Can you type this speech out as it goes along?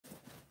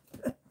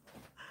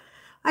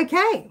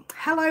Okay,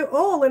 hello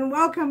all and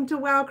welcome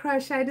to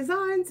Crochet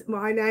Designs.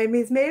 My name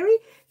is Mary,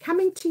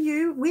 coming to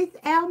you with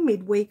our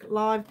midweek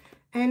live,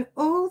 and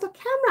all the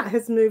camera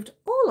has moved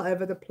all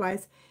over the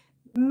place.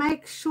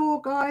 Make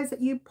sure, guys,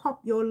 that you pop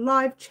your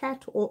live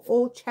chat or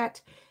all chat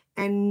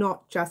and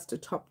not just a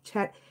top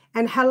chat.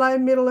 And hello,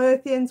 Middle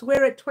Earthians,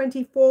 we're at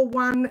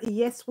 24,1.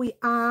 Yes, we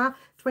are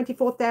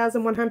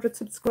 24,100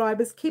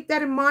 subscribers. Keep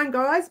that in mind,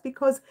 guys,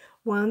 because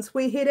once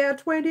we hit our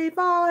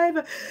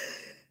 25,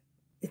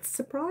 it's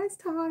surprise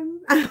time.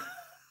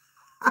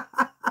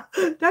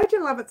 Don't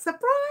you love it?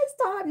 Surprise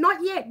time.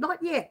 Not yet,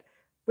 not yet.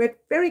 We're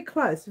very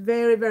close,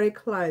 very, very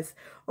close.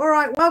 All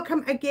right,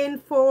 welcome again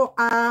for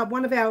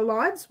one of our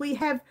lives. We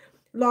have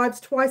lives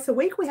twice a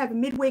week. We have a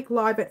midweek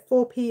live at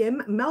 4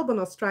 p.m. Melbourne,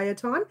 Australia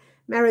time.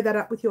 Marry that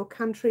up with your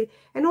country.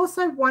 And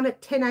also one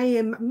at 10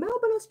 a.m.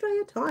 Melbourne,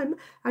 Australia time.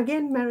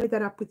 Again, marry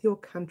that up with your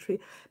country.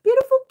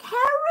 Beautiful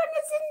Karen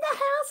is in the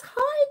house.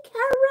 Hi,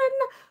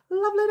 Karen.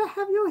 Lovely to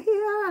have you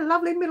here.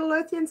 Lovely Middle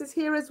Earthians is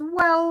here as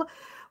well.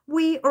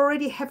 We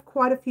already have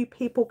quite a few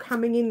people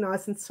coming in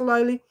nice and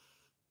slowly.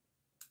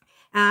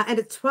 And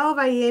it's 12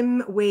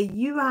 a.m. where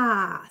you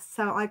are.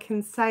 So I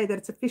can say that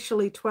it's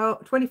officially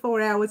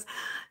 24 hours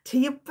to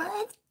your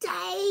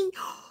birthday.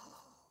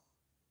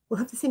 We'll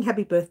have to sing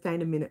happy birthday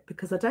in a minute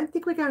because I don't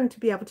think we're going to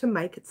be able to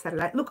make it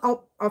Saturday. Look,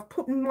 I've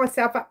put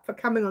myself up for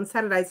coming on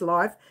Saturdays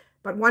live,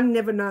 but one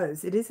never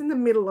knows. It is in the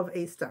middle of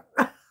Easter.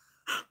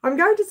 I'm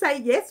going to say,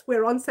 yes,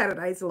 we're on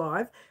Saturdays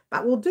live,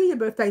 but we'll do your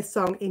birthday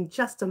song in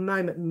just a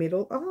moment,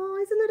 Middle. Oh,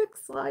 isn't it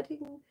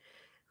exciting?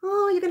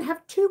 Oh, you're going to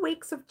have 2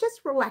 weeks of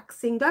just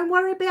relaxing. Don't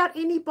worry about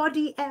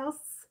anybody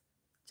else.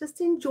 Just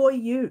enjoy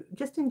you.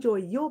 Just enjoy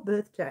your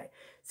birthday.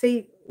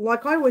 See,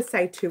 like I always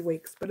say 2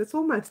 weeks, but it's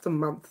almost a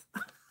month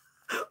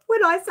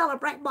when I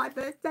celebrate my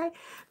birthday.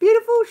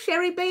 Beautiful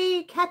Sherry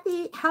B,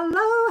 Kathy,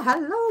 hello,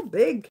 hello,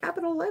 big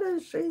capital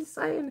letters. She's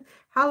saying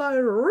hello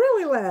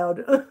really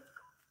loud.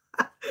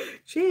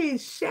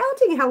 She's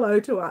shouting hello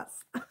to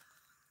us.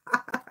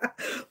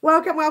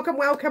 Welcome, welcome,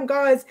 welcome,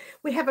 guys.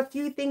 We have a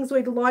few things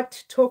we'd like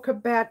to talk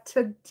about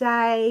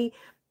today.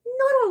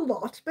 Not a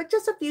lot, but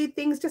just a few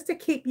things just to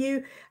keep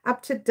you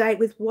up to date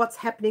with what's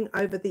happening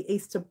over the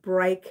Easter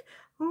break.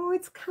 Oh,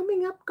 it's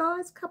coming up,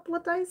 guys. Couple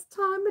of days'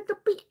 time. It'll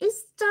be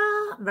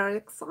Easter. Very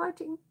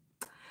exciting.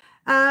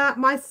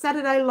 My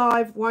Saturday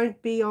live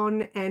won't be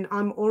on, and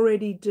I'm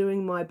already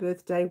doing my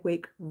birthday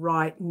week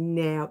right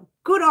now.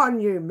 Good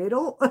on you,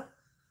 Middle.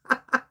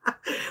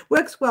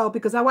 Works well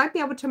because I won't be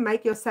able to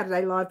make your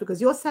Saturday live because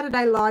your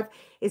Saturday live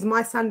is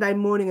my Sunday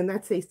morning, and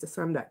that's Easter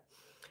Sunday.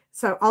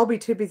 So I'll be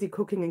too busy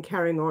cooking and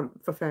carrying on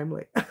for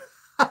family. So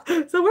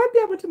I won't be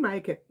able to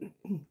make it.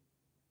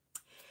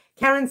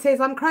 Karen says,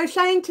 I'm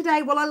crocheting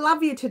today. Well, I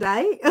love you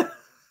today.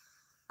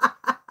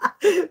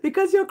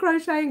 Because you're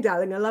crocheting,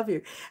 darling. I love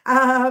you.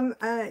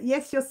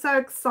 Yes, you're so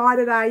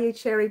excited, are you,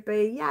 Cherry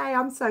B? Yay,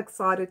 I'm so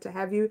excited to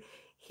have you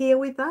here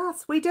with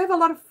us. We do have a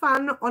lot of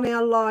fun on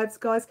our lives,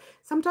 guys.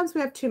 Sometimes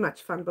we have too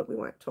much fun, but we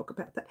won't talk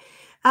about that.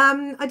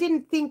 I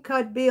didn't think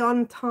I'd be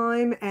on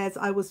time as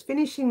I was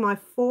finishing my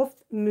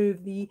 4th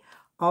movie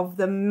of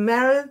the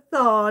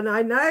marathon.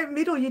 I know,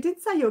 Middle, you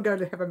did say you were going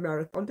to have a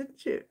marathon,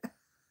 didn't you?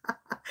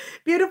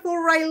 Beautiful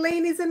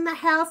Raylene is in the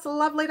house.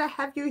 Lovely to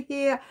have you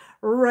here.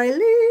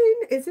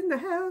 Raylene is in the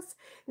house.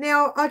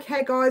 Now,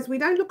 okay, guys, we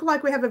don't look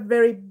like we have a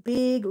very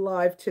big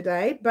live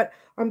today, but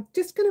I'm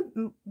just going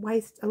to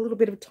waste a little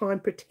bit of time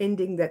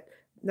pretending that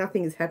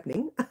nothing is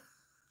happening.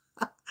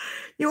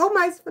 You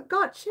almost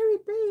forgot. Sherry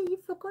B, you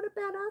forgot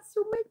about us.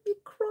 You'll make me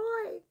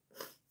cry.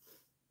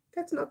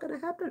 That's not going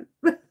to happen.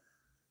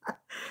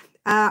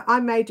 I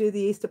may do the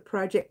Easter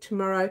project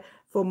tomorrow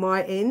for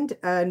my end,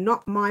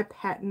 not my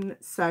pattern,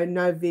 so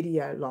no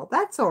video, lol.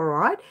 That's all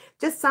right.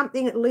 Just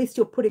something, at least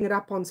you're putting it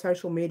up on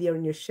social media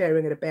and you're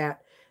sharing it about.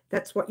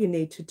 That's what you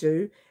need to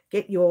do.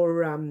 Get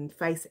your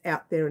face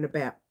out there and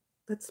about.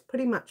 That's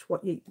pretty much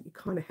what you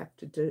kind of have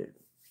to do.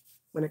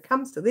 When it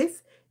comes to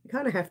this, you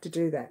kind of have to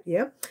do that,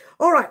 yeah?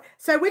 All right,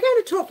 so we're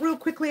going to talk real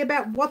quickly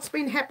about what's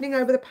been happening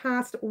over the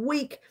past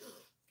week.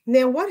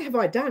 Now, what have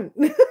I done?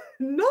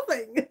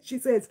 Nothing, she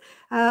says.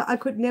 I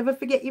could never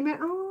forget you, man.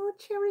 Oh,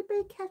 Cherry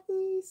B,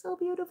 Kathy, so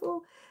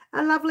beautiful.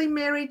 Lovely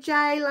Mary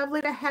J,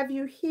 lovely to have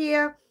you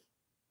here.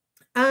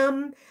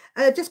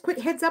 Just quick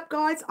heads up,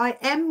 guys. I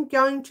am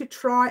going to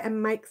try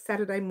and make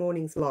Saturday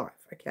mornings live,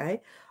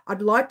 okay?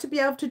 I'd like to be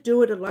able to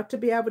do it. I'd like to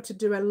be able to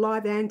do a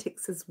live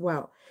antics as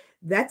well.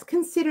 That's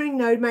considering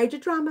no major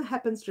drama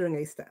happens during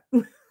Easter.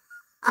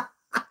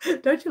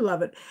 Don't you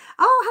love it?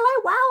 Oh,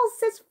 hello, wow,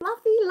 says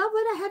Fluffy.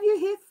 Lovely to have you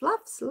here,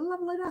 Fluffs.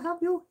 Lovely to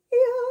have you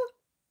here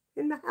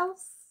in the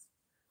house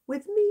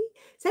with me.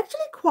 It's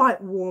actually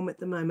quite warm at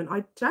the moment.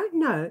 I don't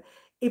know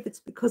if it's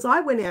because I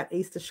went out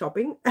Easter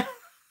shopping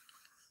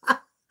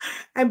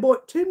and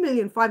bought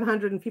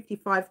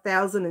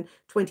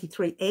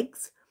 2,555,023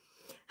 eggs.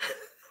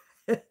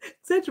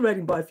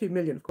 Exaggerating by a few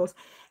million, of course.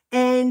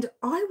 And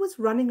I was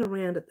running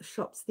around at the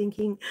shops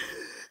thinking,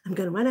 I'm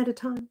going to run out of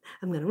time.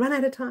 I'm going to run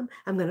out of time.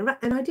 I'm going to run.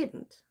 And I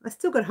didn't. I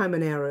still got home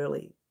an hour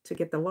early to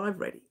get the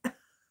live ready.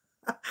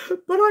 But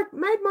I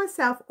made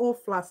myself all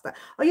fluster.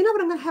 Oh, you know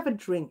what? I'm going to have a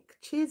drink.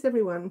 Cheers,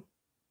 everyone.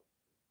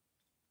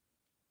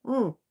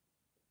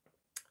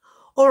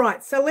 All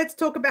right, so let's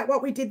talk about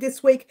what we did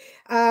this week.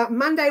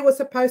 Monday was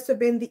supposed to have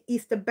been the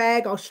Easter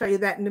bag. I'll show you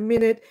that in a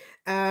minute.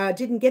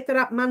 Didn't get that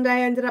up Monday.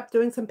 I ended up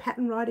doing some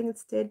pattern writing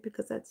instead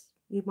because that's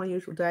my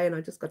usual day and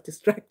I just got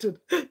distracted.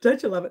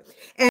 Don't you love it?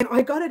 And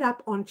I got it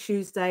up on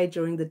Tuesday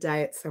during the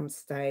day at some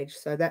stage.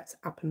 So that's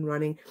up and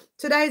running.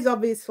 Today's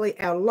obviously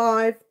our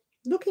live.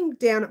 Looking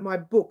down at my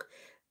book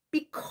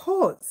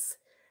because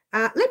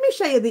let me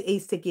show you the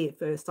Easter gear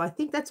first. I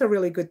think that's a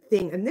really good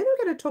thing. And then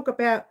we're going to talk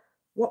about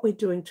what we're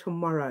doing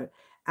tomorrow.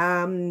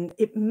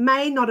 It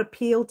may not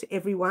appeal to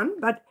everyone,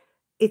 but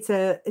it's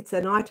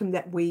an item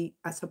that we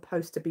are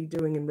supposed to be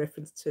doing in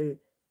reference to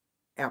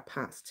our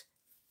past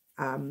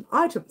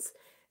items.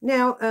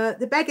 Now,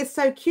 the bag is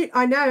so cute,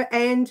 I know,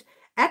 and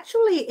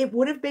actually it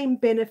would have been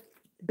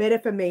better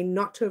for me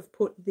not to have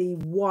put the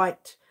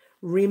white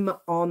rim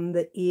on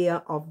the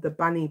ear of the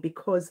bunny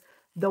because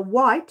the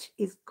white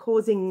is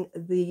causing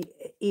the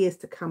ears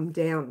to come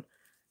down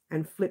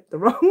and flip the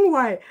wrong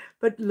way.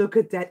 But look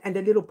at that. And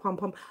a little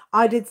pom-pom.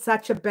 I did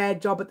such a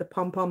bad job at the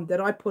pom-pom that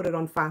I put it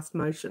on fast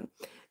motion.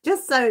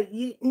 Just so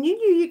you knew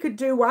you could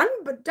do one,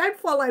 but don't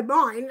follow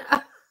mine. Well,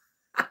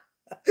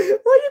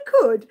 you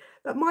could.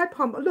 But my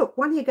pom, look,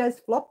 one here goes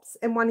flops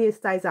and one here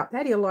stays up.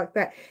 How do you like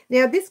that?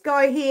 Now, this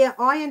guy here,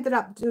 I ended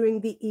up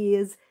doing the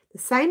ears the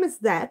same as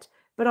that,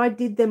 but I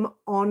did them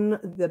on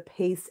the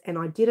piece and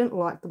I didn't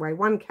like the way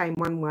one came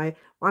one way,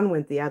 one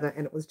went the other,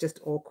 and it was just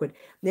awkward.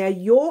 Now,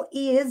 your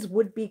ears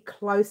would be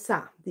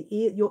closer.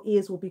 Your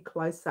ears will be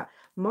closer.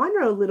 Mine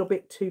are a little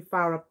bit too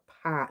far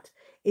apart.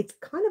 It's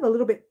kind of a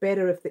little bit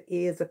better if the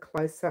ears are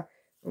closer.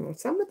 Oh,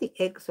 some of the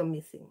eggs are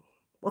missing.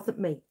 Wasn't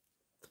me.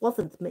 It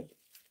wasn't me.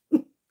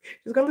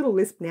 She's got a little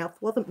lisp now.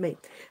 It wasn't me.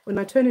 When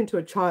I turn into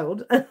a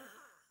child, a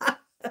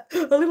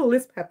little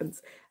lisp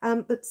happens.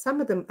 But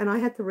some of them, and I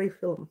had to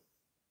refill them.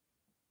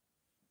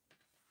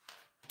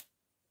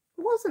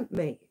 Wasn't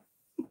me.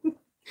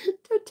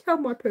 Don't tell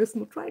my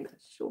personal trainer.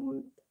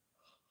 She'll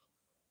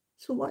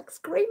like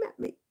scream at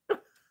me.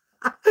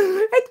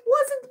 It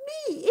wasn't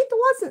me. It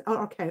wasn't.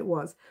 Oh, okay, it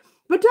was.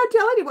 But don't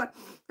tell anyone.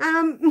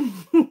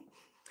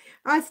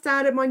 I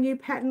started my new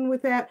pattern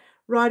without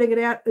writing it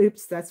out.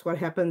 Oops, that's what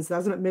happens,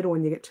 doesn't it? Middle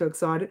when you get too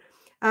excited.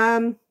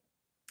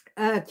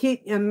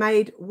 Cute,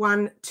 made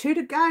 1, 2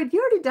 to go.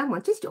 You already done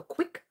one. Just you're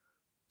quick.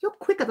 You're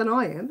quicker than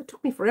I am. It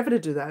took me forever to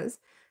do those.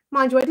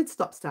 Mind you, I did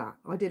stop-start.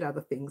 I did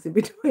other things in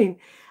between.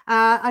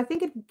 I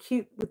think it's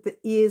cute with the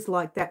ears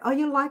like that. Oh,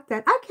 you like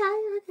that?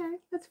 Okay,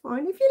 that's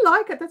fine. If you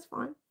like it, that's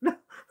fine. Who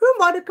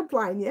am I to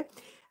complain,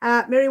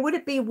 yeah? Mary, would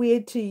it be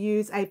weird to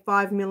use a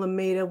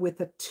 5mm with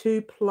a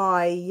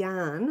 2-ply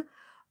yarn?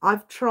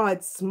 I've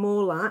tried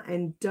smaller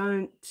and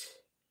don't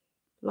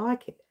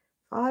like it.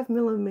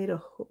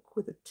 5mm hook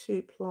with a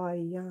 2-ply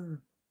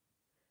yarn.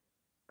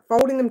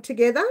 Folding them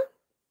together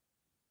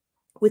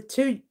with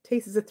 2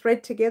 pieces of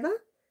thread together.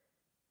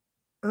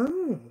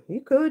 Oh,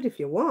 you could if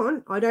you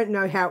want. I don't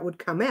know how it would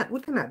come out. It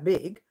would come out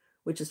big,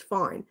 which is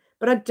fine.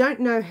 But I don't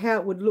know how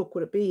it would look.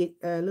 Would it be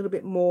a little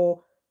bit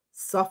more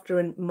softer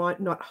and might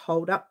not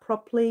hold up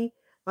properly?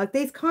 Like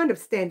these kind of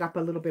stand up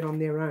a little bit on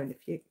their own.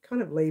 If you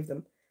kind of leave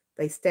them,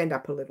 they stand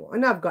up a little. I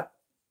know I've got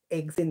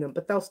eggs in them,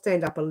 but they'll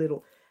stand up a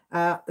little.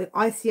 The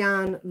ice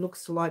yarn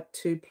looks like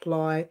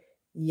 2-ply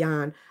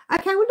yarn.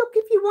 Okay, well, look,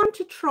 if you want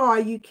to try,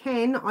 you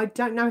can. I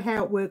don't know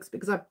how it works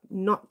because I've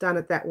not done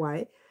it that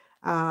way.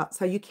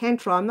 So you can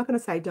try. I'm not going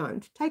to say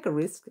don't. Take a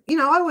risk. You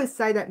know, I always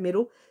say that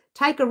middle.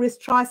 Take a risk,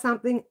 try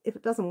something. If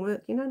it doesn't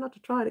work, you know, not to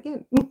try it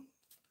again.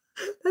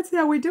 That's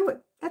how we do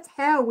it. That's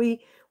how we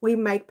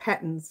make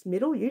patterns,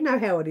 middle. You know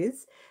how it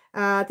is.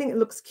 I think it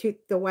looks cute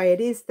the way it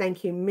is.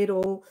 Thank you,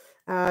 middle.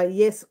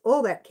 Yes,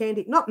 all that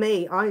candy. Not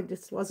me. I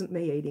just wasn't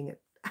me eating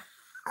it.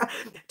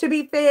 To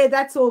be fair,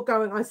 that's all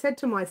going. I said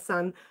to my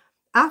son,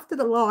 after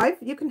the live,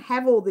 you can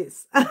have all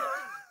this.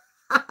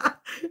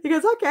 He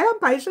goes, okay, I'm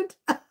patient.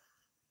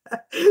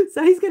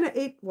 So he's going to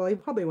eat, well, he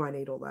probably won't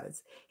eat all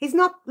those. He's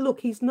not, look,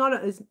 he's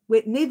not,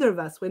 neither of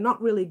us, we're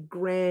not really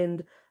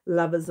grand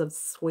lovers of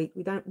sweet.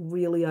 We don't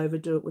really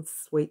overdo it with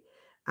sweet.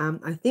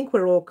 I think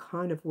we're all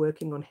kind of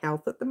working on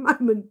health at the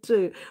moment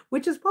too,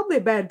 which is probably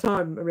a bad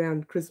time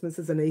around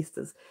Christmases and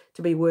Easters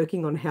to be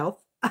working on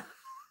health.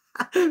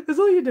 Because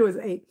all you do is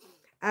eat.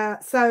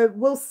 So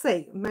we'll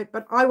see,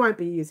 but I won't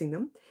be using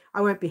them. I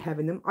won't be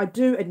having them. I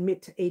do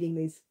admit to eating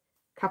these,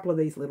 couple of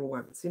these little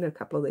ones, you know, a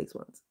couple of these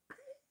ones.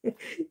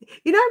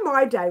 You know,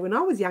 my day when I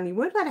was young, you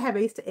weren't allowed to have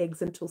Easter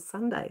eggs until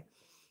Sunday.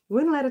 You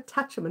weren't allowed to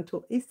touch them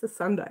until Easter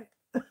Sunday.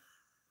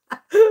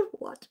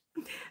 What?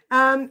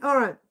 All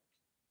right.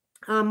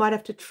 I might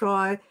have to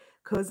try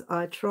because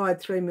I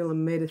tried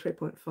 3mm,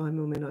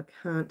 3.5mm. I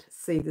can't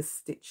see the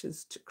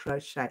stitches to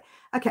crochet.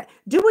 Okay,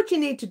 do what you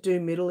need to do,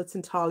 middle. It's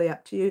entirely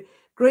up to you.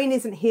 Green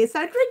isn't here, so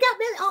drink up,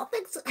 middle. Oh,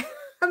 thanks,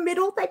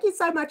 middle. Thank you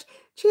so much.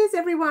 Cheers,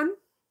 everyone.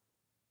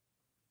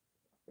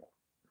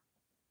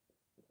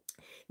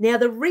 Now,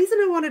 the reason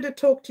I wanted to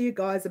talk to you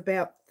guys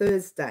about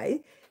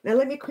Thursday, now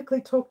let me quickly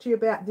talk to you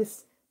about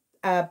this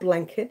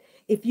blanket.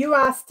 If you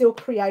are still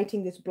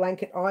creating this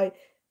blanket, I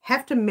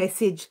have to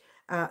message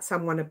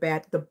someone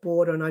about the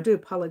border, and I do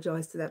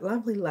apologize to that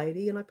lovely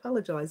lady, and I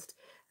apologized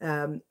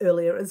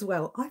earlier as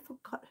well. I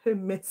forgot her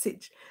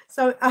message.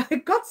 So I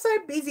got so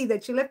busy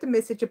that she left a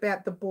message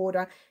about the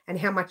border and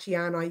how much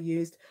yarn I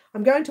used.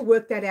 I'm going to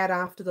work that out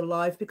after the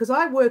live, because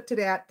I worked it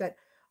out that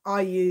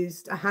I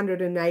used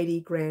 180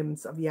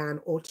 grams of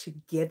yarn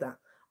altogether.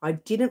 I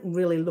didn't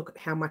really look at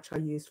how much I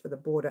used for the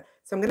border.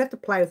 So I'm going to have to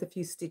play with a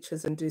few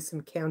stitches and do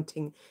some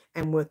counting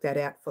and work that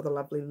out for the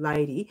lovely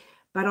lady.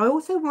 But I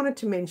also wanted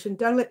to mention,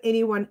 don't let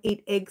anyone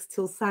eat eggs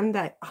till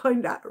Sunday. I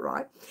know,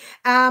 right?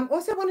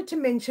 Also wanted to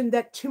mention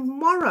that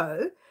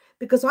tomorrow,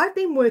 because I've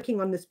been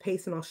working on this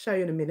piece, and I'll show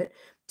you in a minute,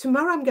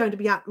 tomorrow I'm going to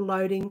be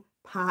uploading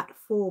part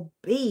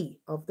 4B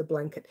of the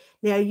blanket.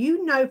 Now,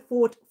 you know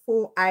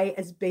 4A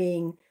as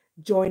being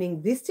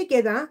joining this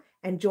together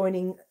and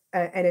joining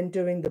and then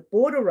doing the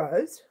border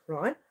rows,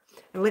 right?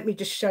 And let me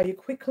just show you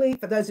quickly,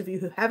 for those of you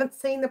who haven't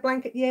seen the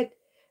blanket yet,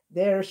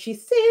 there she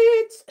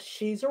sits.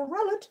 She's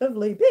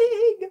relatively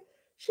big.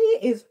 She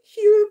is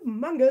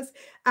humongous.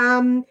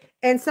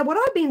 And so what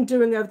I've been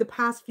doing over the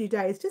past few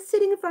days, just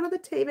sitting in front of the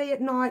TV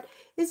at night,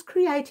 is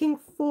creating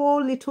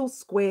 4 little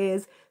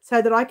squares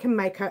so that I can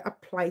make a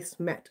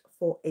placemat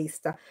for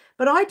Easter.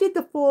 But I did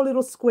the 4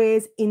 little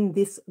squares in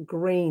this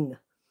green.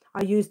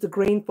 I used the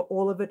green for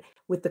all of it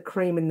with the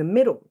cream in the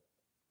middle.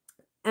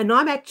 And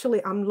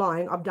I'm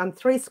lying. I've done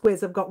 3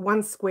 squares. I've got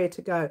 1 square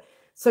to go.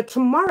 So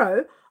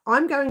tomorrow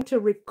I'm going to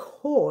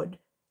record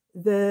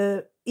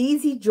the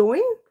easy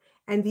join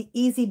and the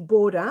easy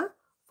border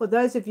for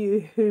those of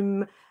you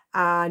whom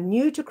are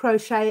new to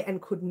crochet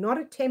and could not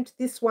attempt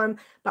this one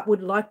but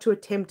would like to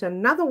attempt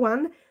another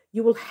one.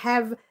 You will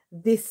have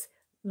this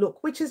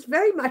look, which is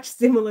very much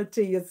similar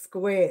to your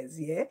squares.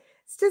 Yeah,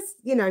 it's just,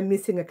 you know,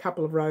 missing a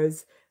couple of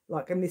rows,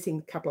 like I'm missing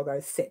a couple of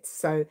those sets.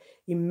 So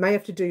you may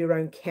have to do your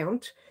own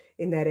count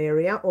in that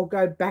area or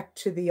go back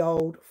to the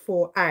old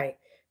 4A.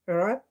 All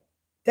right.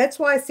 That's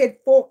why I said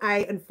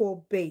 4A and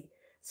 4B.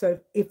 So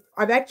if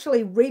I've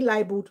actually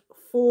relabeled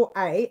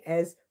 4A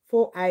as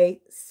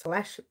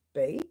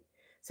 4A/B,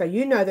 so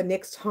you know the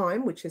next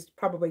time, which is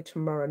probably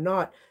tomorrow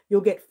night,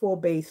 you'll get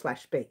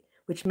 4B/B,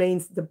 which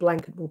means the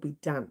blanket will be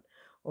done.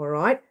 All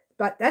right.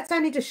 But that's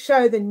only to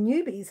show the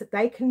newbies that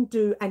they can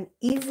do an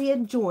easier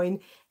join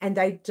and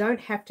they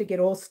don't have to get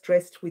all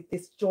stressed with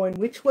this join,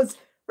 which was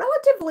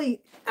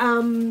relatively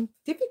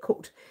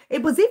difficult.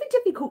 It was even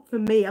difficult for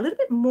me, a little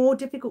bit more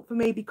difficult for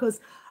me, because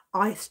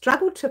I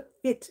struggled to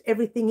fit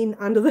everything in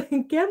under the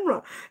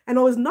camera, and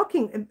I was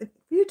knocking a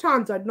few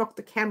times. I'd knock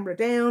the camera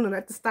down and I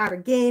had to start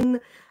again,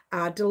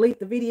 delete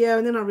the video,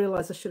 and then I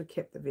realized I should have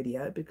kept the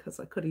video because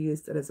I could have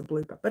used it as a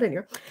blooper. But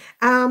anyway,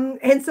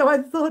 and so I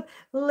thought,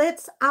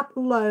 let's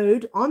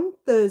upload on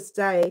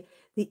Thursday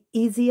the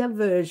easier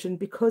version,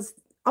 because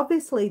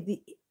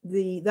obviously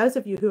those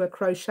of you who are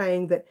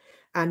crocheting that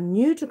are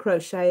new to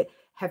crochet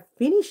have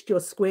finished your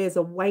squares,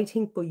 are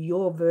waiting for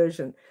your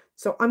version.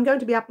 So I'm going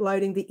to be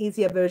uploading the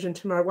easier version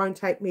tomorrow. It won't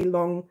take me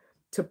long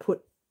to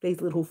put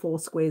these little 4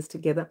 squares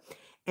together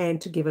and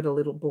to give it a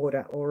little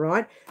border. All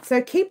right,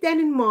 so keep that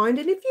in mind.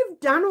 And if you've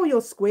done all your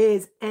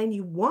squares and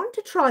you want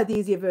to try the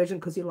easier version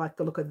because you like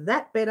the look of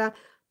that better,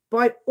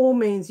 by all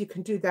means you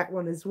can do that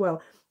one as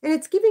well. And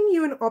it's giving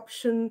you an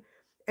option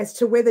as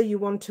to whether you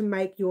want to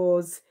make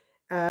yours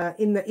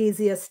in the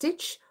easier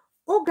stitch,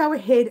 or go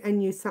ahead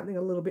and use something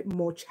a little bit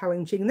more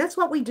challenging. And that's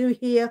what we do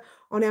here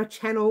on our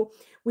channel.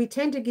 We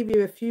tend to give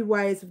you a few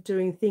ways of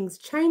doing things,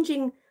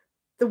 changing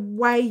the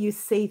way you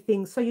see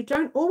things, so you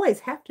don't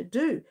always have to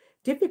do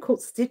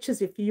difficult stitches.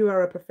 If you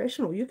are a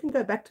professional, you can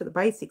go back to the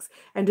basics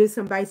and do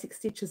some basic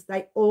stitches.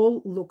 They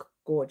all look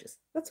gorgeous.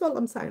 That's all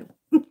I'm saying.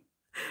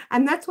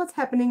 And that's what's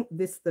happening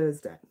this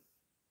Thursday.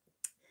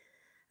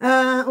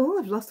 Oh,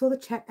 I've lost all the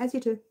chat, as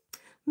you do.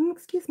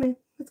 Excuse me.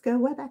 Let's go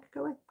way back.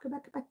 Go away. Go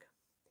back. Go back.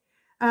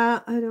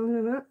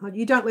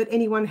 You don't let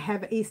anyone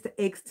have Easter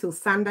eggs till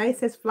Sunday,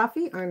 says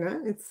Fluffy. I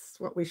know, it's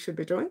what we should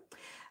be doing.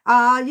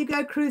 You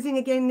go cruising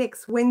again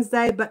next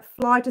Wednesday, but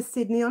fly to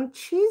Sydney on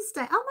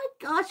Tuesday. Oh my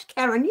gosh,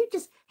 Karen, you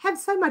just have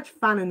so much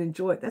fun and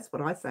enjoy it. That's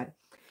what I say.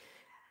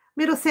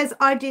 Middle says,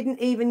 I didn't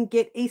even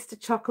get Easter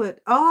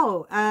chocolate.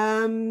 Oh,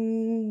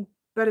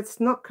 but it's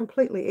not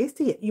completely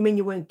Easter yet. You mean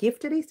you weren't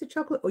gifted Easter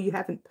chocolate, or you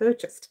haven't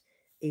purchased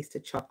Easter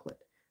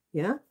chocolate?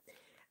 Yeah.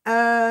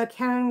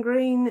 Karen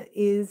Green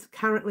is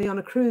currently on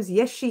a cruise.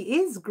 Yes, she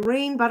is.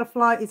 Green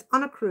Butterfly is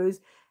on a cruise,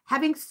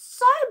 having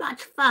so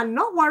much fun,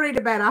 not worried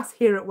about us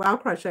here at Wow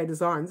Crochet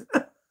Designs.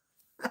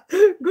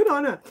 Good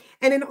on her.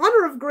 And in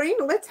honor of Green,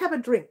 let's have a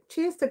drink.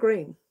 Cheers to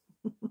Green.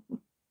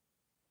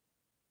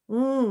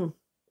 Have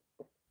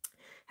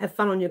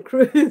fun on your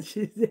cruise.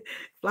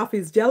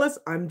 Fluffy's jealous.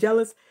 I'm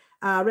jealous.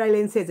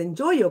 Raylene says,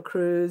 enjoy your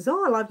cruise.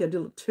 Oh, I love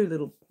your 2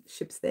 little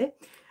ships there.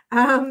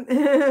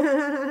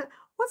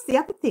 What's the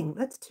other thing?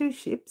 That's 2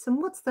 ships. And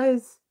what's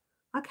those?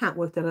 I can't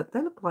work that out.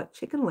 They look like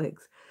chicken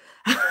legs.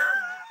 They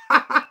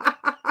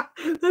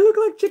look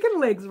like chicken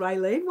legs,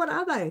 Raylene. What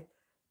are they?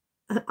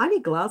 I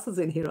need glasses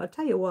in here. I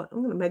tell you what, I'm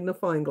going to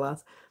magnifying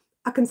glass.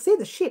 I can see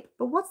the ship,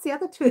 but what's the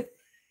other two?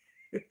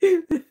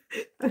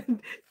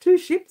 2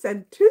 ships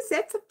and 2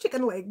 sets of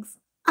chicken legs.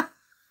 That's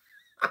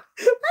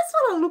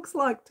what it looks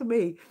like to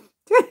me.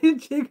 2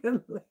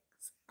 chicken legs.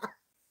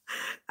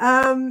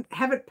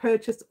 Haven't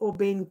purchased or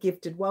been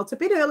gifted. Well, it's a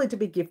bit early to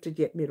be gifted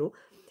yet, Middle.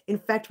 In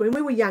fact, when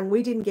we were young,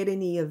 we didn't get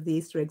any of the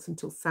Easter eggs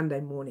until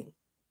Sunday morning.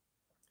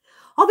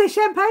 Oh, they're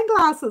champagne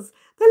glasses.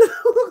 They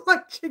look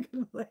like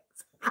chicken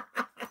legs.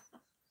 That's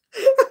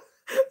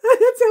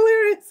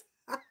hilarious.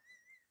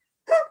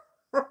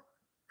 I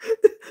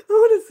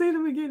want to see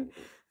them again.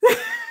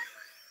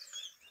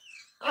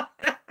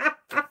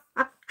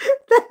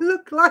 They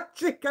look like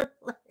chicken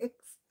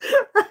legs.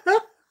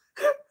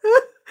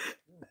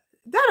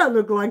 They don't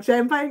look like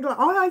champagne glass.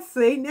 Oh, I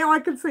see. Now I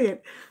can see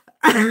it.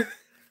 Oh,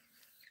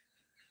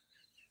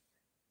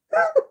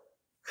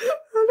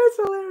 that's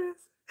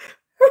hilarious.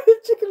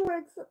 Chicken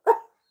legs.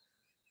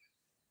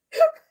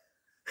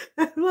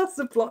 I've lost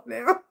the plot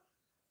now.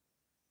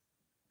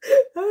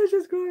 I was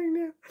just crying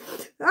now.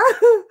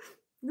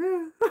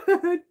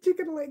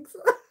 Chicken legs.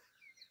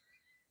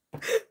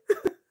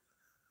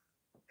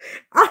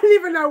 I don't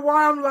even know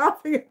why I'm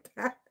laughing at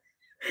that.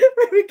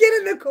 Maybe get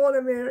in the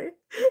corner, Mary.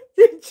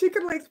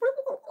 Chicken legs. What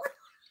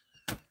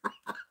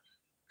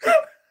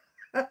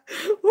am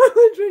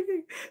I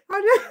drinking?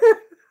 I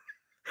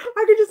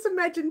can just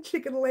imagine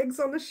chicken legs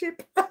on the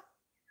ship.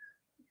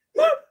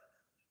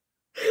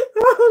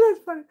 Oh,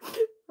 that's funny.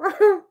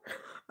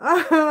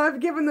 I've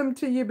given them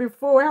to you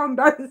before. How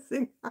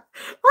embarrassing. I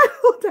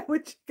thought they were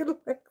chicken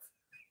legs.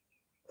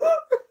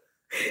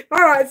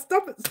 All right,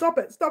 stop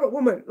it,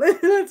 woman.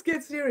 Let's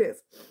get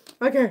serious.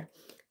 Okay,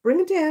 bring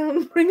it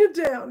down. Go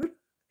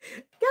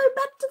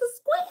back to the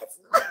squares.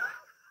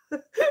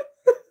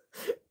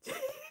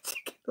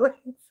 Chicken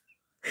legs.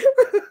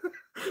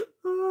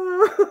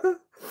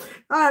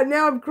 Oh,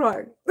 now I'm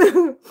crying.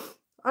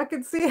 I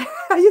can see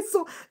how you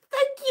saw.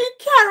 Thank you,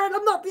 Karen.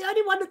 I'm not the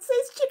only one that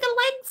sees chicken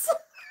legs.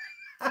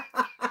 I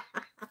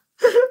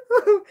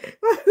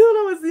thought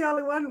I was the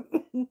only one.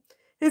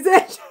 Is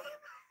that?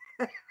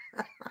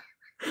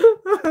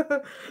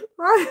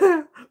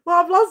 Well,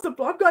 I've lost the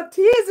plot. I've got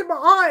tears in my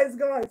eyes,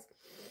 guys.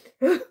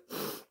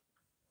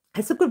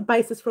 It's a good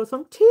basis for a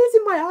song. Tears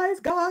in my eyes,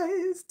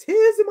 guys.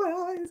 Tears in my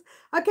eyes.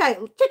 Okay,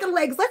 chicken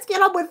legs. Let's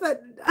get on with it.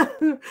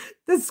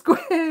 The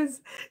squares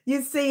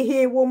you see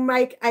here will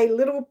make a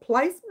little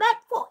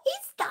placemat for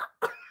Easter.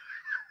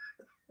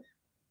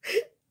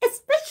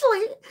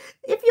 Especially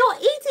if you're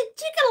eating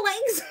chicken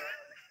legs.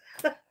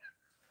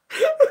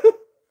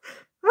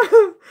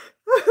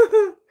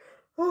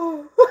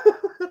 Oh.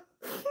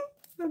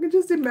 I can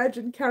just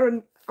imagine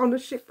Karen on a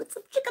ship with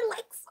some chicken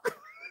legs.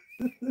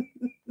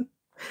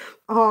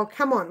 Oh,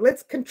 come on.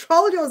 Let's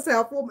control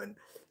yourself, woman.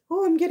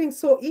 Oh, I'm getting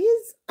sore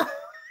ears.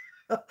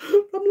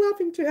 I'm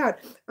laughing too hard.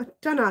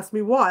 Don't ask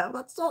me why. I've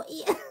got sore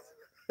ears.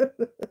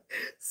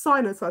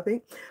 Sinus, I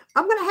think.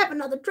 I'm going to have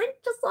another drink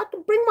just so I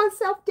can bring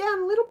myself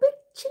down a little bit.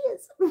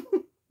 Cheers.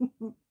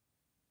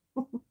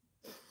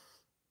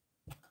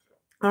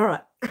 All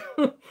right.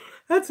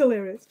 That's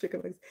hilarious,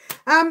 chicken legs.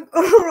 All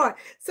right.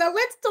 So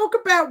let's talk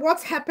about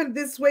what's happened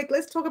this week.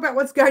 Let's talk about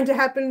what's going to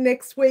happen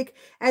next week.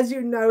 As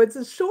you know, it's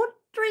a short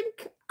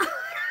drink.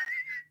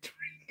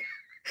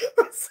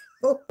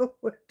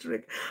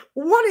 Drink.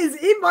 What is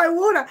in my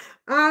water?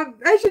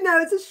 As you know,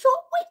 it's a short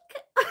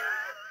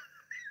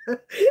week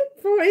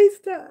for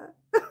Easter.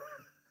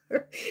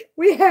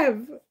 We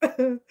have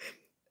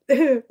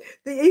the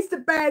Easter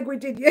bag we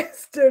did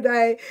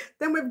yesterday.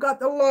 Then we've got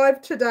the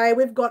live today.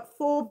 We've got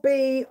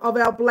 4B of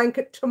our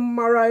blanket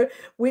tomorrow,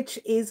 which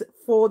is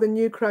for the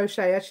new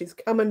crocheter. She's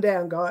coming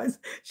down, guys.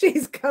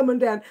 She's coming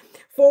down.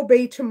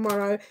 4B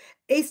tomorrow.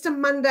 Easter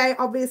Monday,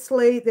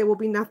 obviously, there will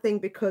be nothing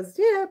because,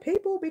 yeah,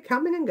 people will be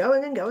coming and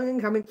going and going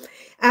and coming.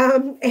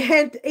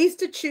 And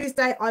Easter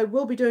Tuesday, I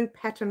will be doing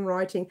pattern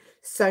writing,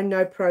 so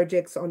no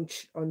projects on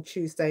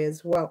Tuesday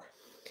as well.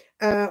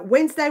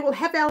 Wednesday, we'll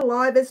have our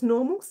live as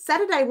normal.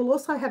 Saturday, we'll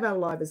also have our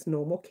live as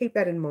normal. Keep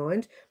that in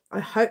mind. I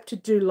hope to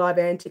do live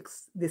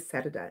antics this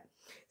Saturday,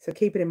 so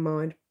keep it in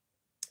mind.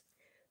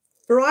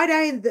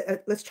 Friday,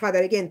 let's try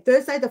that again.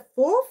 Thursday, the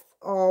 4th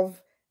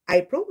of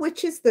April,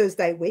 which is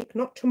Thursday week,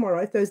 not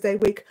tomorrow, Thursday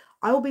week,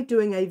 I will be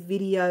doing a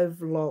video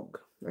vlog,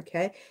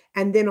 okay?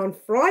 And then on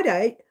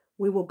Friday,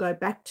 we will go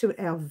back to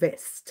our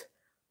vest.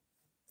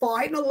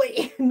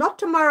 Finally, not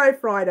tomorrow,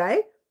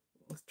 Friday.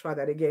 Let's try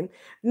that again.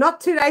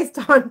 Not 2 days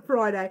time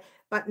Friday,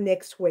 but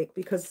next week,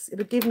 because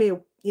it'll give me,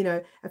 you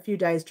know, a few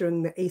days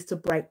during the Easter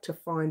break to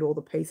find all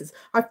the pieces.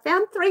 I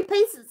found 3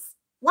 pieces.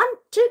 1,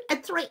 2,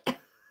 and 3.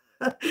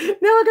 Now I'm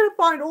going to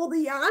find all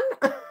the yarn.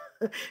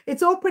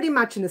 It's all pretty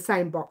much in the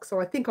same box,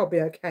 so I think I'll be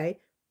okay.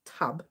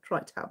 Tub, try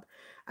tub.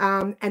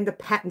 And the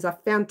patterns, I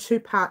found 2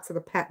 parts of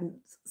the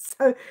patterns,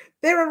 so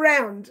they're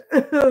around.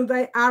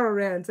 They are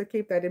around, so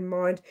keep that in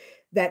mind.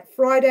 That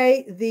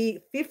Friday,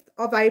 the 5th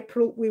of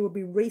April, we will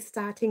be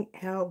restarting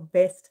our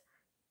vest.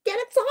 Get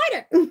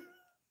excited!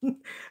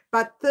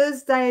 But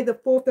Thursday, the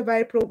 4th of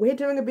April, we're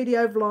doing a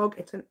video vlog.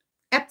 It's an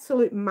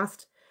absolute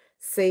must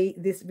see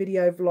this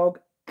video vlog.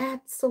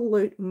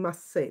 absolute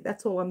must see.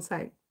 That's all I'm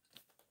saying.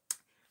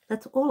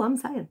 That's all I'm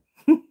saying.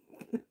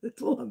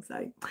 That's all I'm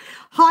saying.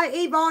 Hi,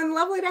 Yvonne.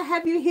 Lovely to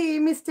have you here.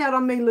 Missed out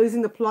on me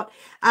losing the plot,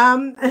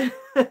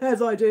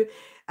 as I do.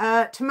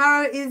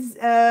 Tomorrow is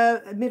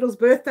Middle's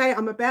birthday.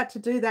 I'm about to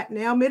do that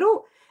now,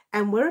 Middle,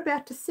 and we're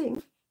about to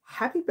sing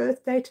Happy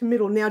Birthday to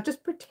Middle. Now,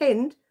 just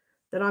pretend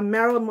that I'm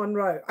Marilyn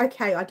Monroe.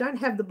 Okay, I don't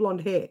have the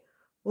blonde hair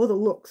or the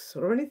looks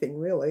or anything,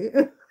 really.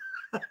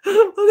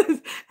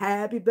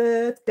 Happy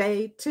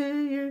birthday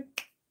to you.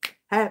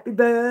 Happy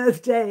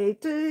birthday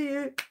to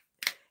you.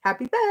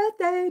 Happy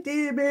birthday,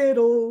 dear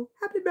Middle.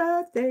 Happy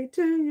birthday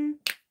to you.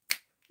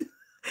 Do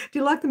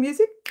you like the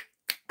music?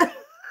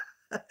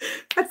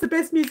 That's the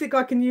best music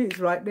I can use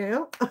right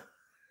now.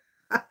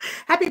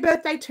 Happy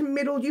birthday to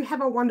Middle. You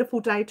have a wonderful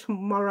day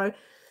tomorrow.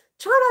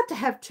 Try not to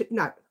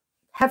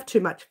have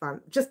too much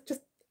fun. Just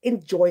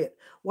enjoy it.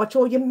 Watch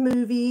all your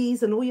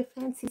movies and all your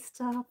fancy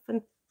stuff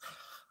and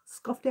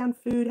scoff down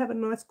food. Have a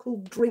nice cool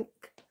drink.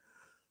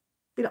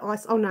 Bit of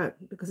ice. Oh, no,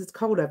 because it's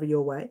cold over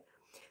your way.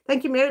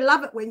 Thank you, Mary.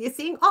 Love it when you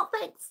sing. Oh,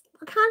 thanks.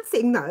 I can't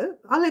sing, though.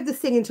 I leave the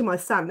singing to my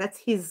son. That's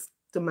his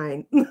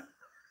domain.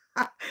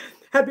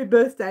 Happy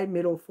birthday,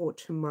 Middle, for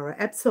tomorrow.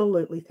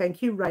 Absolutely.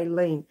 Thank you,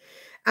 Raylene.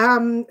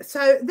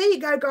 So there you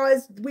go,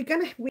 guys.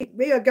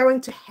 We are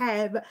going to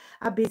have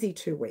a busy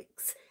 2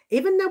 weeks.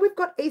 Even though we've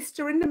got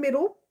Easter in the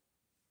middle,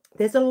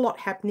 there's a lot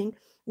happening.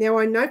 Now,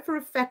 I know for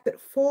a fact that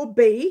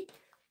 4B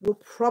will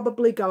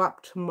probably go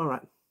up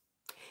tomorrow.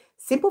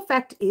 Simple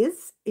fact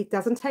is, it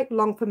doesn't take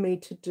long for me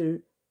to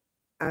do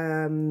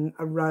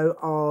a row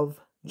of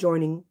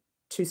joining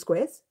 2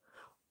 squares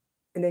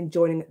and then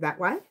joining it that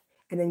way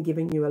and then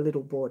giving you a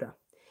little border.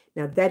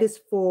 Now that is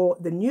for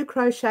the new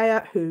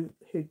crocheter who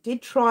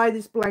did try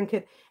this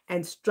blanket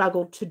and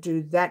struggled to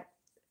do that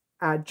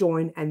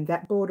join and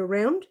that border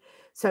round.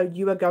 So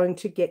you are going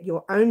to get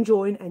your own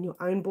join and your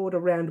own border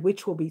round,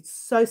 which will be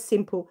so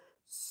simple,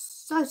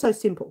 so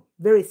simple,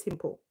 very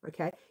simple.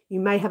 Okay,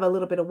 you may have a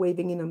little bit of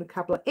weaving in on a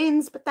couple of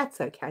ends, but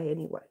that's okay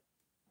anyway.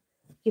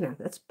 You know,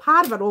 that's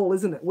part of it all,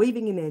 isn't it?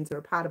 Weaving in ends are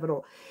a part of it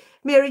all.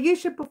 Mary, you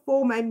should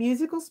perform a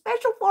musical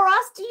special for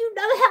us. Do you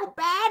know how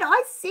bad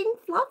I sing,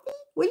 Fluffy?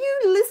 Were you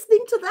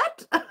listening to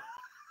that?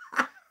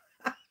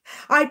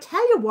 I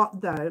tell you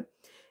what, though,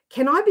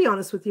 can I be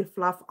honest with you,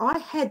 Fluff? I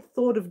had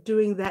thought of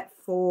doing that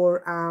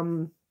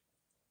for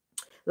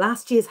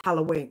last year's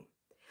Halloween.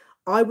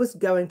 I was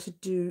going to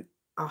do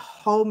a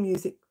whole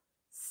music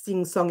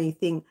sing-songy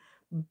thing,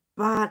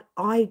 but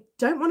I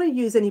don't want to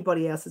use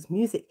anybody else's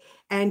music.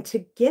 And to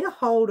get a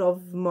hold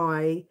of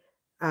my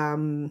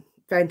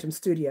Phantom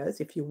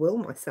Studios, if you will,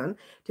 my son,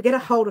 to get a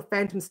hold of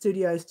Phantom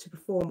Studios to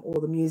perform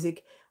all the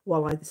music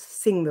while I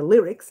sing the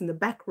lyrics in the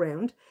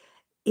background,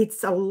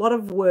 it's a lot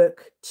of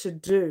work to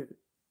do.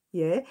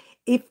 Yeah,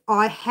 if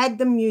I had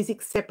the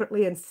music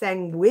separately and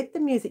sang with the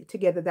music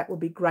together, that would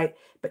be great.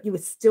 But you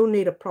would still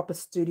need a proper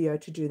studio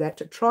to do that.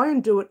 To try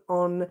and do it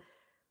on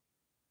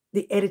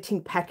the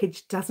editing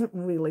package doesn't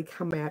really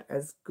come out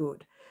as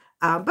good.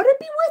 But it'd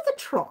be worth a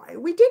try.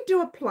 We did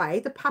do a play,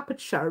 The Puppet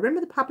Show.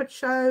 Remember The Puppet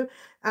Show?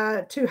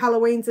 2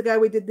 Halloweens ago,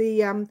 we did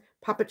the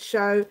puppet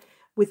show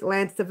with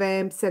Lance the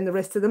Vamps and the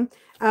rest of them.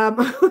 I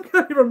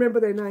can't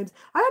remember their names.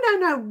 I don't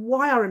know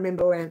why I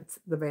remember Lance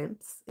the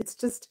Vamps. It's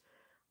just,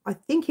 I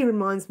think he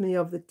reminds me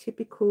of the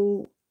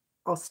typical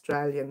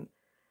Australian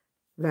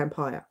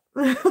vampire.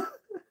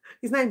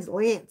 His name's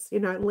Lance, you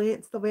know,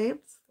 Lance the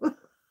Vamps.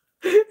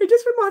 It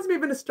just reminds me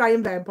of an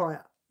Australian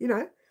vampire, you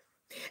know.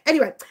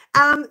 Anyway,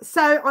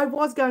 so I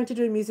was going to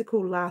do a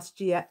musical last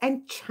year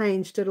and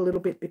changed it a little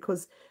bit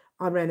because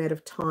I ran out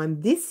of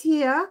time. This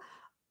year,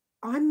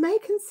 I may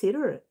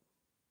consider it.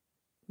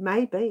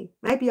 Maybe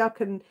I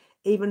can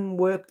even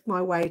work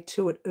my way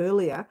to it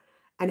earlier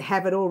and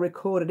have it all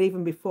recorded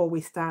even before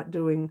we start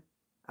doing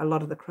a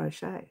lot of the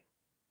crochet.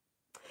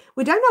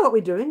 We don't know what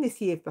we're doing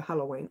this year for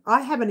Halloween.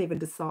 I haven't even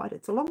decided.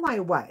 It's a long way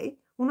away.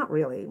 Well, not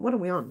really. What are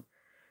we on?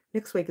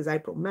 Next week is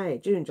April, May,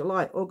 June,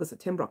 July, August,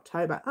 September,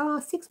 October.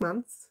 6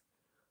 months.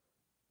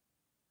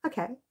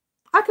 Okay.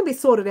 I can be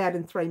sorted out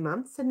in 3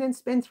 months and then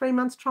spend 3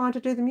 months trying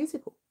to do the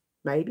musical.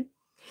 Maybe.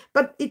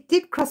 But it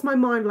did cross my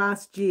mind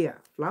last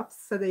year,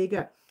 Fluffs. So there you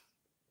go.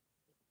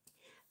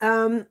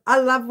 I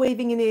love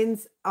weaving in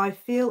ends. I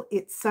feel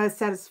it's so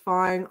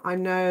satisfying. I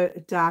know,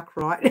 dark,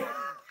 right?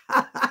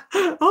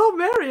 Oh,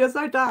 Mary, you're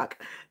so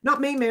dark.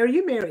 Not me, Mary.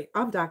 You, Mary.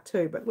 I'm dark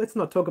too, but let's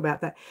not talk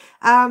about that.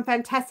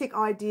 Fantastic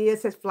idea,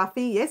 says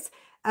Fluffy. Yes.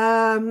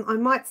 I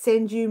might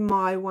send you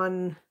my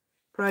one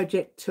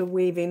project to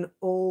weave in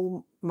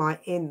all my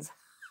ends.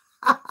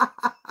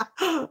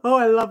 Oh,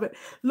 I love it.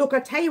 Look, I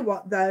tell you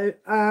what, though.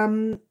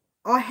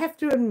 I have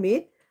to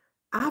admit,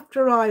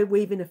 after I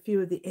weave in a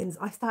few of the ends,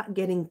 I start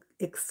getting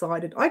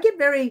excited. I get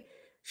very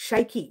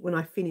shaky when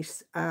I finish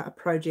a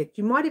project.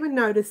 You might even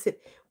notice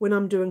it when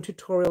I'm doing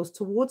tutorials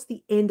towards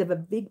the end of a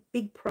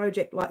big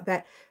project like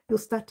that. You'll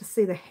start to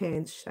see the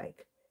hands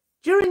shake.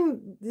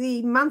 During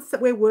the months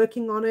that we're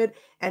working on it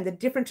and the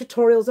different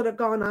tutorials that have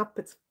gone up,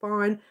 it's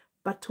fine.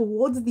 But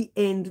towards the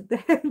end, the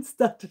hands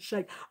start to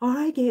shake.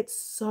 I get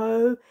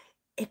so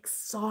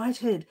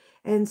excited.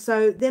 And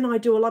so then I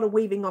do a lot of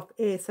weaving off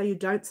air so you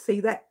don't see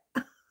that,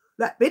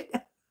 that bit.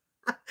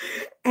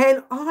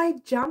 And I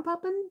jump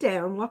up and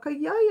down like a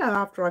yo-yo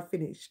after I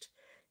finished.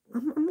 I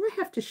might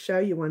have to show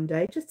you one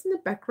day, just in the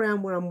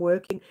background where I'm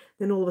working.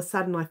 Then all of a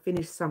sudden I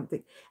finish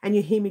something and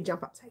you hear me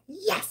jump up and say,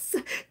 yes,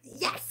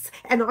 yes.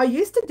 And I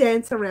used to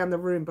dance around the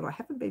room, but I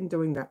haven't been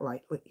doing that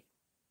lately.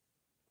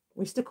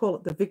 We used to call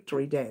it the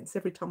victory dance.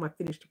 Every time I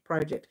finished a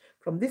project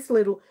from this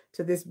little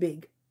to this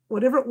big,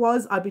 whatever it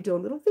was, I'd be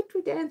doing a little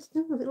victory dance, a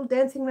little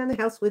dancing around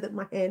the house with it in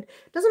my hand.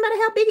 Doesn't matter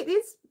how big it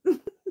is.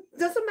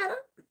 Doesn't matter.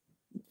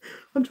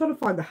 I'm trying to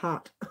find the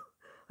heart.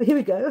 Here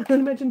we go.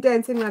 Imagine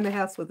dancing around the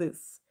house with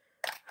this.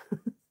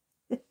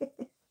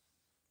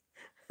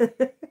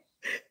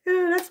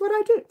 That's what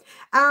I do.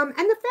 And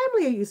the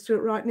family are used to it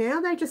right now.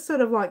 They just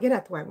sort of like, get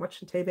out the way, I'm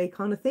watching TV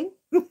kind of thing.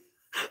 They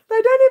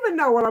don't even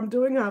know what I'm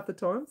doing half the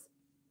times.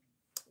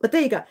 But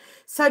there you go.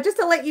 So just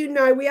to let you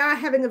know, we are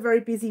having a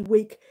very busy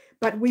week,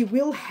 but we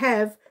will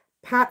have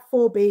part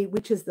 4B,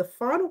 which is the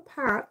final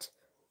part,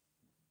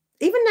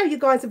 even though you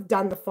guys have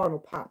done the final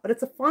part, but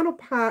it's a final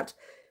part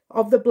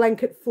of the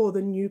blanket for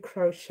the new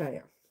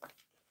crocheter.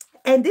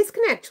 And this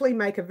can actually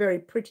make a very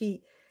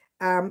pretty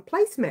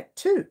placemat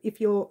too,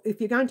 if you're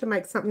going to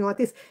make something like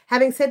this.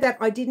 Having said that,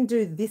 I didn't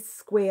do this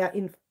square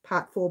in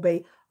part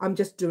 4B. I'm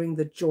just doing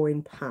the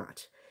join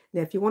part.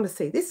 Now, if you want to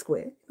see this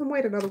square, you can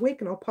wait another week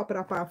and I'll pop it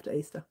up after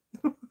Easter.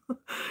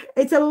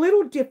 It's a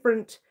little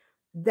different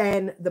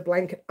than the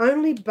blanket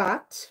only,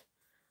 but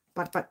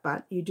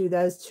you do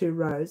those 2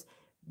 rows.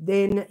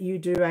 Then you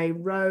do a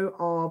row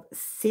of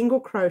single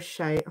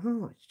crochet.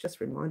 Oh, it just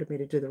reminded me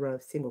to do the row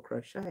of single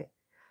crochet.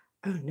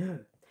 Oh, no.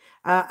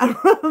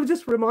 I've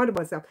just reminded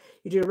myself.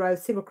 You do a row of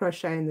single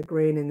crochet in the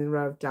green and then a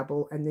row of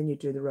double, and then you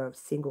do the row of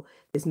single.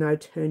 There's no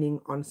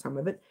turning on some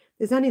of it.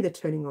 There's only the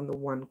turning on the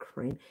one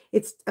cream.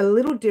 It's a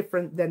little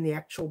different than the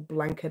actual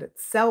blanket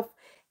itself,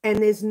 and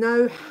there's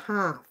no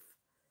half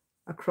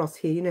across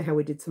here. You know how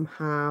we did some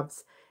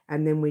halves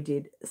and then we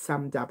did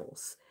some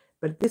doubles.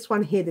 But this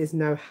one here, there's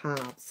no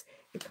halves.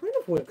 It kind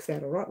of works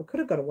out all right. We could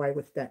have got away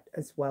with that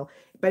as well.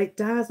 But it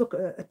does look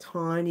a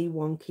tiny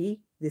wonky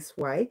this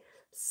way.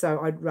 So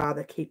I'd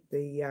rather keep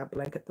the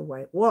blanket the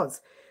way it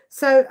was.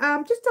 So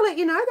just to let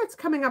you know, that's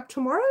coming up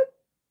tomorrow.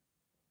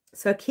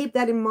 So keep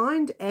that in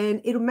mind,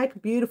 and it'll make a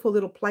beautiful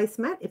little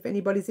placemat if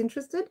anybody's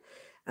interested.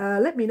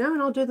 Let me know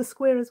and I'll do the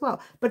square as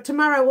well. But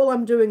tomorrow all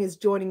I'm doing is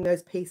joining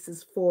those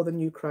pieces for the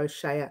new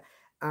crocheter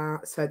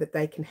so that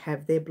they can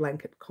have their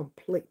blanket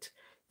complete.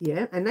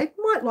 Yeah, and they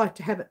might like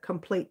to have it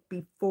complete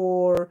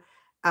before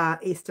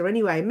Easter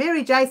anyway.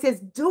 Mary J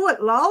says, do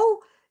it, lol.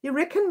 You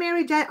reckon,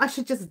 Mary J? I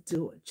should just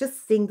do it.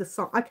 Just sing the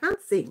song. I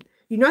can't sing.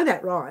 You know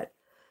that, right?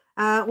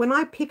 When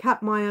I pick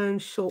up my own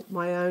shawl,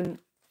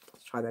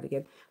 let's try that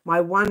again. My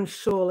one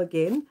shawl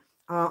again,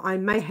 I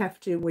may have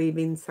to weave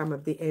in some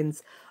of the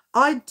ends.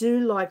 I do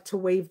like to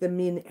weave them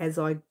in as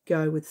I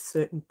go with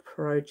certain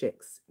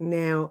projects.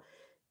 Now,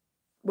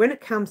 when it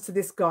comes to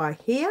this guy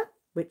here,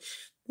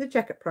 which the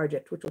jacket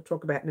project, which we'll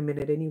talk about in a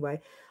minute anyway,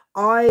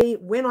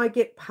 when I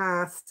get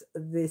past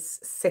this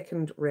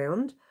second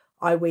round,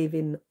 I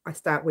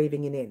start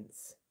weaving in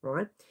ends,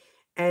 right?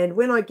 And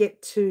when I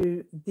get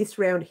to this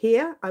round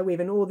here, I weave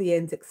in all the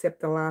ends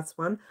except the last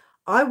one.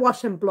 I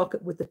wash and block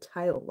it with the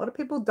tail. A lot of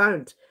people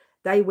don't.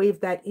 They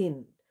weave that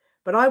in.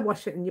 But I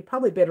wash it, and you're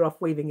probably better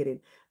off weaving it in.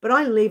 But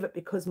I leave it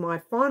because my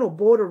final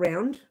border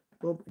round,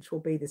 which will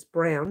be this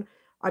brown,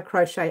 I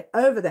crochet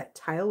over that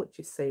tail, which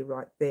you see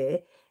right there,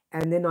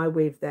 and then I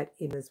weave that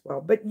in as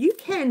well. But you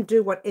can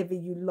do whatever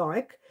you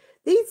like.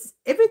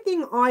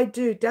 Everything I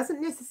do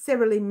doesn't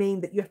necessarily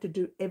mean that you have to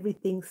do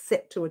everything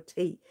set to a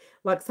T.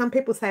 Like some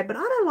people say, but I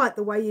don't like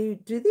the way you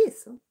do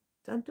this. Oh,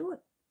 don't do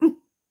it.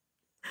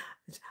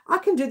 I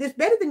can do this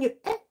better than you.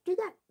 Do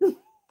that.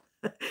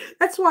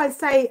 That's why I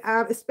say,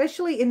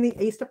 especially in the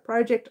Easter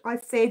project, I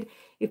said,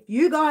 if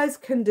you guys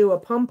can do a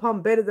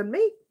pom-pom better than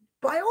me,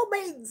 by all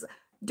means,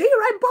 do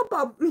your own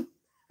pom-pom.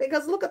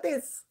 Because look at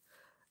this.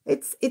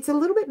 It's a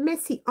little bit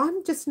messy.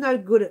 I'm just no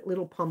good at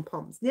little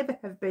pom-poms. Never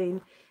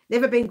been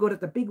good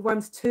at the big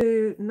ones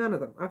too. None of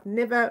them.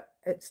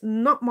 It's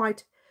not my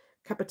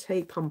cup of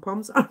tea,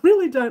 pom-poms. I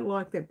really don't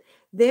like them.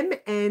 Them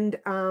and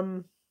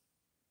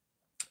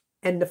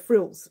the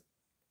frills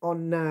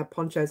on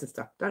ponchos and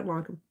stuff. Don't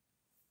like them.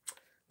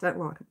 Don't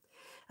like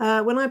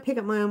them. When I pick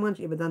up my own ones,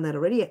 you ever done that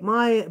already?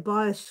 My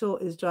bias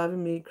short is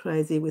driving me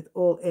crazy with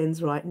all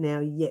ends right now.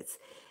 Yes.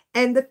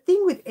 And the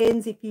thing with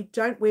ends, if you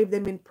don't weave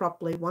them in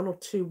properly, 1 or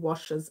 2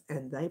 washes,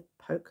 and they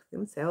poke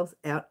themselves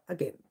out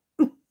again.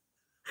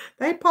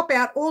 They pop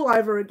out all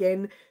over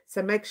again.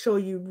 So make sure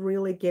you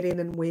really get in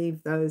and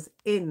weave those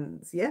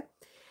ends. Yeah.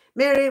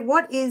 Mary,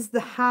 what is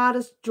the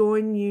hardest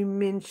join? You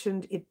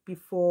mentioned it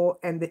before,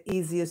 and the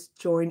easiest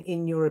join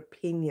in your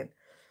opinion?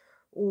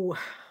 Oh,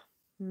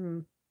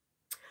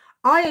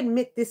 I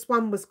admit this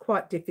one was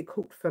quite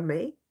difficult for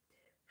me.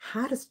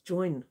 Hardest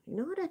join. You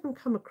know, I haven't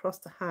come across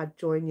the hard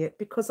join yet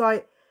because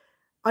I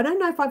don't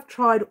know if I've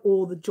tried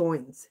all the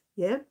joins.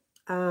 Yeah.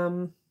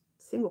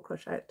 Single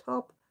crochet at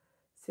top,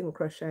 single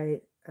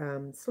crochet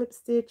Slip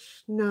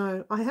stitch.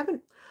 No, I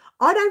haven't.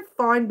 I don't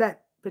find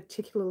that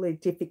particularly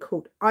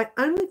difficult. I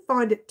only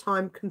find it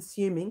time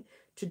consuming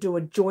to do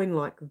a join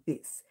like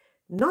this.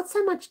 Not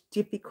so much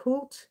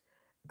difficult.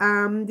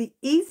 The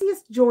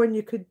easiest join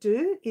you could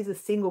do is a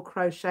single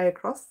crochet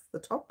across the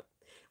top,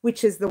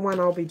 which is the one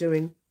I'll be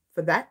doing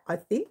for that, I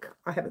think.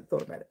 I haven't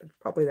thought about it, but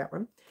probably that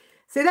one.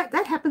 See,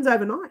 that happens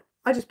overnight.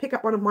 I just pick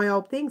up one of my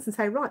old things and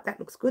say, right, that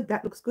looks good,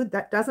 that looks good,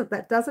 that doesn't,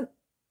 that doesn't.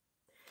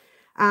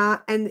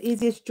 And the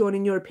easiest join,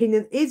 in your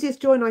opinion, the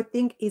easiest join, I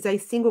think, is a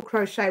single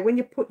crochet. When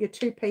you put your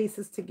two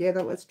pieces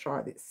together, let's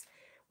try this.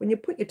 When you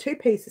put your two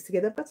pieces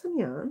together, I've got some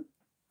yarn.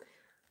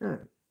 Oh,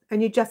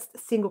 and you just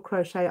single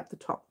crochet up the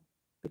top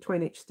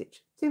between each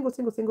stitch. Single,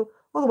 single, single,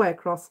 all the way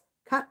across.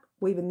 Cut,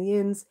 weave in the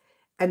ends,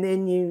 and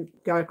then you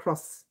go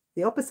across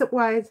the opposite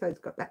way. So it's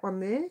got that one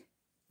there,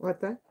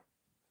 like that.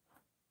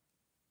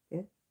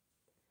 Yeah.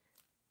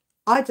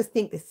 I just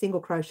think the single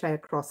crochet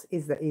across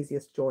is the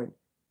easiest join.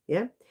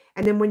 Yeah.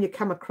 And then when you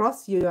come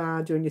across, you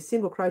are doing your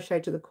single crochet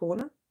to the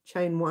corner,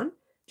 chain one,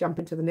 jump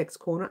into the next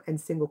corner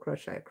and single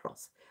crochet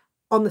across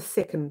on the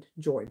second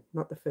join,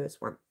 not the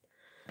first one.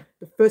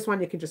 The first one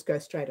you can just go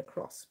straight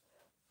across.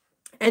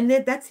 And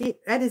then that's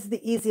it. That is the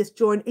easiest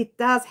join. It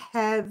does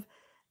have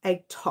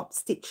a top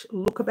stitch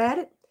look about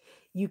it.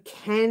 You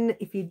can,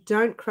 if you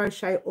don't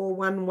crochet all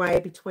one way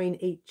between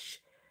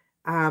each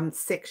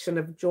section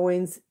of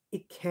joins,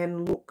 it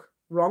can look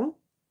wrong.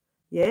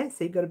 Yeah,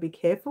 so you've got to be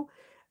careful.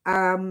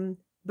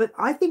 But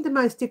I think the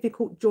most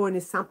difficult join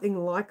is something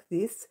like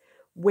this,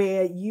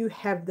 where you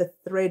have the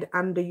thread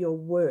under your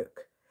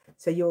work.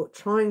 So you're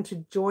trying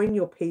to join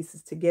your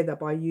pieces together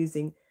by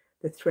using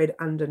the thread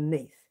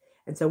underneath.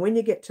 And so when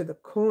you get to the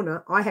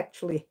corner, I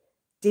actually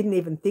didn't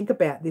even think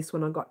about this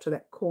when I got to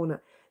that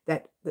corner,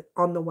 that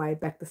on the way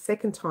back the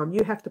second time,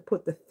 you have to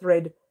put the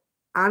thread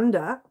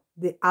under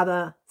the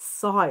other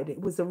side. It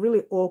was a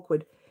really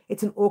awkward,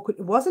 it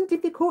wasn't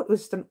difficult, it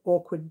was just an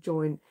awkward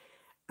join.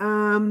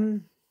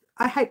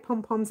 I hate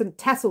pom-poms and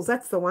tassels.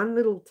 That's the one.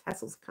 Little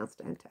tassels. Can't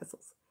stand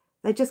tassels.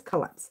 They just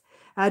collapse.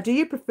 Do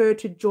you prefer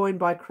to join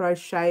by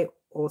crochet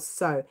or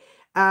sew?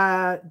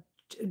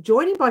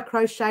 Joining by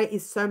crochet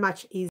is so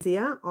much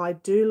easier. I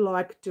do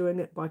like doing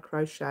it by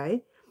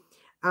crochet.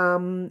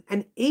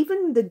 And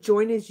even the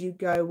join as you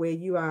go, where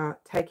you are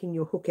taking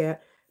your hook out,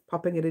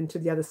 popping it into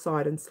the other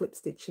side and slip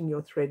stitching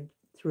your thread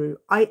through.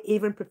 I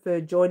even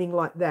prefer joining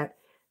like that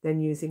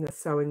than using a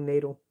sewing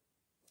needle.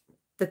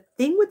 The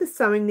thing with the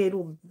sewing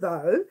needle,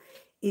 though,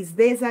 is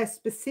there's a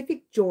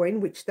specific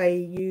join which they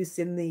used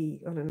in the,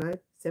 I don't know,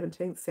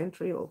 17th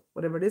century or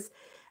whatever it is.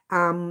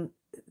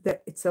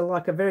 That it's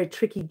like a very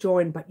tricky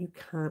join, but you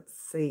can't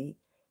see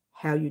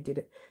how you did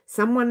it.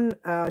 Someone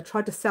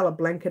tried to sell a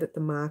blanket at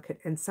the market,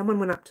 and someone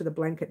went up to the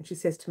blanket and she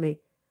says to me,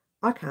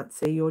 I can't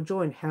see your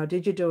join. How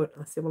did you do it?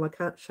 I said, well, I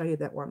can't show you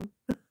that one.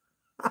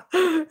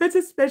 It's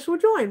a special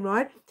join,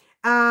 right?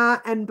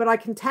 But I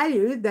can tell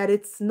you that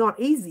it's not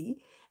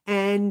easy.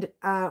 And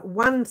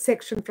one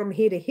section from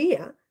here to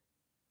here,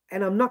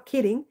 and I'm not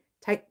kidding,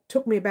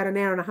 took me about an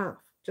hour and a half,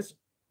 just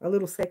a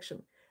little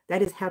section.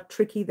 That is how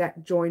tricky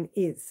that join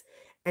is.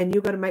 And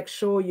you've got to make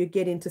sure you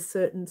get into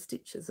certain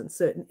stitches and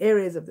certain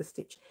areas of the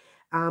stitch.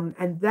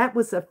 And that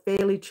was a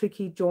fairly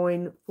tricky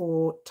join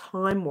for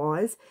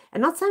time-wise,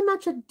 and not so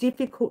much a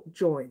difficult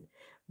join.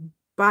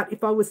 But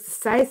if I was to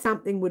say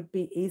something would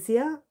be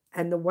easier,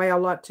 and the way I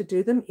like to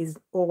do them is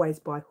always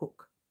by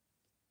hook.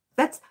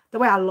 That's the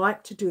way I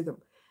like to do them.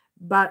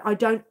 But I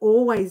don't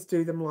always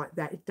do them like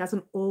that. It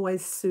doesn't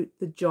always suit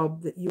the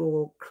job that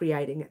you're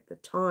creating at the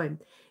time.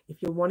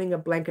 If you're wanting a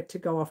blanket to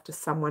go off to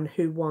someone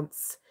who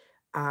wants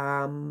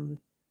a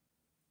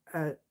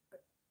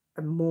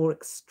more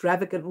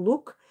extravagant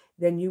look,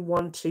 then you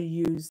want to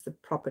use the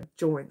proper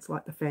joints,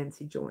 like the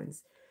fancy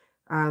joins.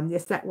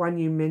 Yes, that one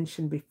you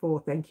mentioned before.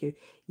 Thank you.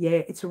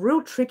 Yeah, it's a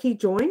real tricky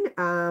join.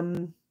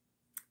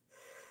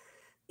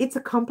 It's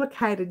a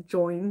complicated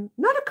join.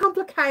 Not a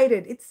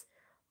complicated. It's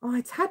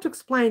hard to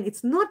explain.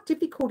 It's not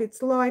difficult.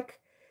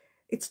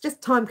 It's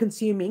just time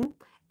consuming.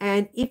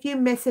 And if you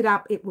mess it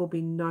up, it will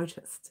be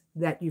noticed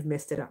that you've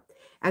messed it up.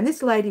 And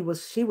this lady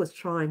she was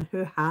trying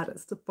her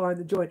hardest to find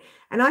the join.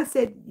 And I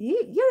said,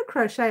 you're a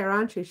crocheter,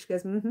 aren't you? She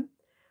goes, mm-hmm.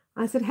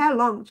 I said, how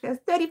long? She goes,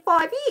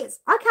 35 years.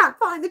 I can't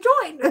find the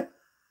join.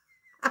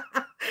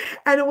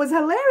 And it was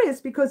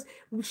hilarious because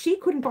she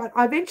couldn't find.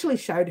 I eventually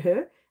showed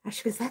her, and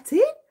she goes, that's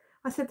it?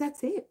 I said,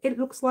 that's it. It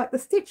looks like the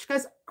stitch. She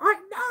goes, I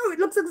know. It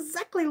looks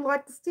exactly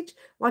like the stitch,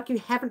 like you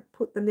haven't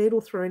put the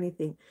needle through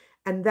anything.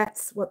 And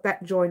that's what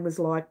that join was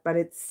like. But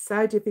it's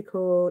so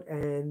difficult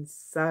and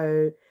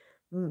so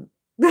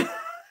not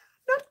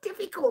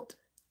difficult,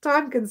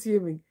 time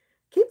consuming.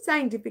 Keep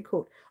saying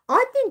difficult.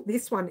 I think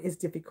this one is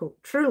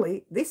difficult.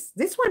 Truly, this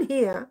one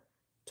here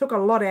took a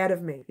lot out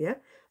of me. Yeah.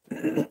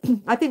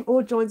 I think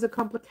all joins are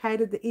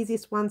complicated. The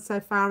easiest one so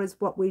far is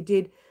what we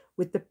did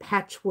with the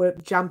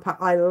patchwork jumper.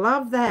 I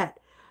love that.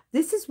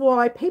 This is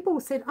why people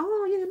said,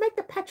 oh, make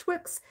the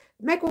patchworks,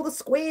 make all the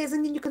squares,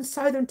 and then you can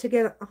sew them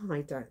together. Oh,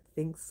 I don't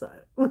think so.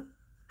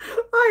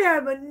 I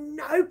have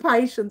no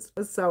patience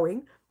for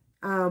sewing.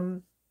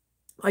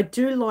 I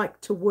do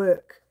like to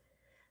work.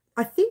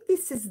 I think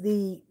this is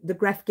the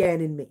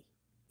Grafgan in me,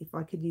 if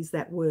I could use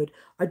that word.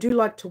 I do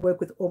like to work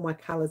with all my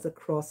colors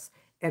across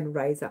and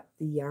raise up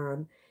the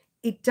yarn.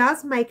 It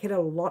does make it a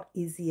lot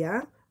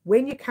easier.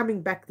 When you're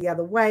coming back the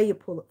other way, you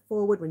pull it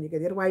forward. When you go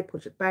the other way,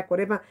 push it back,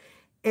 whatever.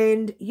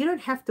 And you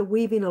don't have to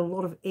weave in a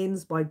lot of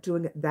ends by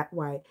doing it that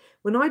way.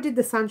 When I did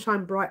the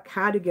Sunshine Bright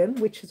cardigan,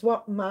 which is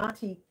what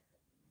Marty,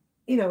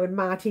 you know, when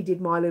Marty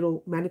did my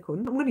little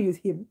mannequin, I'm going to use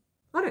him.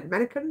 I don't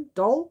mannequin,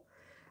 doll,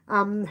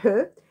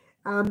 her.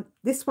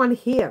 This one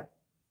here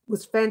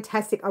was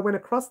fantastic. I went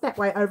across that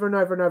way over and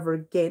over and over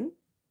again.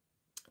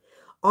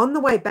 On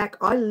the way back,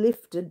 I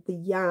lifted the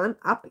yarn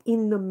up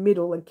in the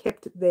middle and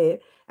kept it there,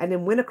 and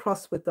then went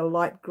across with the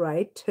light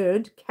grey,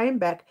 turned, came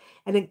back,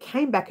 and then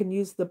came back and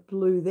used the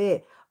blue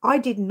there. I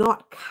did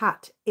not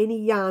cut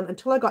any yarn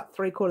until I got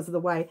 3/4 of the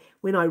way,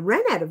 when I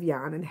ran out of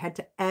yarn and had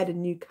to add a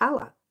new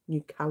colour,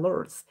 new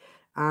colours.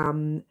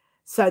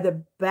 So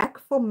the back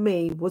for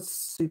me was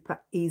super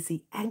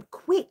easy and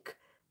quick.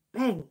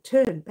 Bang,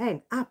 turn,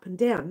 bang, up and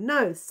down.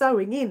 No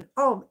sewing in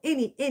on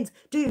any ends.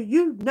 Do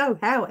you know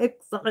how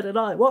excited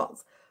I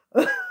was?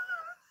 Don't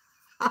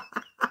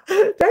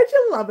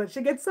you love it?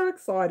 She gets so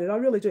excited. I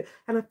really do.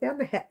 And I found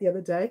the hat the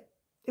other day.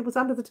 It was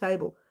under the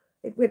table.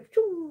 It went,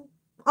 oh,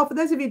 for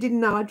those of you who didn't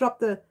know, I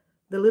dropped the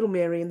little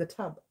Mary in the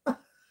tub.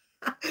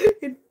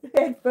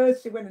 Head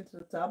first, she went into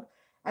the tub,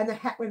 and the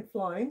hat went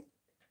flying.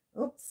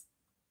 Oops.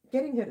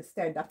 Getting her to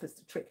stand up is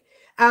the trick.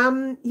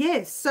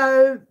 Yeah,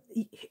 so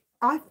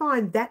I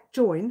find that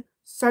join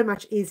so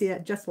much easier,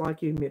 just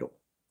like you middle.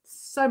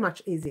 So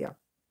much easier.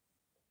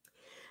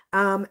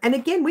 And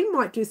again, we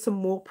might do some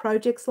more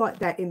projects like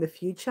that in the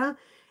future.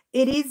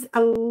 It is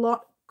a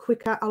lot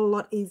quicker, a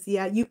lot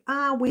easier. You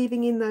are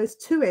weaving in those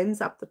two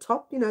ends up the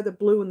top, you know, the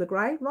blue and the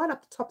grey, right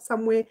up the top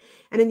somewhere,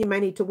 and then you may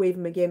need to weave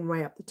them again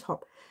way up the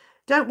top.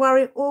 Don't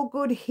worry, all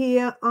good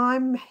here.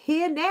 I'm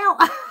here now.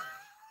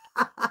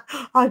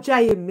 Oh,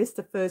 Jay, you missed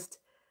the first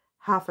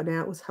half an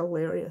hour. It was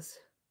hilarious.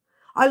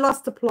 I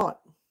lost the plot.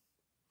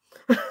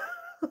 I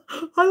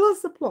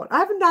lost the plot. I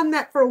haven't done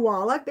that for a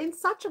while. I've been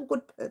such a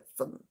good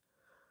person.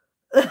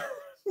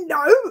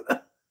 No.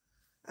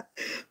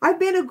 I've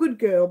been a good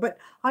girl, but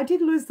I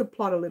did lose the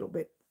plot a little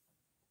bit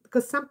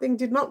because something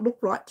did not look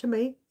right to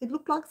me. It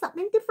looked like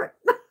something different.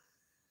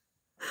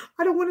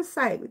 I don't want to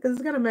say it because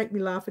it's going to make me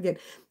laugh again.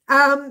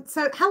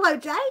 So hello,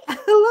 Jay.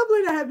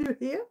 Lovely to have you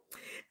here.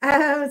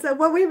 So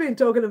what we've been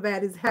talking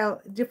about is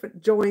how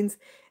different joins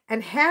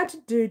and how to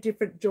do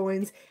different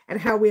joins, and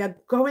how we are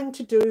going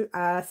to do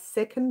a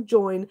second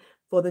join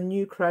for the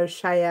new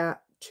crocheter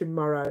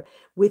tomorrow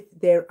with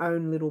their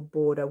own little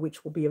border,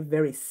 which will be a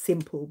very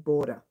simple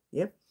border.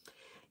 Yeah.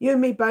 You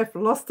and me both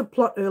lost the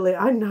plot earlier.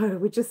 I know.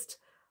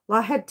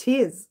 I had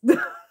tears. Very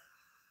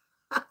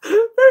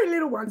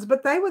little ones,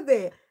 but they were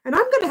there. And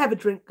I'm going to have a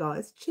drink,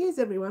 guys. Cheers,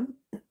 everyone.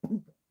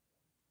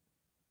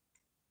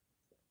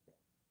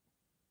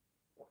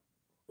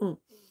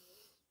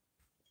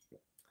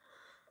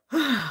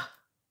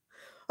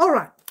 All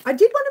right. I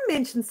did want to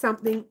mention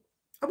something.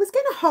 I was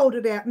going to hold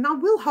it out, and I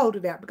will hold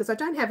it out because I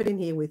don't have it in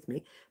here with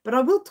me, but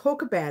I will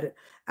talk about it.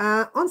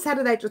 On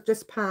Saturday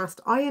just past,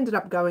 I ended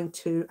up going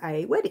to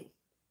a wedding.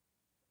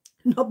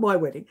 Not my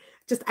wedding,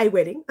 just a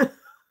wedding.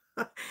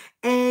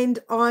 And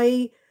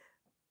I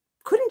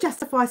couldn't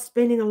justify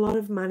spending a lot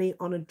of money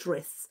on a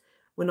dress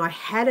when I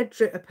had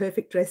a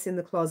perfect dress in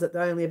the closet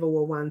that I only ever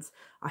wore once.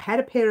 I had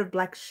a pair of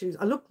black shoes.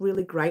 I looked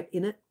really great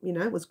in it, you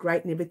know, it was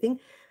great and everything.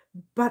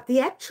 But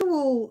the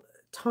actual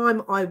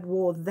time I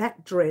wore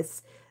that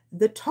dress,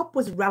 the top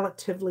was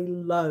relatively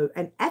low.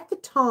 And at the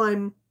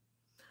time,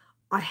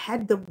 I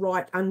had the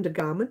right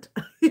undergarment,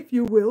 if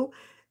you will,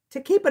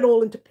 to keep it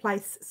all into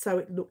place so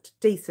it looked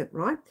decent,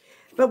 right?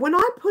 But when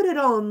I put it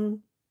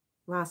on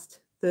last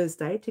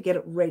Thursday to get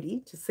it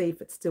ready to see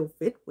if it still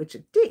fit, which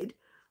it did,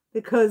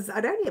 because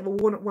I'd only ever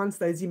worn it once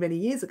those many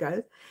years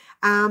ago,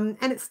 and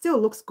it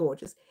still looks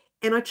gorgeous.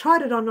 And I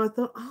tried it on and I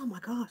thought, oh my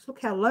gosh,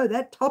 look how low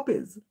that top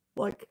is.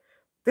 Like,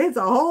 there's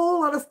a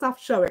whole lot of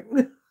stuff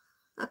showing.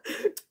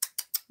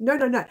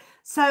 No.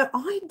 So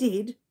I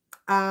did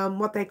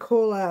what they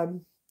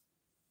call,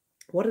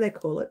 what do they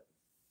call it?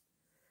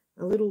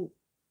 A little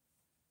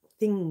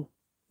thing,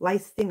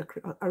 lace thing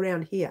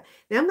around here.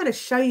 Now I'm going to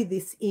show you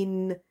this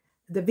in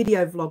the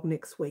video vlog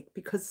next week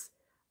because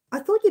I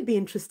thought you'd be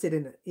interested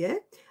in it, yeah?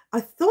 I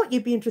thought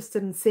you'd be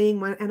interested in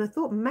seeing one, and I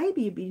thought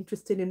maybe you'd be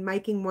interested in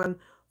making one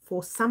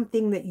for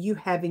something that you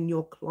have in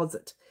your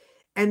closet.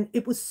 And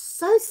it was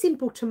so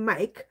simple to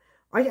make.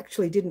 I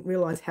actually didn't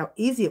realize how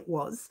easy it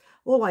was.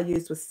 All I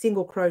used was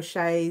single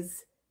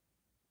crochets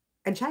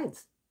and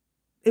chains.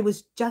 It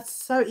was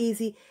just so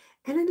easy,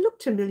 and it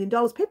looked $1 million.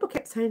 People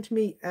kept saying to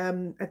me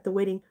at the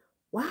wedding,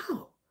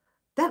 wow,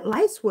 that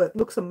lace work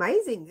looks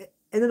amazing.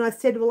 And then I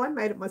said, well, I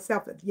made it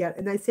myself. Yeah.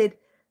 And they said,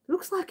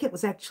 looks like it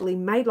was actually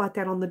made like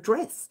that on the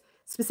dress,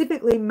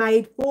 specifically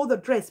made for the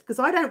dress, because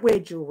I don't wear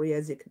jewelry,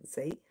 as you can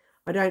see.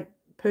 I don't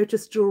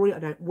purchase jewelry. I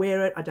don't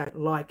wear it. I don't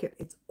like it.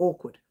 It's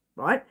awkward,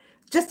 right?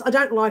 Just, I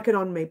don't like it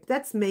on me. But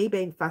that's me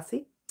being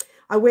fussy.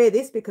 I wear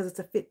this because it's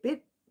a Fitbit.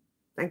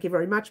 Thank you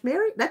very much,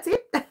 Mary. That's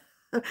it.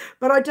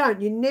 But I don't.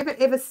 You never,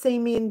 ever see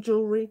me in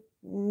jewelry.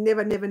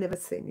 Never, never, never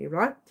see me,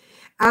 right?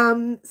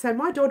 So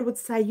my daughter would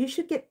say, you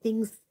should get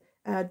things,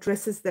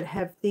 dresses that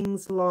have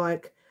things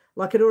like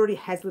it already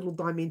has little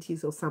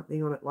diamantes or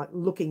something on it, like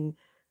looking,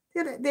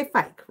 they're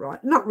fake,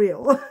 right? Not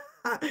real.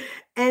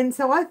 And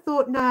so I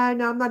thought, no,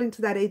 I'm not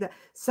into that either.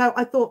 So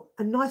I thought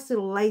a nice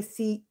little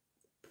lacy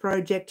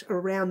project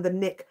around the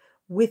neck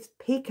with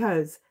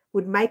picots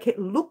would make it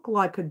look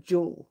like a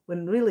jewel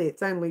when really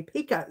it's only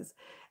picots.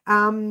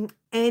 And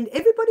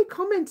everybody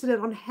commented it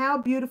on how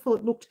beautiful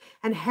it looked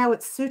and how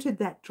it suited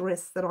that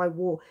dress that I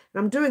wore.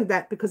 And I'm doing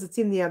that because it's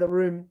in the other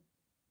room.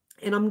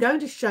 And I'm going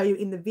to show you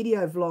in the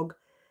video vlog,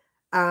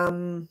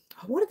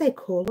 what do they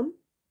call them?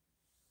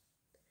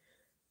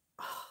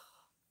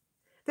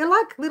 They're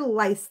like little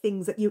lace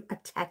things that you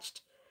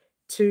attached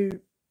to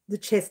the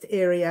chest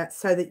area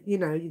so that, you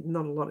know,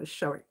 not a lot is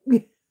showing.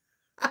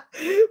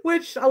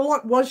 Which a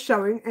lot was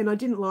showing and I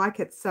didn't like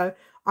it. So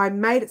I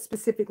made it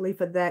specifically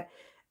for that.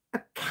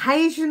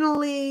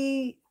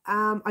 Occasionally,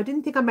 I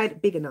didn't think I made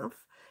it big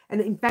enough. And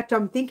in fact,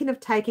 I'm thinking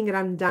of taking it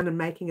undone and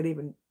making it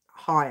even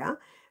higher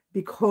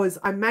because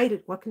I made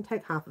it, well, I can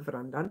take half of it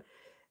undone.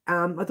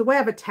 The way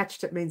I've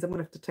attached it means I'm going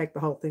to have to take the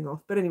whole thing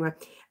off. But anyway,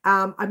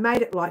 I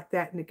made it like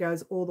that and it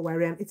goes all the way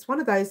around. It's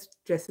one of those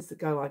dresses that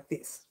go like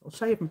this. I'll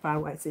show you from far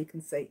away so you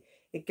can see.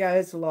 It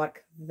goes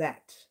like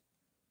that,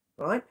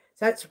 right?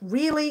 So it's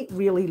really,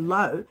 really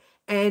low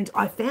and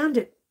I found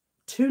it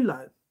too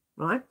low,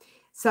 right?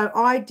 So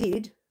I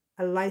did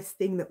a lace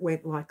thing that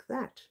went like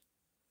that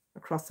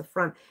across the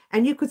front.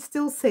 And you could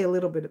still see a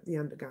little bit of the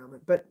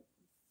undergarment, but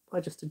I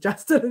just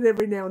adjusted it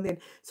every now and then.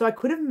 So I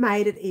could have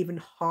made it even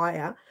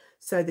higher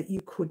so that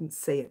you couldn't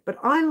see it. But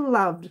I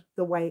loved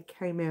the way it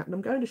came out. And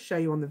I'm going to show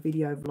you on the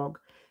video vlog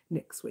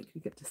next week.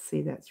 You get to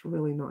see that. It's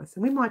really nice.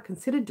 And we might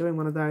consider doing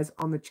one of those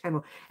on the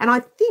channel. And I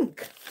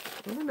think,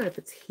 I don't know if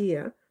it's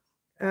here,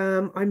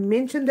 I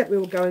mentioned that we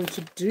were going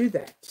to do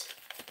that.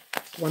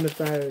 One of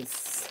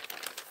those.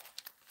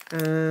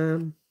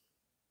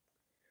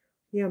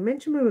 Yeah, I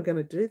mentioned we were going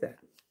to do that.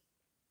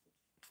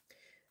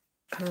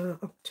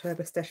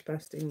 October stash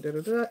posting.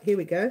 Here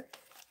we go.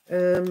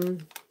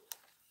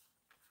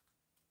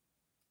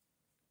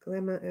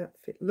 Glamour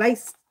outfit.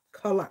 Lace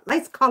collar.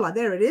 Lace collar.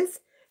 There it is.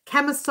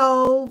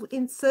 Camisole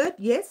insert.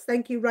 Yes,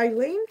 thank you,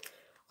 Raylene.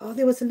 Oh,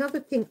 there was another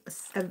thing.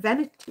 A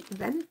vanity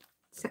thing.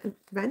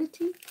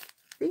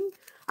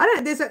 I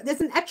don't know.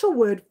 There's an actual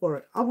word for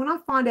it. Oh, when I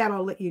find out,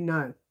 I'll let you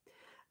know.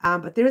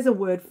 But there is a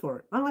word for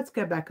it. Oh, let's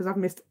go back because I've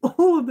missed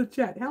all of the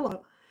chat.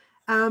 Hello.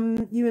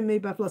 You and me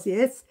both lost.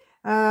 Yes.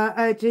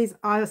 Oh, geez,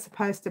 I was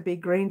supposed to be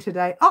green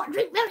today. Oh,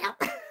 drink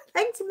milk.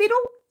 Thanks,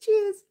 middle.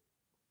 Cheers.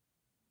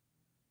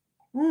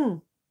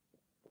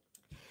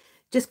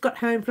 Just got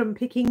home from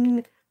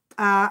picking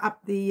up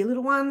the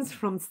little ones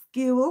from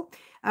school.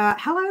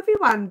 Hello,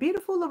 everyone.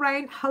 Beautiful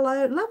Lorraine.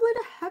 Hello. Lovely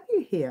to have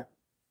you here.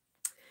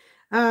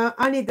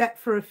 I need that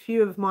for a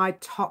few of my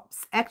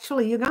tops.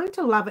 Actually, you're going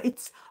to love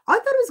it. I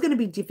thought it was going to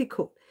be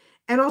difficult.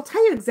 And I'll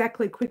tell you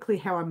exactly quickly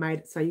how I made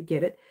it so you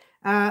get it.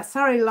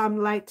 Sorry, I'm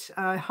late.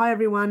 Hi,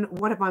 everyone.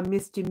 What have I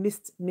missed? You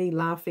missed me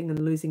laughing and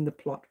losing the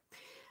plot.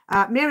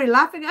 Mary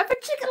laughing over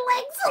chicken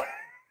legs.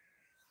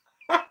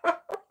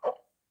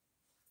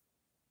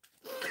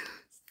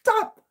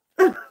 Stop.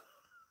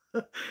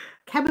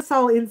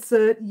 Camisole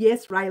insert.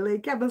 Yes, Rayleigh,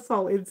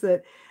 camisole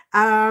insert.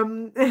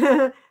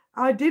 I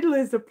did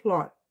lose the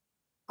plot.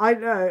 I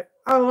know.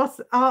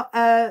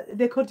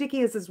 They're called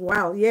dickies as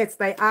well. Yes,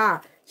 they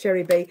are,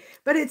 Cherry B.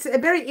 But it's a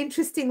very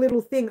interesting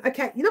little thing.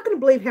 Okay, you're not going to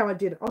believe how I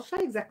did it. I'll show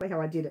you exactly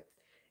how I did it.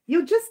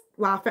 You'll just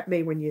laugh at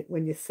me when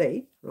you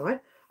see,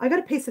 right? I got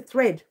a piece of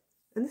thread,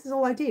 and this is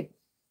all I did.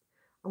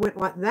 I went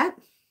like that,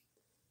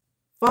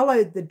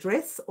 followed the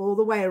dress all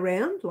the way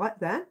around like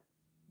that.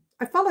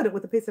 I followed it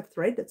with a piece of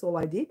thread. That's all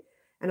I did.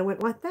 And I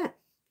went like that.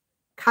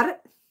 Cut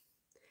it.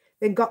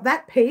 Then got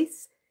that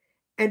piece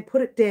and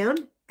put it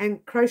down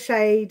and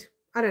crocheted,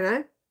 I don't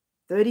know,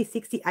 30,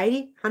 60, 80,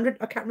 100.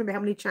 I can't remember how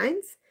many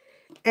chains.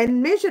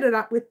 And measured it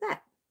up with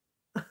that.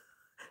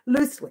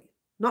 Loosely,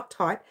 not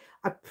tight.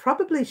 I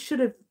probably should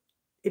have,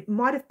 it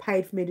might have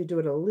paid for me to do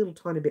it a little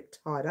tiny bit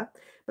tighter.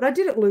 But I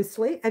did it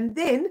loosely. And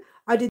then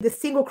I did the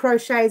single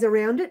crochets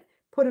around it,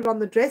 put it on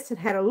the dress and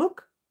had a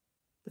look.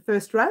 The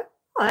first row.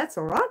 Oh, that's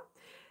all right.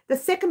 The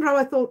second row,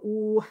 I thought,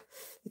 ooh,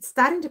 it's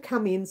starting to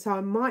come in, so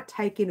I might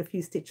take in a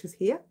few stitches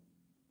here.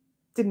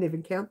 Didn't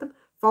even count them.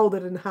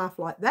 Folded in half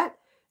like that,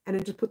 and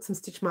then just put some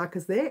stitch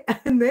markers there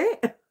and there.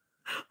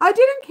 I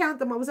didn't count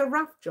them. It was a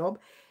rough job.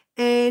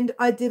 And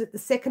I did it. The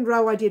second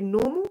row, I did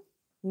normal.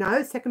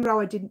 No, second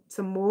row, I did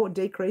some more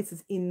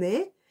decreases in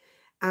there.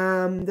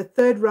 The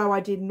third row,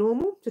 I did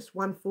normal, just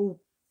one full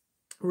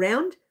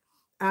round.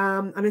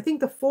 And I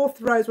think the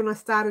fourth row is when I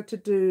started to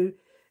do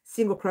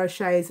single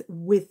crochets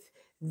with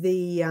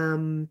the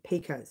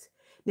picots.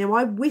 Now,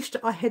 I wished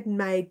I had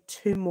made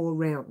 2 more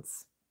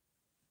rows,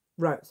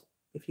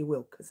 if you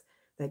will, because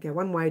they go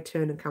one way,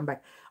 turn and come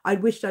back. I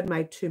wished I'd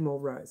made 2 more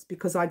rows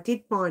because I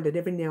did find it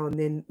every now and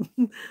then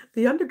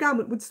the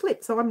undergarment would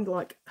slip. So I'm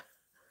like,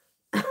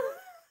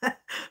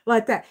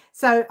 like that.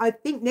 So I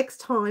think next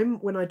time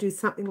when I do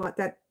something like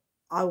that,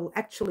 I will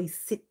actually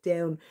sit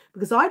down,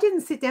 because I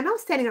didn't sit down. I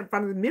was standing in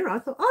front of the mirror. I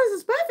thought, oh, this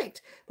is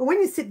perfect. But when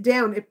you sit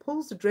down, it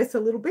pulls the dress a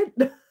little bit.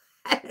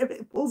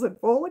 It pulls it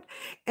forward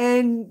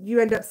and you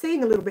end up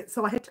seeing a little bit.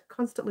 So I had to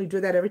constantly do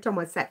that every time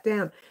I sat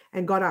down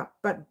and got up.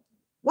 But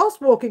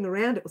whilst walking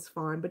around, it was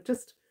fine. But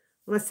just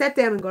when I sat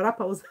down and got up,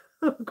 I was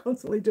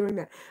constantly doing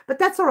that. But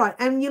that's all right.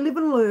 And you live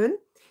and learn.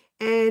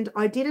 And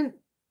I didn't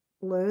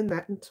learn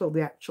that until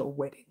the actual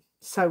wedding.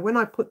 So when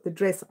I put the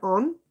dress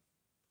on,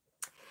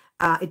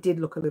 it did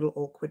look a little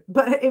awkward,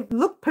 but it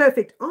looked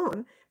perfect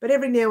on. But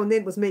every now and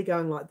then it was me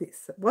going like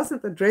this. It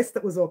wasn't the dress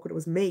that was awkward. It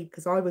was me,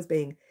 because I was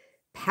being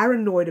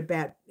paranoid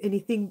about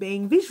anything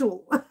being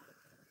visual.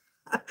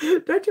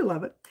 Don't you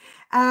love it?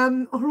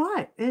 All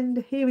right.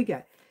 And here we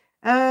go.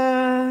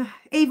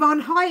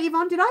 Yvonne. Hi,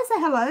 Yvonne. Did I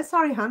say hello?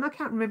 Sorry, hon. I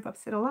can't remember if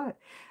I've said hello.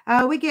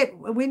 We get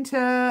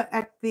winter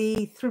at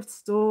the thrift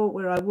store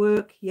where I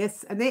work.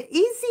 Yes. And they're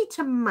easy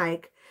to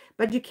make,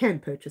 but you can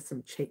purchase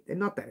them cheap. They're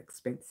not that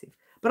expensive.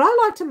 But I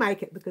like to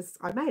make it because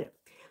I made it.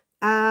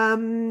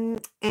 And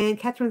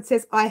Catherine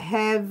says, I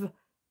have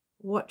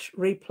watched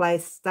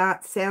replay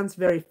start. Sounds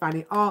very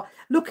funny. Oh,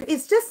 look,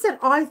 it's just that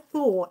I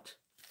thought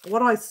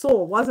what I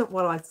saw wasn't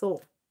what I saw.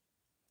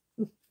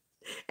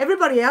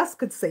 Everybody else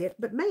could see it,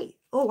 but me.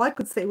 All I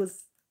could see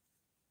was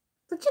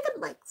the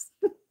chicken legs.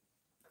 That's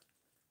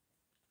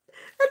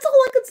all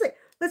I could see.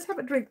 Let's have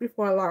a drink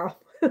before I laugh.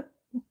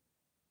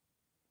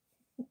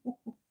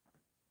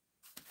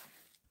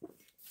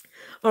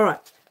 All right.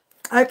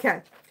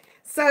 Okay.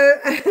 So,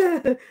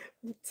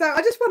 so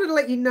I just wanted to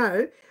let you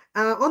know,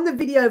 on the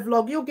video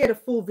vlog, you'll get a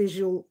full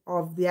visual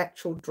of the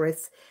actual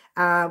dress.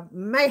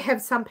 May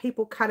have some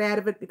people cut out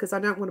of it because I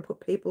don't want to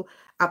put people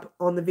up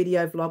on the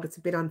video vlog. It's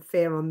a bit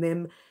unfair on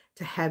them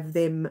to have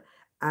them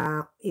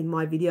in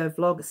my video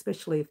vlog,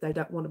 especially if they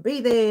don't want to be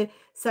there.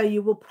 So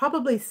you will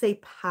probably see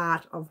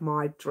part of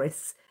my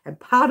dress and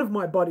part of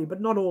my body,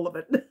 but not all of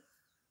it.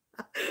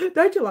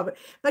 Don't you love it?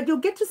 But you'll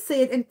get to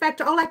see it. In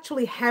fact, I'll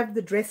actually have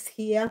the dress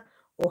here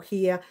or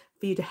here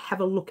for you to have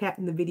a look at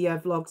in the video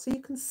vlog, so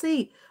you can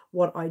see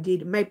what I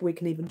did. Maybe we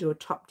can even do a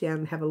top down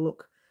and have a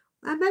look.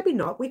 Maybe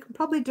not. We can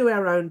probably do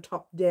our own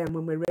top down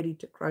when we're ready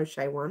to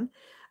crochet one.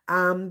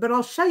 But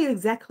I'll show you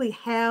exactly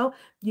how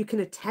you can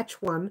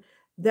attach one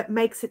that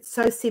makes it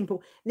so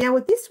simple. Now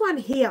with this one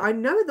here, I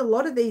know that a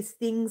lot of these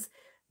things,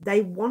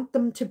 they want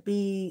them to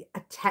be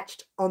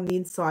attached on the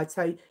inside.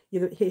 So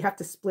you have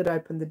to split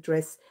open the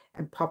dress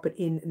and pop it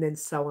in and then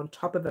sew on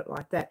top of it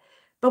like that.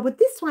 But with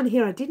this one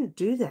here, I didn't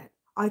do that.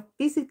 I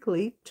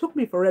physically, took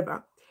me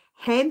forever,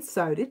 hand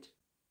sewed it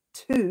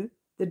to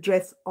the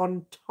dress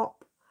on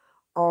top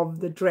of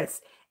the dress.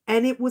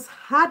 And it was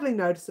hardly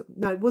noticeable.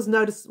 No, it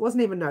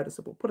wasn't even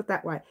noticeable. Put it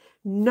that way.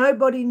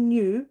 Nobody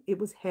knew it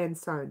was hand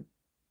sewn.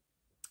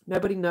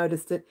 Nobody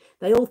noticed it.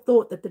 They all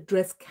thought that the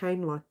dress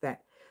came like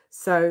that.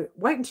 So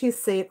wait until you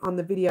see it on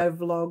the video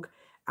vlog.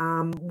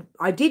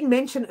 I did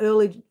mention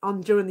early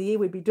on during the year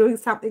we'd be doing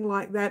something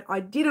like that.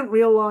 I didn't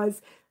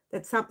realize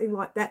that something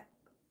like that,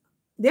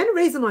 the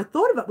only reason I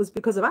thought of it was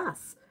because of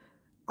us.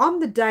 On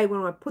the day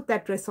when I put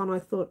that dress on, I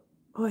thought,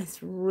 oh,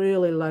 it's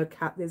really low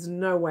cut. There's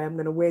no way I'm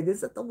going to wear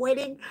this at the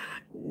wedding.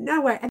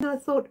 No way. And I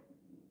thought,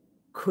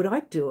 could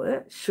I do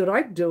it? Should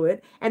I do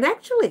it? And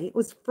actually, it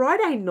was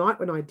Friday night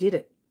when I did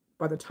it.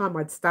 By the time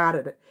I'd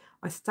started it,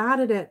 I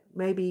started at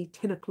maybe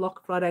 10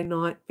 o'clock Friday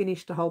night,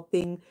 finished the whole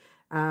thing.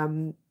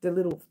 The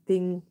little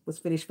thing was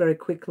finished very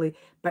quickly,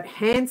 but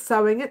hand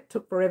sewing it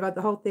took forever.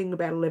 The whole thing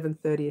about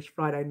 11:30ish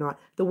Friday night.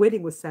 The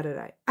wedding was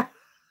Saturday.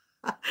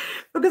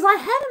 Because I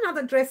had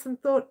another dress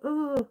and thought,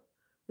 oh,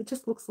 it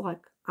just looks like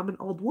I'm an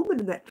old woman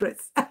in that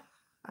dress.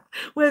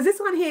 Whereas this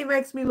one here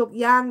makes me look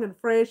young and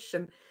fresh,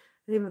 and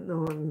even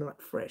though I'm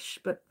not fresh,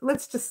 but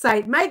let's just say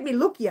it made me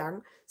look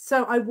young.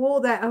 So I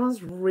wore that. I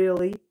was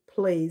really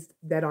pleased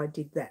that I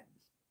did that.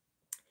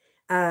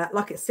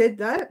 Like I said,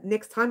 though,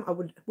 next time I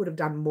would have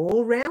done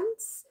more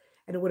rounds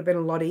and it would have been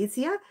a lot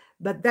easier.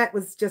 But that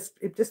was just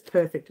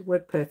perfect. It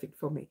worked perfect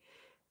for me.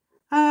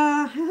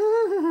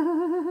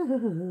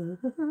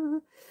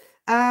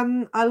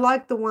 I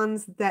like the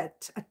ones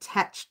that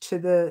attach to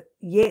the,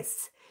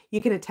 yes, you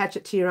can attach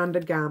it to your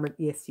undergarment.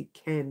 Yes, you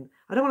can.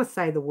 I don't want to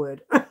say the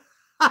word. I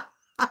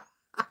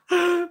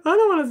don't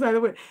want to say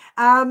the word.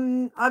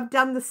 I've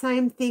done the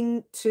same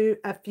thing to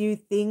a few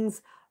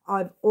things.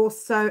 I've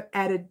also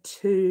added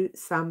to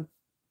some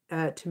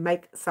to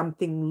make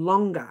something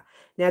longer.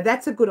 Now,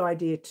 that's a good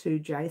idea too,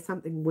 Jay,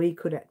 something we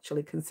could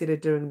actually consider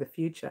doing in the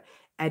future,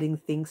 adding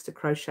things to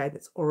crochet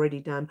that's already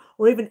done,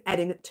 or even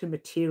adding it to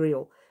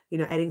material, you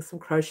know, adding some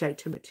crochet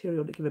to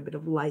material to give a bit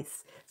of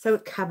lace so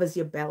it covers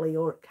your belly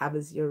or it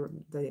covers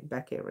the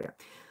back area.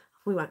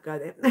 We won't go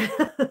there.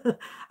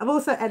 I've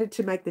also added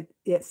to make the,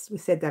 yes, we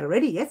said that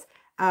already, yes.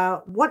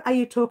 What are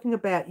you talking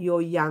about?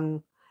 You're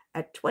young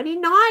at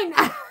 29.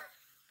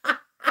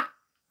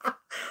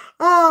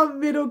 Oh,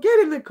 middle, get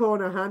in the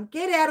corner, hun.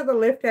 Get out of the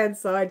left-hand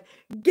side.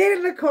 Get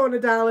in the corner,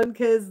 darling,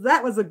 because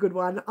that was a good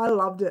one. I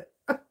loved it.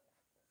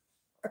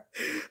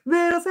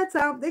 Middle said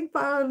something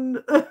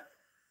fun.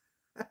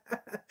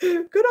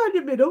 Good on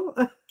you, Middle.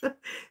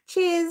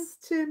 Cheers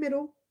to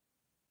Middle.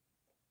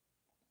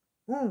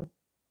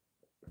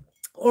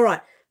 All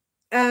right.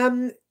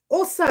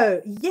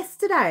 Also,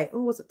 yesterday,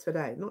 or was it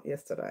today? Not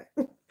yesterday.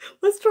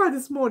 Let's try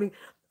this morning.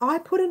 I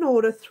put an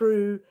order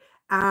through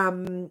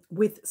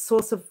with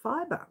Source of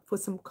Fibre for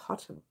some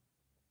cotton.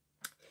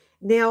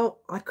 Now,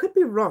 I could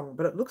be wrong,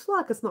 but it looks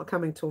like it's not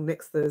coming till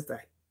next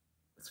Thursday.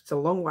 It's a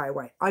long way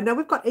away. I know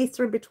we've got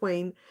Easter in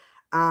between,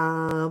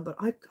 but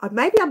I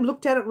maybe I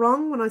looked at it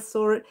wrong when I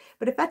saw it.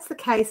 But if that's the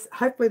case,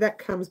 hopefully that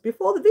comes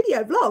before the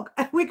video vlog.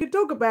 We could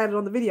talk about it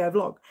on the video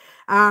vlog.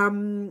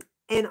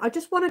 And I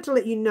just wanted to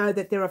let you know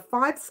that there are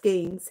 5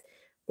 skeins.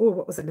 Oh,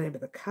 what was the name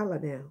of the colour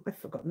now? I've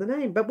forgotten the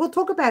name, but we'll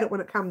talk about it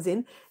when it comes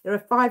in. There are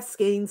 5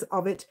 skeins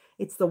of it.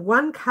 It's the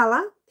one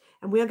colour,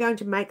 and we are going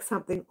to make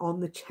something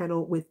on the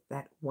channel with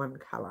that one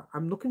colour.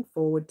 I'm looking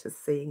forward to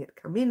seeing it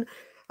come in.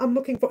 I'm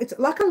looking for, it's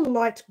like a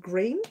light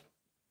green.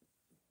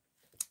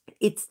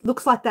 It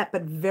looks like that,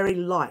 but very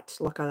light,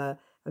 like a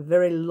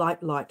very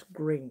light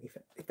green,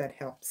 if that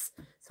helps.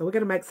 So we're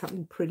going to make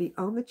something pretty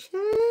on the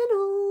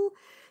channel.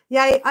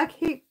 Yay, I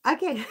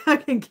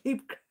can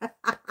keep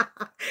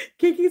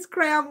Kiki's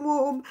crown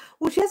warm.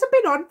 Well, she hasn't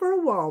been on for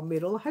a while,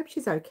 Middle. I hope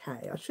she's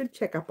okay. I should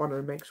check up on her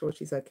and make sure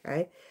she's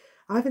okay.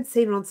 I haven't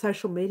seen her on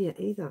social media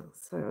either,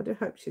 so I do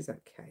hope she's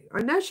okay.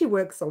 I know she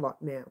works a lot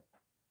now.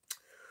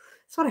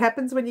 That's what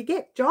happens when you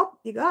get a job.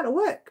 You got to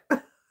work.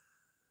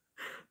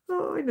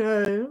 Oh, I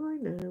know.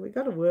 We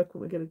got to work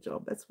when we get a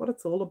job. That's what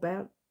it's all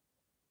about.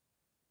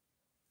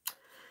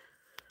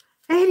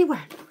 Anyway,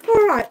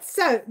 all right,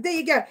 so there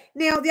you go.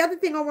 Now, the other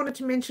thing I wanted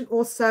to mention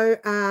also,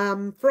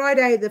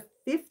 Friday the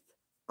 5th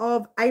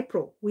of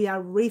April, we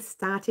are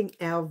restarting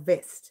our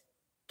vest.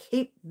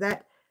 Keep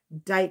that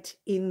date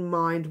in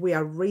mind. We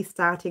are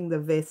restarting the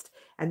vest,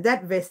 and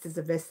that vest is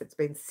a vest that's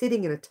been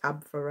sitting in a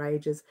tub for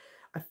ages.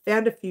 I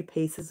found a few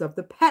pieces of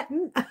the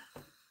pattern.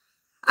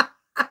 Don't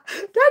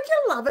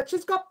you love it?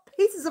 She's got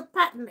pieces of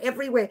pattern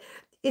everywhere.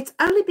 It's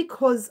only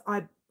because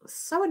I'm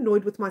so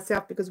annoyed with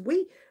myself because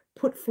we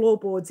put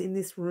floorboards in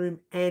this room,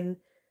 and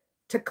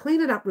to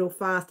clean it up real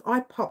fast, I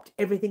popped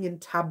everything in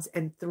tubs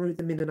and threw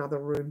them in another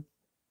room.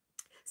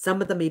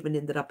 Some of them even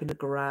ended up in a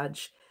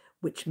garage,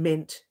 which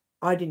meant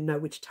I didn't know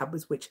which tub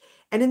was which.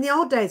 And in the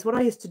old days, what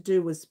I used to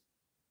do was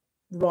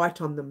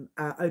write on them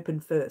open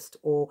first,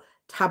 or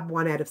tub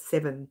 1 out of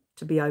 7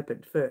 to be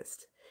opened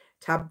first,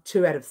 tub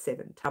 2 out of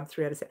 7, tub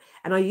 3 out of 7.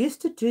 And I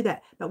used to do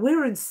that, but we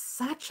were in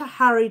such a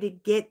hurry to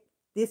get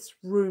this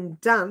room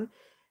done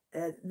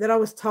that I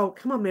was told,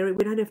 come on, Mary,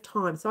 we don't have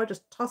time. So I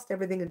just tossed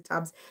everything in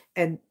tubs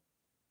and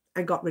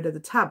got rid of the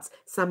tubs.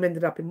 Some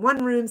ended up in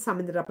one room, some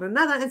ended up in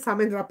another, and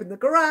some ended up in the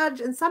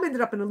garage, and some ended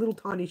up in a little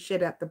tiny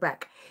shed out the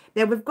back.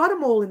 Now, we've got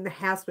them all in the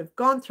house. We've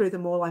gone through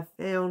them all. I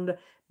found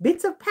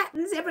bits of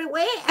patterns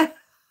everywhere.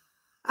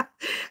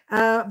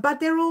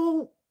 But they're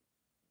all,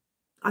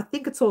 I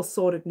think it's all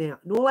sorted now.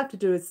 And all I have to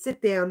do is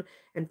sit down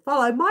and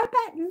follow my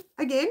pattern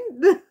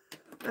again,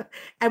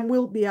 and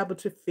we'll be able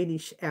to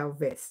finish our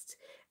vest.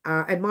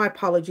 And my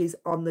apologies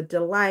on the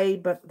delay,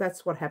 but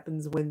that's what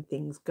happens when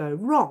things go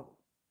wrong.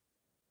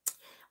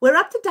 We're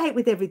up to date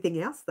with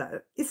everything else, though.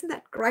 Isn't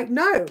that great?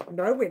 No,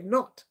 we're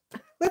not.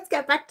 Let's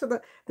get back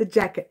to the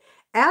jacket.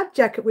 Our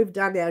jacket, we've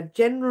done our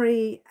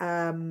January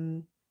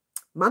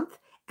month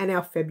and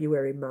our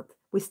February month.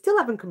 We still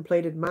haven't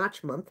completed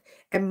March month,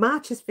 and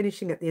March is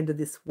finishing at the end of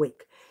this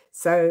week.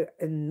 So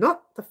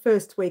not the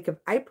first week of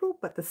April,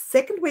 but the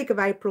second week of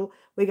April,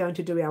 we're going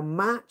to do our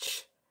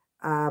March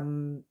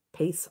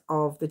piece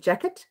of the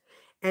jacket.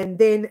 And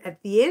then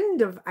at the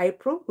end of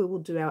April, we will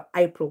do our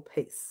April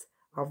piece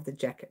of the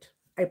jacket.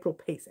 April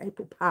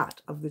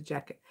part of the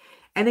jacket.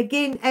 And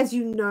again, as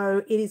you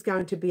know, it is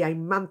going to be a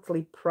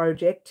monthly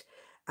project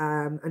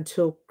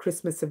until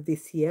Christmas of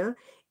this year.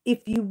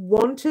 If you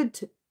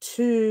wanted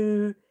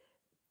to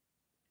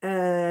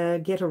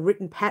get a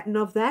written pattern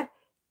of that,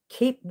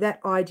 keep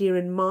that idea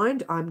in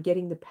mind. I'm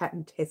getting the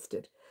pattern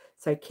tested.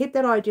 So keep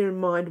that idea in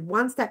mind.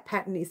 Once that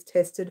pattern is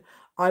tested,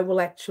 I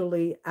will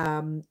actually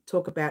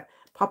talk about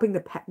popping the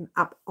pattern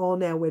up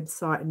on our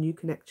website, and you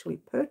can actually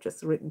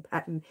purchase a written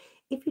pattern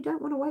if you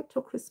don't want to wait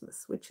till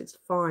Christmas, which is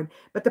fine.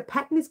 But the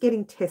pattern is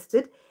getting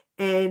tested,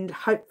 and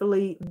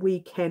hopefully we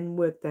can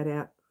work that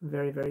out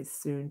very, very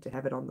soon to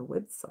have it on the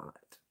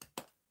website.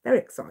 Very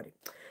exciting.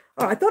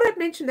 Oh, I thought I'd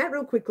mention that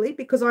real quickly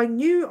because I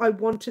knew I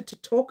wanted to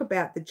talk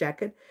about the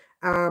jacket,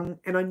 and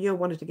I knew I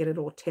wanted to get it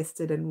all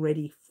tested and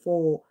ready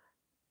for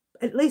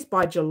at least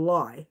by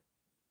July.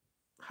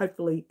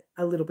 Hopefully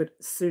a little bit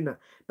sooner,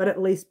 but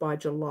at least by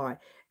July.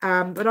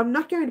 But I'm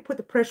not going to put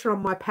the pressure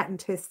on my pattern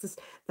testers.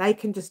 They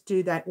can just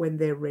do that when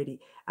they're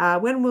ready.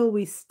 When will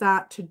we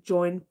start to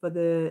join for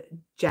the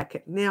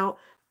jacket? Now,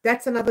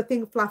 that's another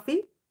thing,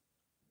 Fluffy.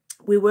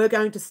 We were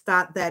going to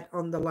start that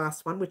on the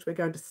last one, which we're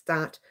going to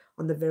start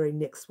on the very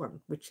next one,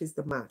 which is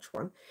the March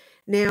one.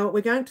 Now,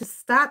 we're going to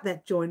start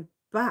that join,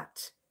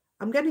 but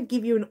I'm going to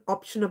give you an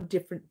option of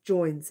different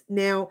joins.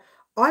 Now,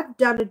 I've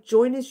done a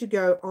join as you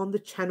go on the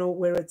channel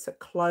where it's a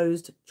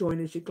closed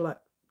join as you go.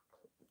 Let's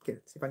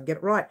see if I can get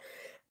it right.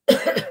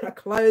 A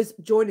closed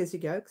join as you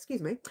go,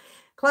 excuse me.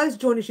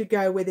 Closed join as you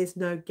go where there's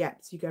no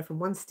gaps. You go from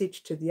one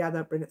stitch to the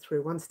other, bring it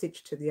through, one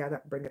stitch to the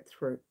other, bring it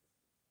through.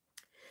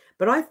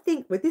 But I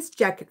think with this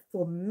jacket,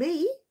 for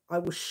me, I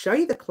will show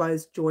you the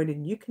closed join,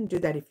 and you can do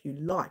that if you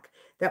like.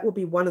 That will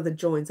be one of the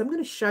joins. I'm going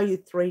to show you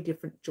 3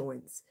 different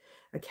joins,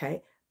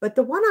 okay? But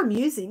the one I'm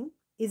using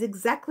is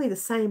exactly the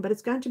same, but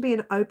it's going to be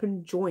an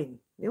open join.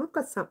 Now, I've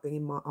got something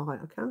in my eye.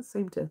 I can't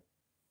seem to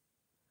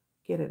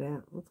get it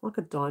out. It's like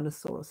a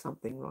dinosaur or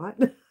something, right?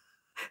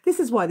 This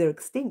is why they're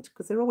extinct,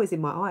 because they're always in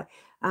my eye.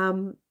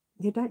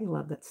 Yeah, don't you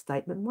love that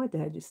statement? My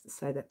dad used to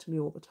say that to me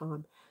all the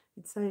time.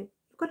 He'd say,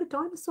 "You've got a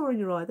dinosaur in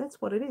your eye.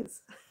 That's what it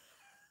is."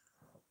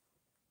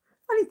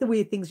 Funny the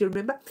weird things you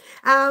remember.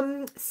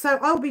 So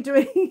I'll be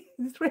doing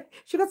 3.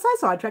 She got so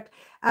sidetracked.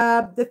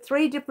 The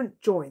 3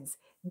 different joins.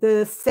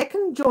 The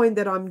second join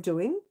that I'm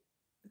doing,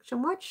 which I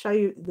might show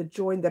you the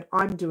join that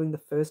I'm doing, the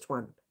first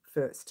one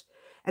first.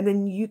 And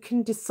then you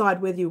can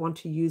decide whether you want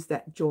to use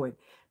that join.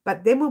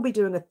 But then we'll be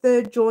doing a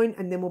 3rd join,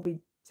 and then we'll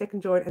be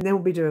second join, and then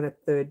we'll be doing a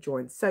 3rd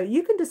join. So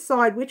you can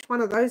decide which one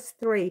of those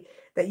 3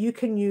 that you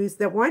can use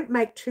that won't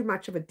make too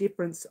much of a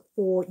difference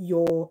for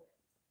your,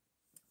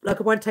 like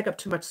it won't take up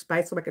too much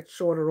space or make it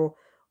shorter or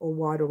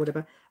wide or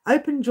whatever.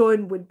 Open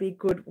join would be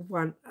good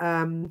one.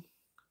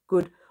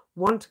 Good.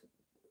 Won't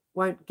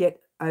get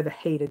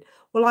overheated.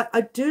 Well,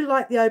 I do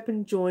like the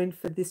open join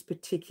for this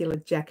particular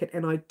jacket,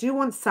 and I do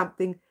want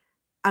something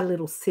a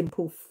little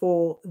simple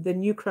for the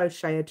new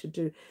crocheter to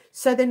do,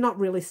 so they're not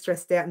really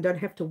stressed out and don't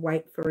have to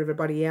wait for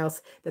everybody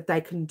else, that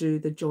they can do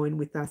the join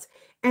with us.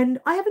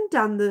 And I haven't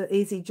done the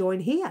easy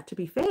join here, to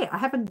be fair. I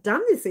haven't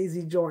done this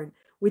easy join,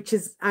 which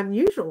is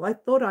unusual. I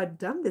thought I'd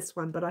done this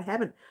one, but I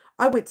haven't.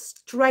 I went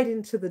straight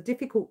into the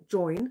difficult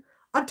join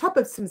on top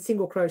of some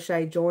single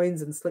crochet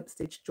joins and slip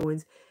stitch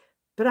joins,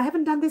 but I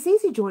haven't done this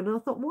easy join. And I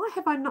thought, why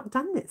have I not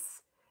done this?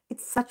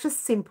 It's such a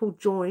simple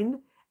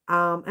join.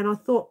 And I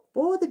thought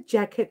for the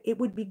jacket, it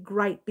would be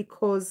great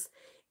because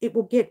it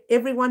will get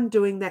everyone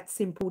doing that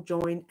simple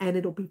join, and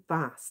it'll be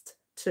fast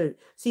too.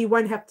 So you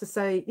won't have to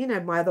say, you know,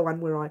 my other one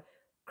where I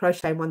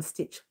crochet 1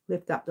 stitch,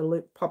 lift up the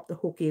loop, pop the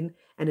hook in,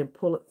 and then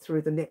pull it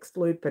through the next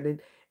loop. And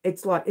then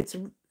it's like, it's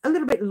a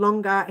little bit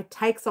longer. It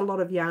takes a lot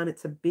of yarn.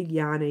 It's a big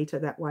yarn eater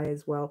that way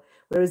as well.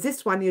 Whereas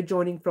this one, you're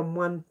joining from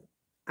one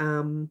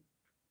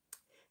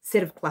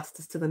set of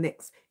clusters to the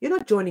next. You're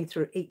not joining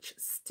through each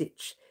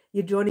stitch.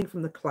 You're joining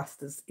from the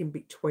clusters in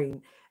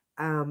between.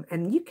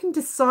 And you can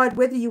decide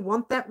whether you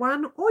want that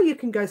one, or you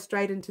can go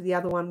straight into the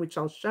other one, which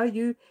I'll show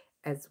you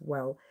as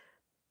well.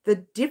 The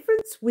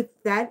difference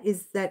with that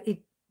is that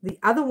the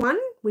other one,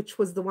 which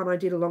was the one I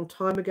did a long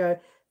time ago,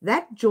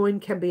 that join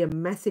can be a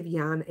massive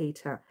yarn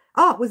eater.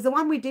 Oh, it was the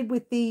one we did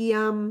with the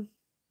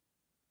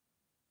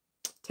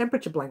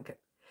temperature blanket.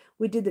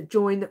 We did the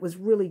join that was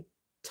really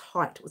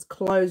tight. It was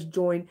closed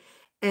join,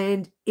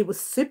 and it was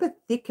super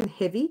thick and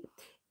heavy.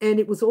 And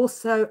it was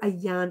also a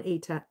yarn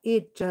eater.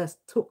 It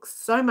just took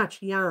so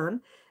much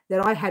yarn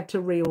that I had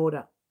to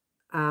reorder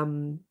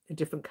a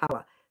different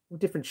color,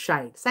 different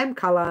shade, same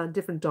color,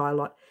 different dye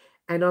lot.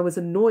 And I was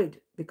annoyed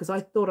because I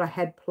thought I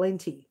had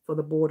plenty for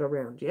the border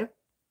round, yeah.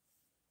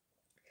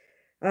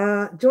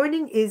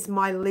 Joining is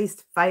my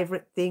least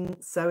favorite thing,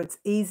 so it's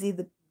easy.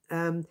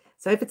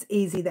 So if it's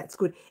easy, that's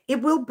good.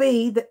 It will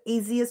be the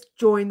easiest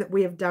join that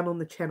we have done on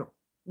the channel,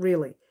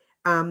 really,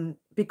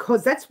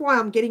 because that's why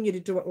I'm getting you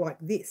to do it like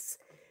this.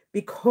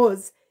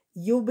 Because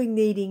you'll be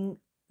needing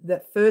the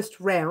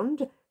first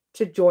round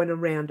to join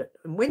around it.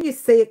 And when you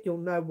see it, you'll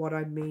know what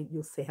I mean.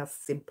 You'll see how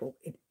simple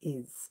it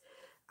is.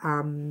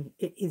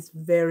 It is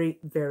very,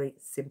 very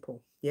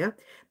simple, yeah?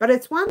 But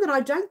it's one that I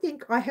don't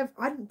think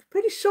I'm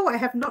pretty sure I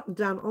have not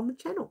done on the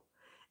channel.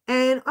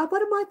 And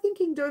what am I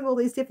thinking doing all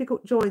these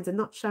difficult joins and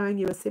not showing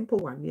you a simple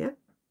one, yeah?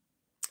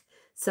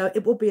 So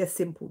it will be a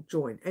simple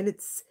join. And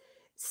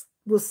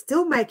will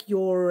still make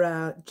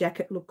your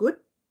jacket look good.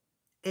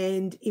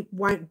 And it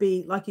won't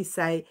be, like you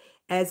say,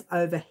 as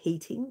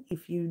overheating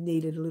if you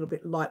need it a little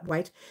bit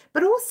lightweight.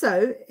 But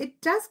also,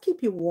 it does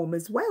keep you warm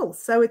as well.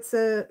 So it's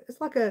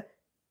like a,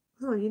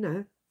 oh, you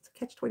know, it's a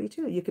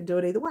catch-22. You can do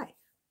it either way.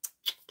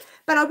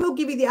 But I will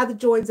give you the other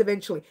joins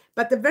eventually.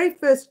 But the very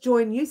first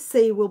join you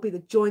see will be the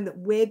join that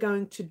we're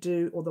going to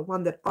do, or the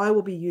one that I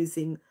will be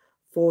using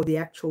for the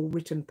actual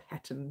written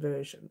pattern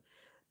version.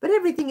 But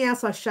everything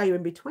else I show you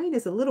in between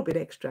is a little bit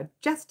extra,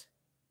 just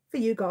for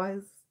you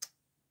guys.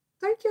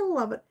 Don't you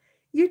love it?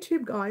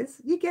 YouTube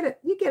guys, you get it.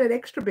 You get an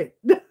extra bit.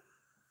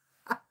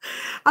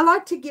 I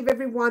like to give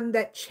everyone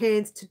that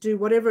chance to do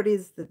whatever it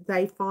is that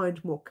they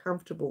find more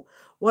comfortable.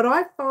 What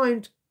I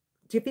find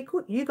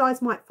difficult, you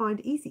guys might find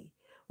easy.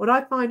 What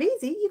I find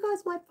easy, you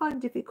guys might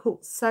find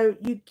difficult. So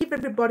you give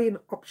everybody an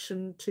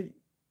option to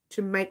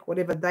make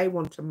whatever they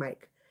want to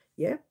make.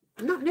 Yeah?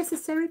 Not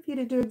necessary for you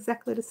to do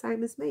exactly the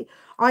same as me.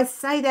 I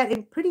say that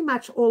in pretty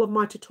much all of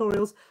my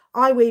tutorials.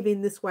 I weave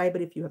in this way,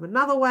 but if you have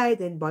another way,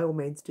 then by all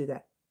means do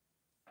that.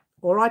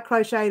 Or I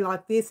crochet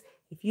like this.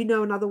 If you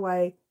know another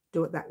way,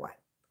 do it that way.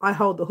 I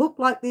hold the hook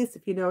like this.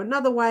 If you know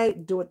another way,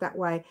 do it that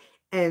way,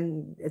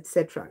 and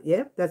etc.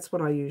 Yeah, that's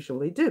what I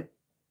usually do.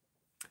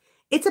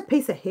 It's a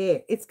piece of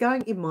hair. It's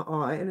going in my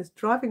eye and it's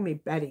driving me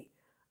batty.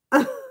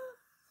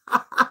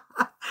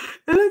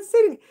 And it's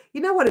sitting, you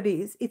know what it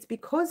is? It's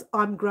because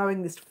I'm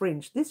growing this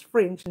fringe. This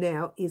fringe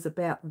now is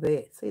about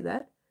there. See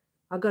that?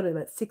 I've got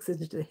about 6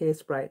 inches of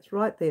hairspray. It's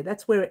right there.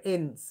 That's where it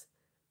ends.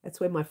 That's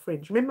where my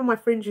fringe. Remember my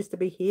fringe used to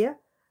be here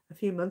a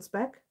few months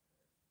back?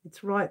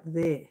 It's right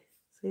there.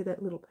 See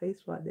that little piece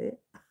right there?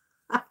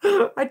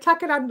 I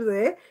tuck it under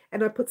there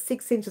and I put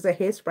 6 inches of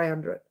hairspray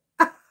under it.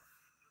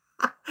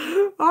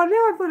 Oh, now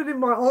I put it in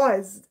my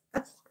eyes.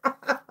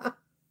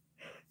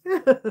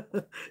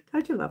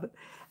 Don't you love it?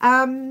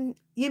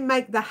 You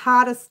make the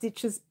harder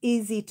stitches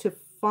easy to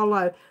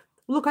follow.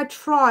 Look, I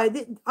try.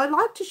 I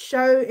like to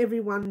show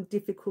everyone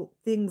difficult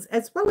things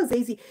as well as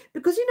easy,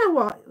 because you know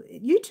what?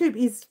 YouTube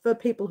is for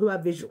people who are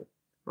visual,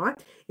 right?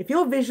 If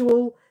you're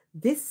visual,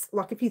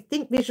 like if you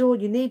think visual,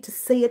 you need to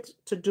see it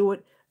to do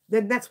it,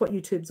 then that's what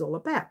YouTube's all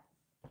about.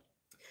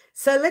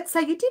 So let's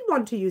say you did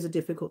want to use a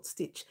difficult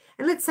stitch,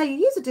 and let's say you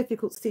use a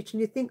difficult stitch and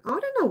you think, I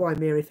don't know why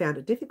Mary found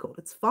it difficult.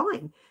 It's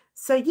fine.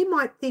 So you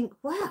might think,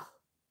 wow,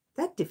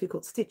 that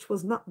difficult stitch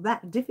was not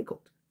that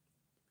difficult.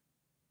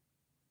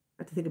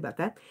 I have to think about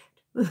that.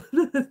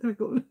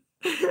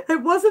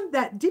 It wasn't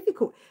that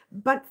difficult.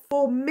 But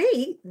for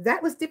me,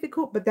 that was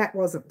difficult, but that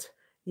wasn't.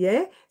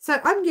 Yeah. So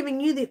I'm giving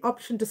you the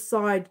option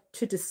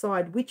to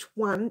decide which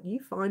one you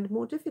find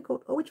more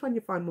difficult or which one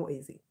you find more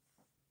easy.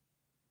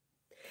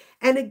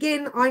 And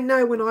again, I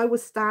know when I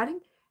was starting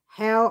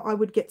how I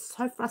would get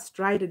so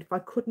frustrated if I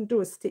couldn't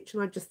do a stitch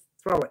and I'd just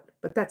throw it.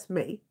 But that's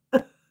me,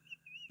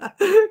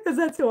 because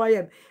that's who I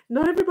am.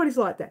 Not everybody's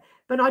like that.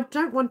 But I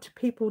don't want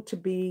people to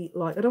be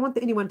like, I don't want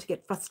anyone to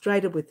get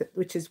frustrated with it,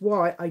 which is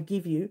why I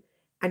give you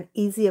an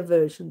easier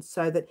version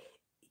so that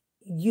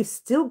you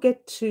still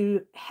get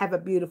to have a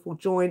beautiful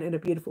join and a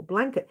beautiful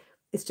blanket.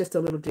 It's just a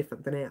little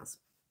different than ours.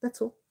 That's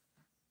all.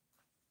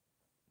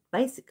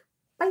 Basic,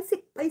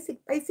 basic,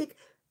 basic, basic.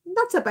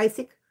 Not so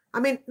basic. I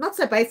mean, not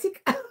so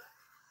basic.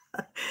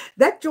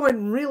 That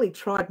join really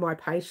tried my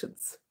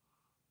patience.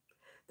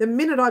 The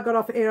minute I got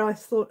off air, I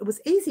thought it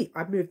was easy.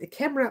 I moved the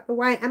camera out the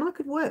way and I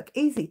could work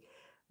easy.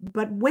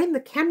 But when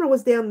the camera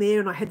was down there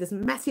and I had this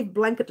massive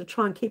blanket to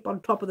try and keep on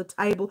top of the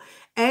table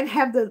and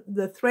have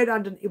the thread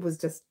under, it was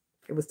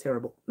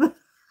terrible.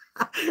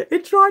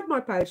 It tried my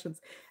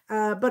patience.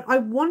 But I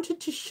wanted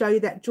to show you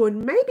that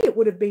join. Maybe it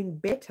would have been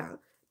better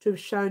to have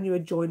shown you a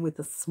join with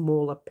a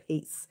smaller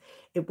piece.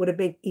 It would have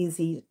been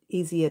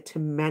easier to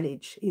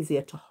manage,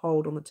 easier to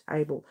hold on the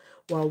table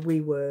while we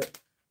were,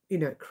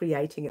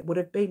 creating it. Would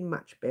have been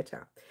much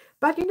better.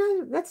 But,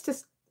 that's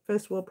just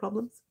first world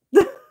problems.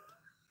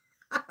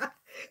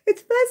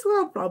 It's first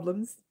world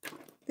problems.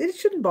 It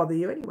shouldn't bother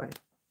you anyway.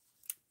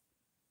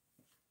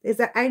 There's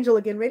that angel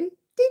again, ready?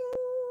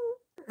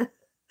 Ding!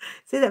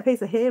 See that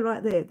piece of hair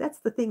right there? That's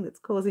the thing that's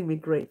causing me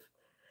grief.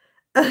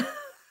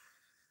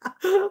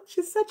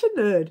 She's such a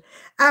nerd.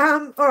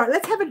 All right,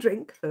 let's have a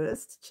drink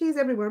first. Cheers,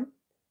 everyone.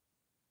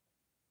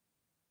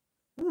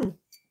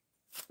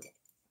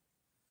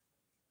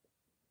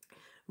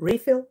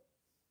 Refill.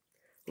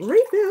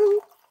 Refill.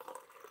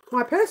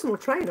 My personal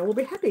trainer will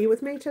be happy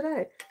with me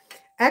today.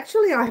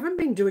 Actually, I haven't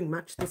been doing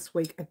much this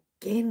week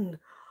again.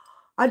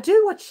 I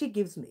do what she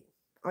gives me.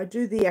 I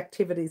do the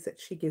activities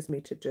that she gives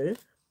me to do.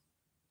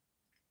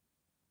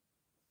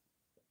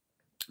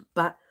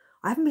 But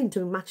I haven't been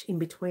doing much in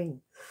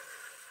between.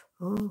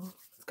 Oh,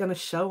 it's going to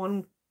show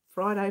on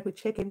Friday. We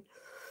check in.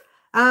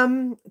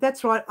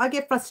 That's right. I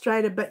get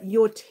frustrated, but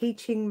your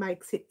teaching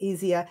makes it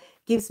easier,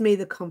 gives me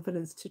the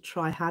confidence to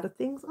try harder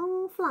things.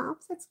 Oh,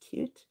 Fluffs, that's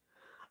cute.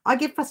 I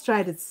get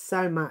frustrated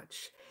so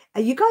much.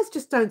 You guys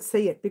just don't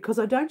see it because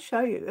I don't show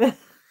you.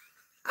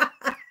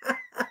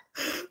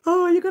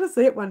 Oh, you've got to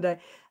see it one day.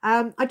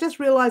 I just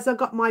realised I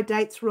got my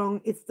dates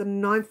wrong. It's the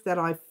 9th that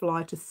I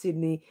fly to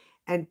Sydney,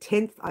 and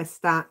 10th I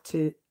start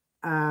to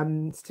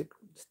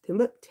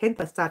 10th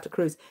I start to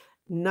cruise.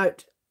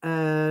 Note,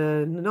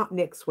 not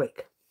next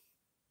week.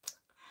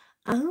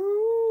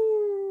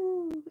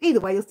 Oh, either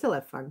way, you'll still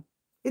have fun.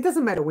 It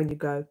doesn't matter when you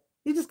go.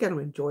 You're just going to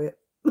enjoy it.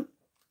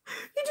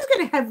 You're just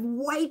going to have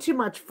way too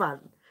much fun,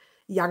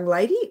 young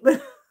lady.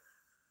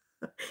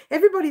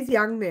 Everybody's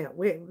young now.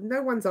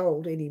 No one's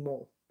old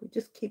anymore. We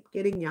just keep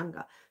getting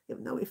younger,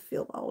 even though we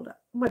feel older.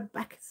 My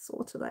back is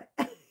sore today.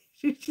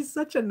 She's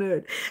such a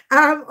nerd.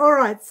 All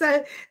right,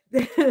 so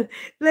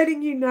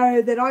letting you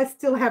know that I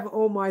still have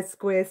all my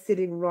squares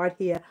sitting right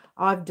here.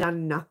 I've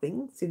done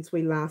nothing since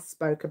we last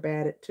spoke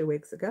about it 2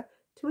 weeks ago.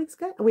 2 weeks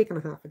ago? A week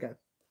and a half ago.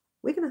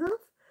 Week and a half?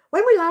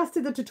 When we last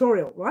did the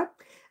tutorial, right?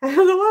 The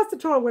last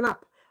tutorial went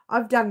up.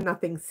 I've done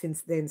nothing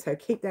since then, so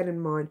keep that in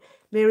mind.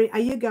 Mary, are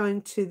you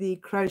going to the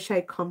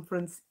crochet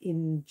conference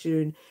in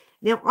June?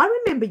 Now, I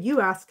remember you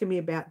asking me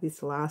about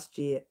this last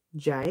year,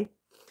 Jay.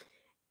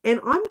 And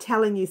I'm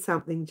telling you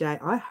something, Jay.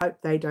 I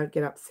hope they don't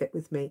get upset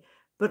with me.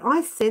 But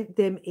I sent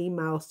them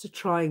emails to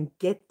try and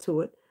get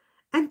to it,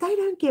 and they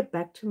don't get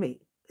back to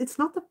me. it's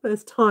not the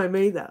first time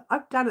either.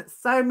 I've done it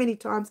so many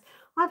times.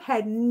 I've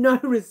had no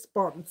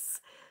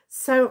response.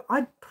 So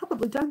I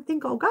probably don't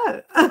think I'll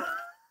go.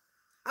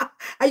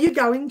 Are you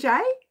going,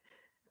 Jay?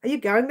 Are you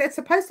going? That's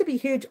supposed to be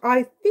huge.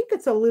 I think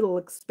it's a little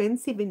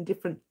expensive in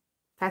different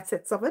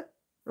facets of it,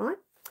 right?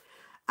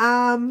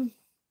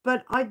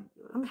 But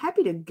I'm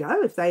happy to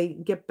go if they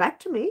get back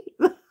to me.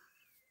 They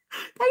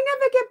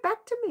never get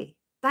back to me.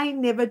 They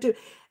never do.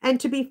 And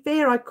to be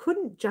fair, I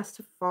couldn't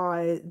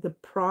justify the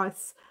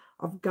price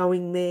of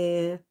going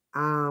there.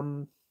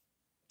 I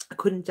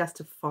couldn't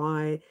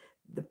justify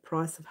the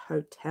price of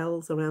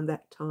hotels around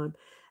that time.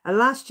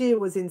 Last year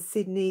was in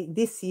Sydney.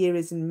 This year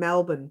is in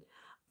Melbourne.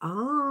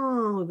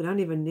 Oh, we don't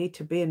even need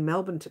to be in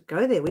Melbourne to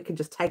go there. We can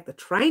just take the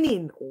train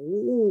in.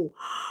 Oh,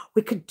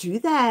 we could do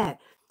that.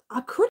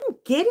 I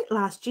couldn't get it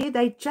last year.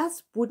 They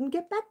just wouldn't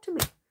get back to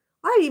me.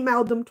 I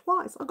emailed them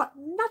twice. I got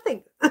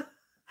nothing.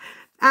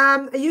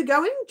 Are you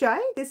going, Jay,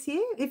 this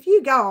year? If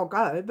you go, I'll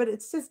go. But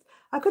it's just,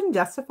 I couldn't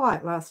justify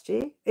it last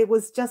year. It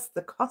was just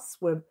the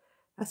costs were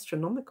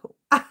astronomical.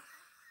 I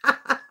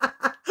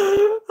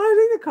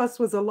think the cost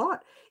was a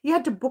lot. You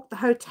had to book the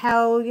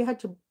hotel. You had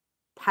to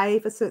pay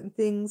for certain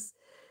things.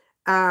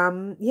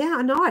 Yeah,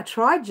 I know. I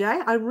tried,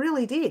 Jay. I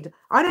really did.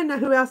 I don't know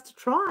who else to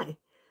try.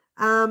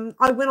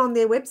 I went on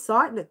their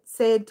website and it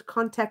said,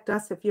 contact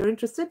us if you're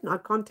interested. And I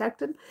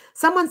contacted.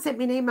 Someone sent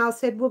me an email,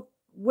 said, well,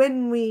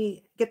 when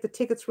we get the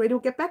tickets ready,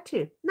 we'll get back to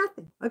you.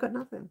 Nothing. I got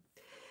nothing.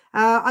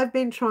 I've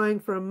been trying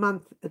for a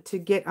month to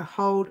get a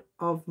hold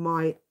of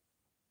my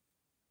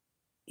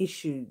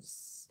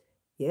issues.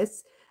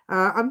 Yes.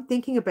 I'm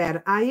thinking about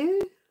it. Are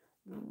you?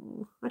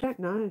 I don't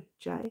know,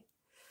 Jay.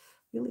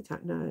 Really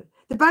don't know.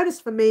 The bonus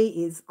for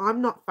me is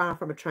I'm not far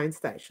from a train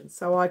station,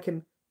 so I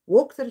can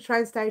walk to the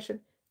train station,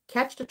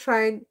 catch the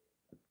train,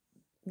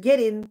 get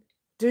in,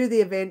 do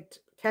the event,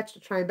 catch the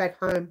train back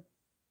home,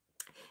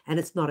 and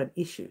it's not an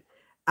issue.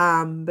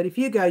 But if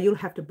you go, you'll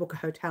have to book a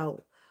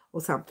hotel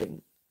or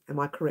something. Am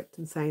I correct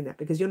in saying that?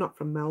 Because you're not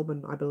from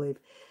Melbourne, I believe.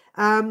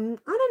 I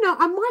don't know.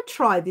 I might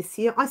try this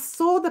year. I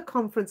saw the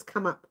conference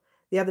come up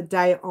the other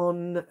day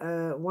on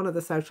one of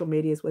the social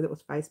medias, whether it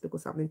was Facebook or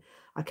something.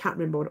 I can't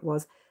remember what it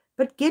was.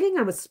 But getting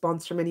a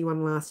response from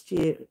anyone last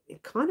year,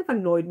 it kind of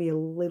annoyed me a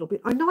little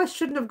bit. I know I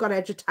shouldn't have got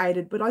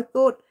agitated, but I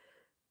thought,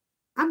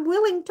 I'm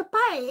willing to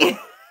pay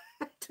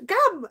to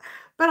come.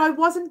 But I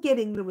wasn't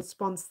getting the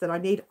response that I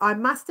need. I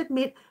must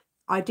admit,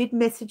 I did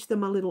message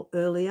them a little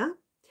earlier.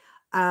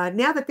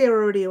 Now that they're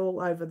already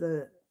all over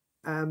the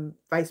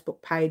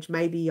Facebook page,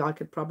 maybe I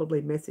could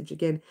probably message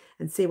again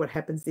and see what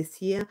happens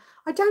this year.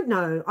 I don't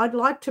know. I'd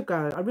like to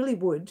go. I really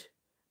would.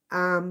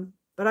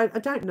 But I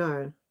don't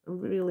know. I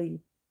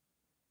really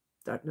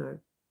don't know.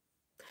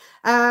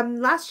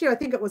 Last year, I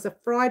think it was a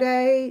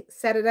Friday,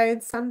 Saturday,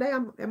 and Sunday.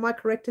 Am I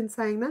correct in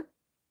saying that?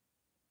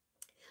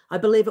 I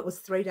believe it was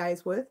 3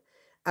 days worth.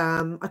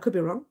 I could be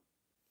wrong.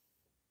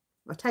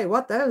 I'll tell you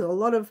what, though, there's a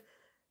lot of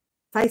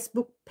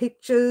Facebook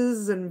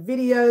pictures and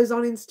videos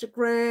on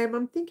Instagram.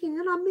 I'm thinking,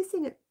 and I'm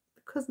missing it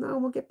because no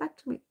one will get back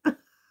to me. I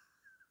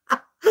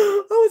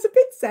was a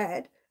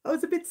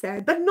bit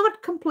sad. But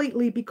not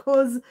completely,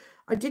 because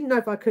I didn't know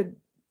if I could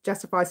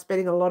justify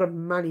spending a lot of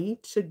money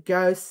to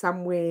go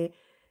somewhere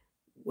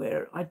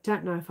where I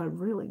don't know if I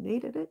really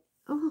needed it.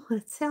 Oh,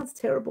 it sounds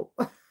terrible.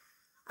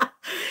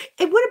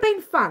 It would have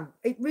been fun.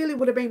 It really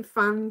would have been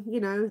fun, you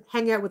know,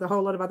 hang out with a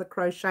whole lot of other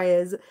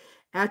crocheters,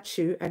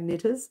 and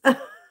knitters.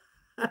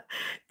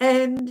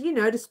 And, you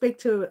know, to speak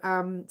to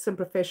some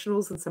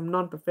professionals and some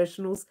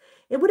non-professionals.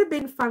 It would have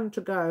been fun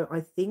to go,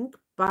 I think.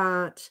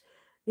 But,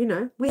 you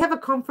know, we have a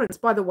conference,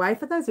 by the way,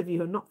 for those of you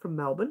who are not from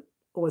Melbourne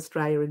or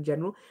Australia in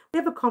general. We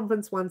have a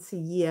conference once a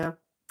year.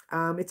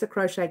 It's a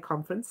crochet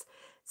conference.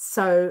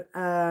 So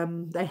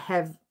they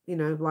have, you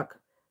know, like,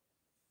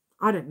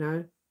 I don't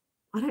know,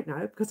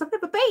 because I've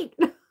never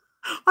been.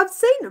 I've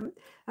seen them.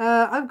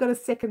 I've got a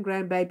second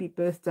grandbaby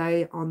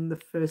birthday on the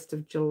 1st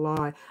of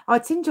July. Oh,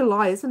 it's in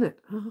July, isn't it?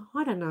 Oh,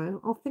 I don't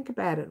know. I'll think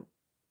about it,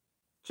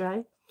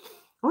 Jay. I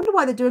wonder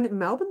why they're doing it in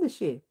Melbourne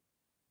this year.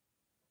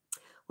 I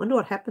wonder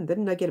what happened.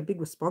 Didn't they get a big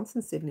response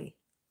in Sydney?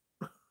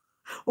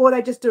 Or are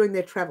they just doing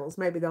their travels?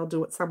 Maybe they'll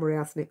do it somewhere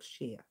else next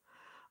year.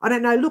 I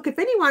don't know. Look, if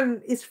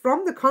anyone is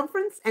from the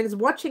conference and is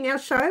watching our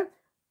show,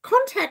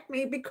 contact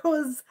me,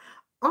 because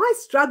I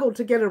struggled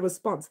to get a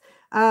response.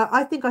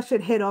 I think I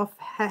should head off,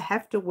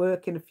 have to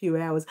work in a few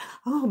hours.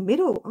 Oh,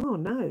 middle. Oh,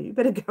 no. You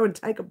better go and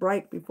take a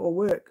break before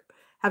work.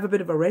 Have a bit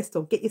of a rest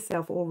or get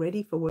yourself all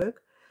ready for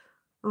work.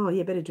 Oh,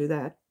 yeah, better do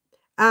that.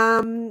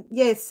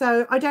 Yeah,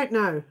 so I don't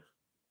know,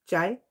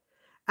 Jay.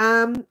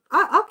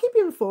 I'll keep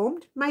you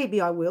informed. Maybe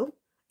I will.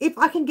 If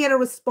I can get a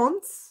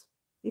response,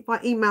 if I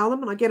email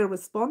them and I get a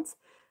response,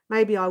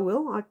 maybe I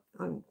will. I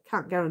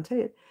can't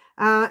guarantee it.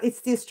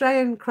 It's the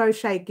Australian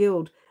Crochet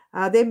Guild.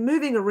 They're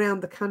moving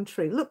around the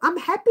country. Look, I'm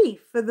happy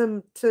for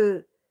them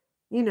to,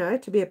 you know,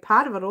 to be a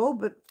part of it all,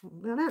 but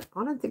I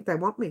don't think they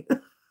want me.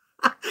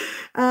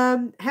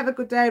 Have a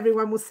good day,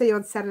 everyone. We'll see you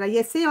on Saturday.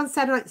 Yeah, see you on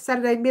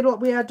Saturday middle.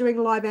 We are doing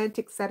Live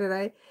Antics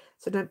Saturday,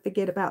 so don't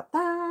forget about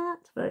that.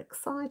 Very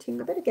exciting.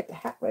 I better get the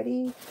hat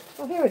ready.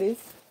 Oh, here it is.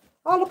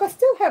 Oh, look, I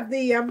still have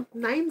the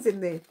names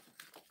in there.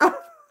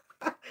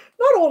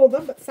 Not all of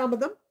them, but some of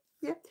them.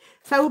 Yeah.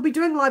 So we'll be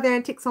doing live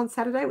antics on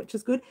Saturday, which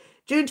is good.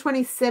 June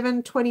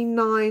 27,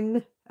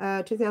 29,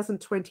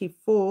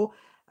 2024.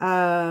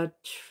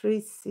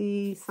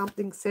 Tracy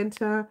something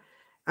Centre,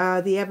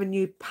 the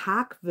Avenue,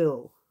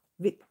 Parkville,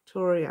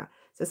 Victoria.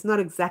 So it's not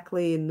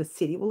exactly in the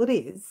city. Well, it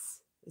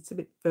is. It's a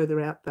bit further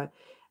out, though.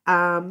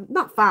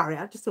 Not far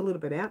out, just a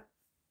little bit out.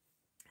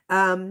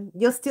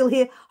 You're still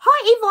here.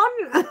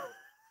 Hi, Yvonne.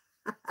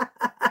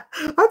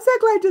 I'm so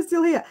glad you're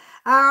still here.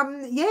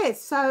 Yeah,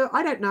 so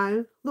I don't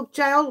know. Look,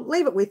 Jay, I'll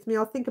leave it with me.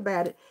 I'll think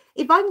about it.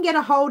 If I can get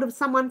a hold of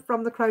someone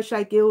from the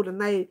Crochet Guild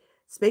and they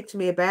speak to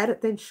me about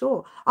it, then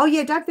sure. Oh,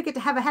 yeah, don't forget to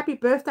have a happy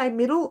birthday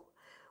middle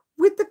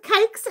with the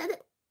cakes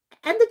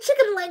and the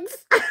chicken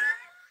legs.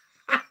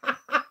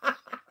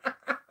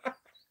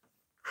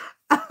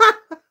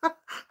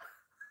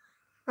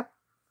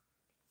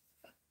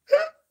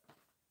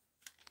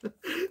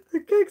 The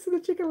cakes and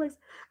the chicken legs.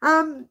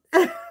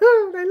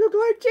 They look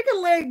like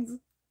chicken legs.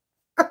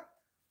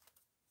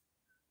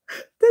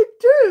 They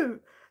do.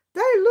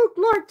 They look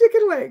like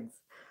chicken legs.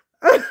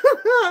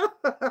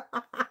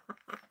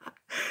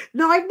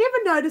 No, I've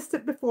never noticed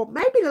it before.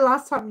 Maybe the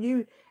last time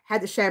you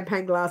had the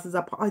champagne glasses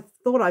up, I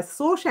thought I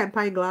saw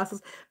champagne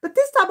glasses. But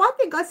this time I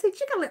think I see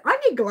chicken legs. I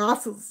need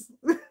glasses.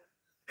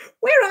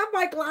 Where are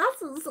my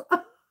glasses?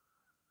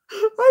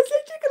 I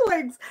see chicken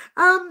legs.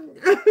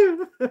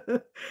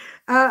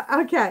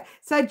 Okay.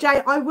 So,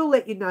 Jay, I will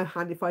let you know,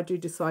 hun, if I do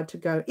decide to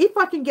go. If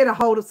I can get a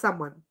hold of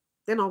someone,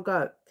 then I'll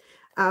go.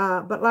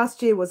 But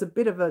last year was a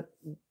bit of a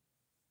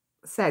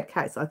sad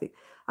case, I think.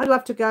 I'd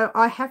love to go.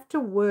 I have to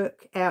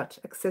work out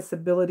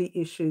accessibility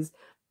issues.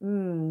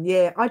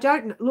 Yeah, I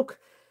don't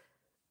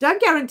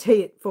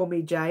guarantee it for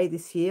me, Jay,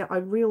 this year. I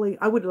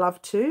would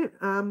love to.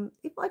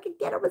 If I can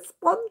get a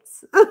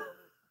response.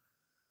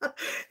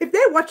 If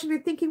they're watching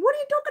and thinking, what are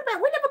you talking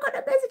about? We never got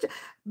a message.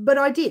 But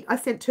I did. I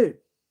sent 2.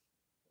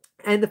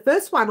 And the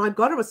first one, I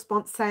got a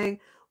response saying,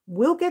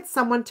 we'll get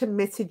someone to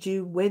message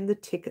you when the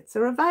tickets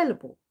are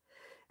available.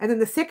 And then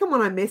the second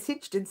one I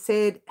messaged and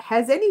said,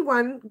 has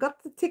anyone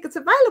got the tickets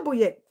available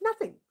yet?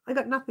 Nothing. I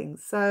got nothing.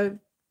 So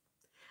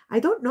I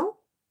don't know.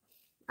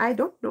 I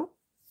don't know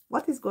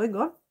what is going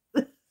on.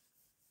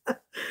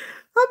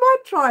 I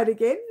might try it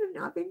again.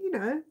 I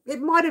mean,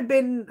 it might have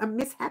been a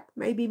mishap.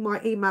 Maybe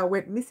my email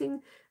went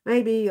missing.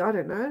 Maybe, I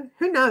don't know.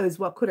 Who knows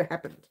what could have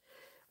happened?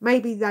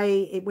 Maybe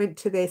it went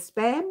to their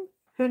spam.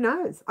 Who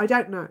knows? I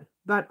don't know.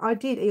 But I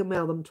did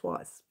email them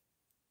twice.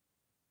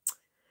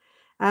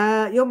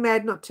 You're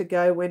mad not to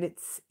go when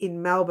it's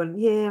in Melbourne.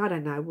 Yeah, I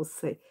don't know. We'll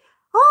see.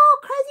 Oh,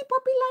 crazy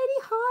poppy lady.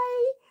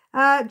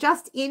 Hi.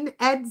 Just in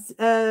ads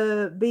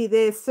be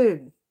there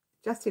soon.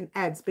 Just in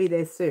ads be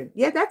there soon.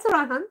 Yeah, that's all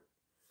right, hun.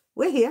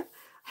 We're here.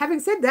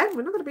 Having said that,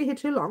 we're not going to be here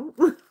too long.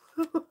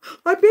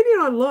 I've been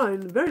here on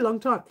loan a very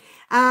long time.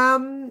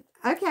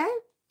 Okay.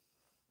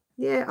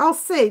 Yeah, I'll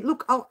see.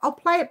 Look, I'll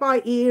play it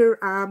by ear,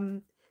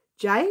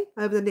 Jay,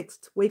 over the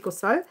next week or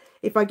so.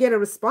 If I get a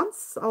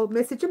response, I'll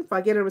message him. If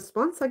I get a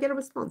response, I get a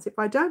response. If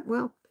I don't,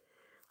 well,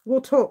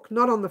 we'll talk,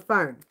 not on the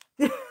phone.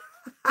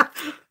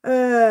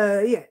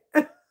 Yeah,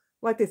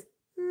 like this.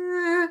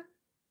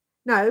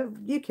 No,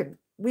 you can.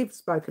 We've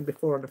spoken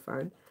before on the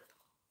phone.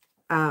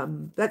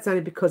 That's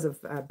only because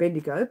of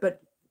Bendigo,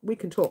 but we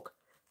can talk.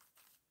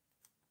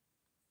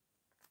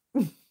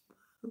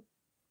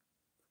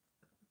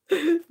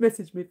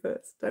 Message me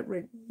first. Don't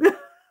ring.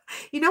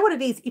 You know what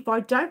it is? If I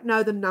don't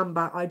know the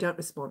number, I don't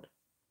respond.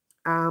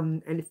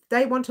 And if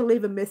they want to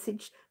leave a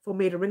message for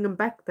me to ring them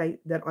back,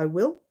 that I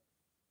will.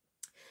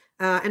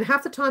 And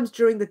half the times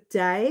during the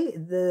day,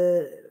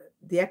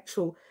 the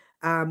actual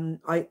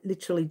I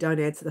literally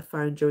don't answer the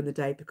phone during the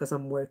day because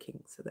I'm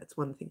working. So that's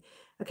one thing.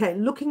 Okay,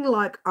 looking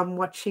like I'm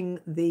watching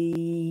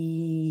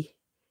the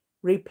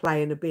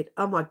replay in a bit.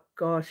 Oh my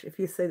gosh, if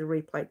you see the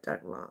replay,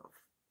 don't laugh.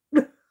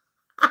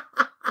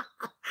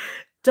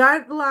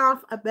 Don't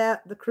laugh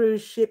about the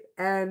cruise ship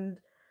and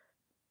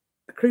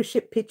the cruise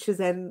ship pictures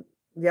and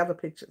the other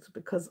pictures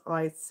because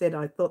I said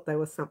I thought they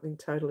were something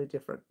totally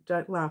different.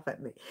 Don't laugh at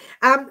me.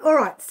 All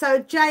right, so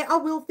Jay, I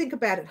will think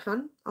about it,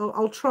 hun.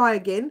 I'll try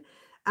again.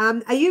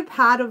 Are you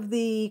part of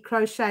the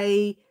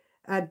Crochet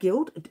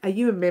Guild? Are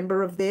you a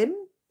member of them,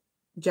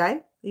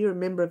 Jay? Are you a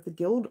member of the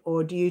guild,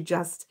 or do you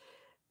just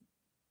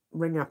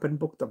ring up and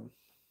book them?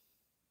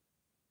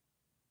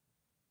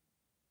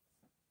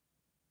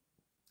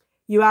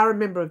 You are a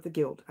member of the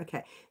guild.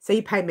 Okay, so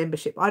you pay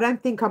membership. I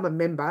don't think I'm a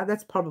member.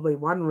 That's probably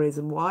one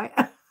reason why.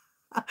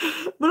 But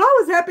I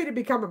was happy to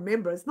become a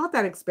member. It's not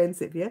that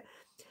expensive, yeah?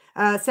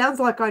 Sounds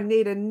like I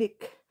need a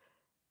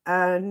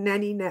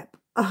nanny nap.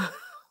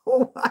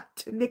 What?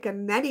 To nick a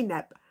nanny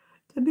nap.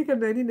 To nick a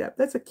nanny nap.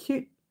 That's a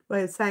cute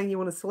way of saying you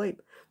want to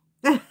sleep.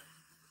 Oh,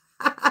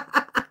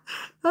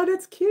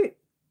 that's cute.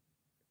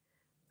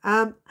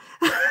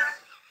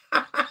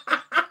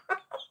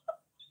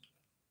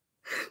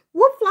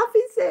 What Fluffy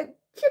said,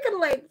 chicken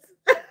legs.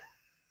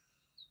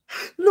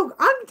 Look,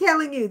 I'm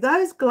telling you,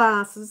 those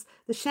glasses,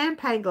 the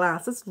champagne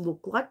glasses,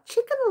 look like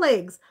chicken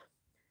legs.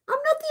 I'm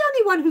not the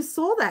only one who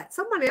saw that.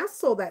 Someone else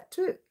saw that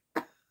too.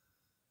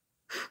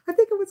 I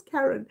think it was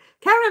Karen.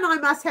 Karen and I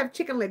must have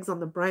chicken legs on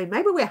the brain.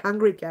 Maybe we're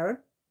hungry, Karen.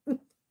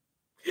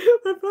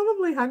 We're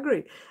probably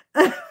hungry.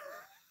 Oh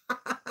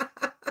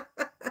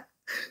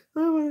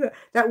my God.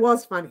 That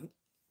was funny.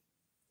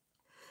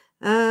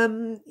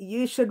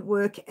 You should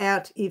work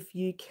out if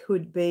you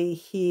could be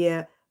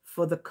here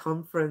for the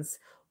conference.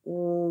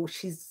 Oh,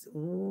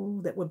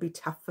 that would be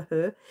tough for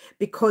her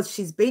because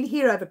she's been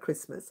here over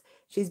Christmas.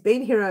 She's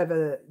been here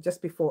over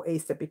just before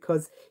Easter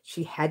because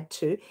she had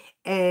to.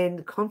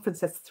 And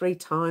conference, that's 3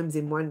 times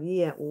in 1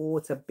 year. Oh,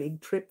 it's a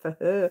big trip for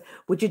her.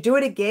 Would you do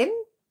it again?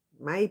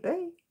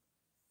 Maybe.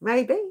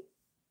 Maybe.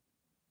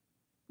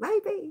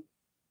 Maybe.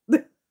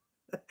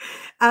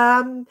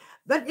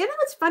 But you know,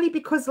 it's funny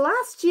because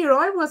last year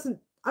I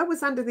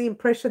was under the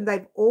impression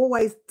they've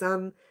always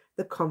done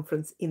the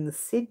conference in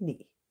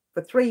Sydney.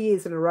 For 3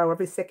 years in a row,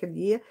 every second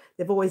year,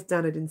 they've always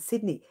done it in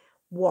Sydney.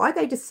 Why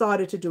they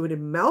decided to do it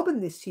in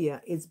Melbourne this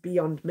year is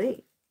beyond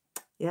me.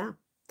 Yeah,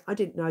 I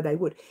didn't know they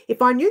would.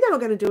 If I knew they were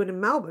going to do it in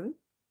Melbourne,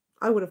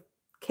 I would have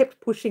kept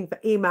pushing for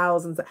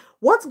emails and say,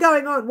 what's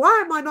going on?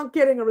 Why am I not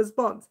getting a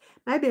response?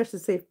 Maybe I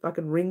should see if I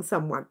can ring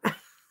someone.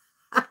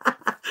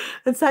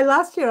 And say,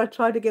 last year I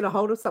tried to get a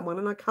hold of someone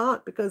and I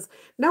can't because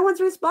no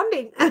one's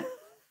responding.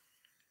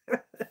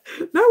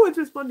 No one's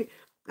responding.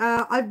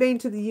 I've been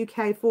to the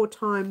UK 4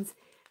 times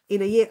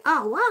in a year.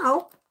 Oh,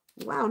 wow.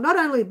 Wow. Not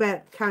only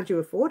about can't you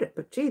afford it,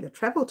 but gee, the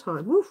travel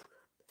time. Woof.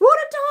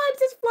 Water time,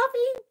 says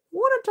Fluffy.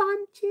 Water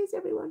time. Cheers,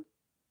 everyone.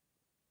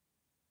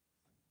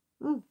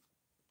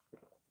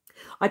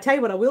 I tell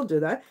you what I will do,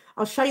 though.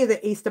 I'll show you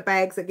the Easter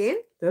bags again.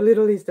 The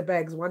little Easter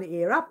bags, 1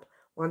 ear up,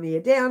 1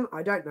 ear down.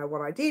 I don't know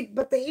what I did,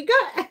 but there you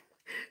go.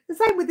 The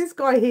same with this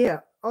guy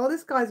here. Oh,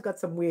 this guy's got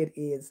some weird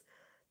ears.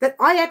 That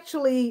I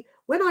actually,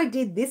 when I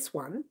did this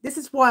one, this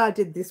is why I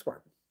did this one.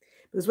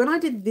 Because when I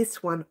did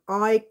this one,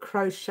 I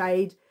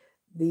crocheted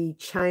the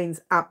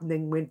chains up and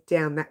then went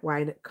down that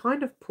way. And it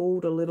kind of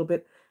pulled a little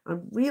bit. I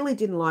really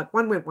didn't like,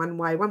 one went one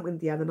way, one went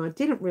the other. And I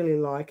didn't really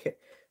like it.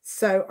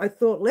 So I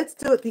thought, let's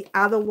do it the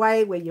other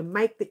way where you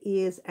make the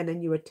ears and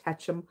then you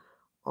attach them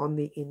on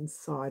the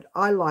inside.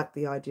 I like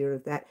the idea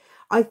of that.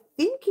 I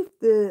think if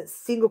the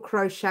single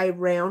crochet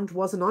round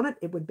wasn't on it,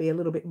 it would be a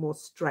little bit more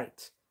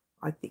straight.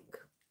 I'm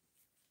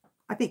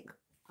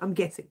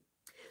guessing.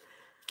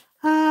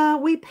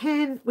 We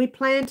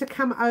plan to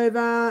come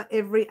over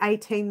every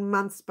 18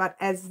 months, but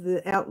as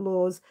the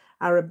outlaws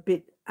are a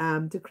bit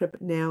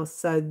decrepit now,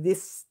 so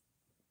this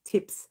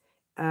tip's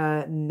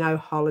no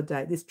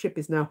holiday. This trip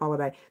is no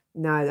holiday.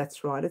 No,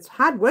 that's right. It's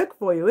hard work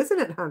for you, isn't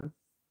it, hun?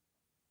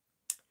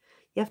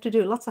 You have to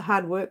do lots of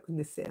hard work in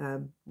this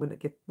when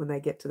they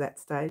get to that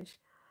stage.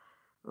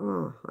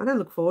 Oh, I don't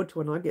look forward to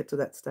when I get to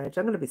that stage.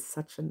 I'm going to be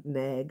such a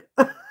nag.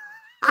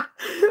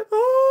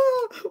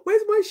 Oh,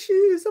 where's my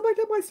shoes? Oh my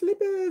God, my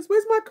slippers.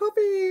 Where's my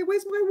coffee?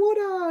 Where's my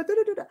water? Da,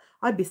 da, da, da.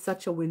 I'd be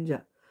such a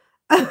whinger.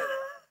 And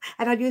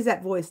I'd use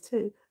that voice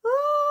too.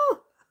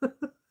 Oh,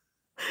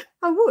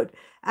 I would.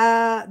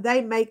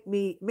 They make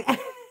me. What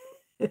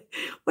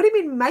do you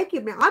mean make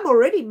it? I'm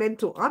already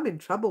mental. I'm in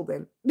trouble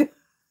then.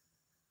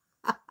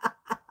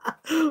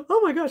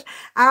 Oh my gosh.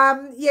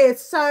 Yeah,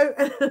 so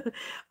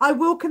I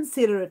will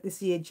consider it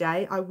this year,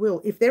 Jay. I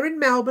will. If they're in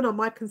Melbourne, I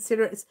might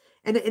consider it.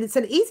 And it's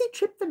an easy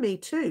trip for me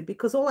too,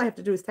 because all I have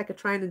to do is take a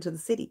train into the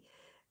city.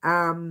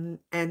 And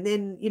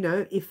then, you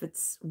know, if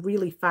it's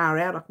really far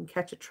out, I can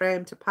catch a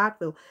tram to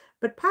Parkville.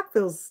 But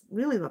Parkville's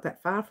really not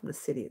that far from the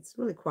city. It's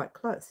really quite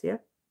close, yeah?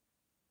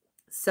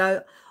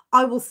 So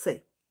I will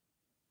see.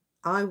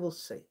 I will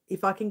see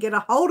if I can get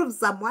a hold of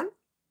someone.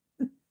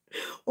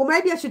 Or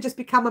maybe I should just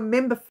become a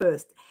member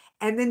first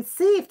and then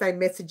see if they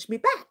message me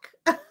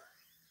back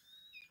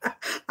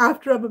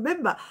after I'm a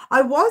member.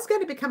 I was going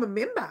to become a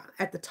member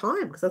at the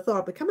time because I thought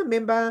I'd become a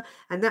member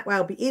and that way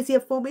it'll be easier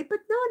for me.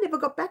 But no, it never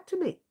got back to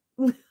me.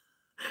 I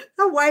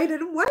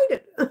waited and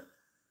waited.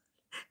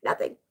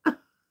 Nothing.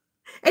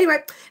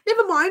 Anyway,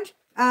 never mind.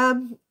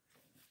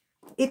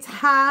 It's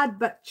hard,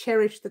 but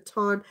cherish the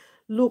time.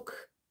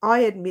 Look, I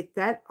admit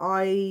that.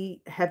 I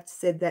have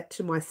said that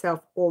to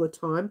myself all the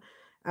time.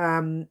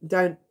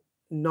 Don't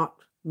not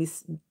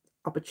miss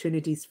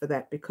opportunities for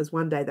that, because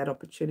one day that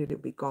opportunity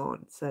will be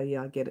gone. So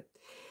yeah, I get it.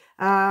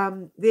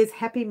 There's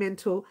happy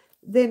mental,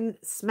 then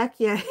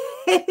smack your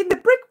head in the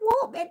brick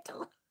wall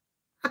mental.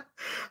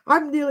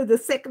 I'm nearly the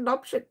second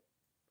option.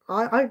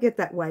 I get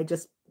that way,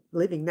 just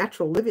living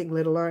natural living,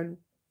 let alone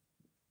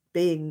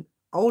being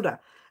older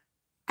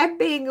and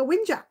being a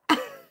whinger.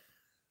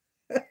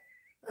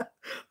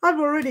 I've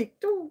already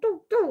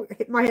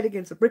hit my head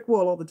against a brick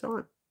wall all the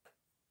time.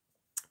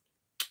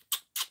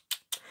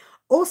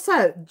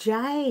 Also,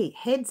 Jay,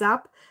 heads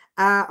up,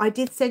 I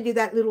did send you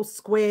that little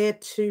square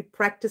to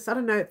practice. I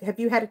don't know, have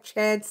you had a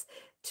chance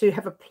to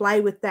have a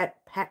play with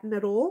that pattern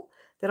at all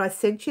that I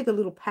sent you, the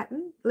little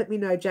pattern? Let me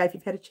know, Jay, if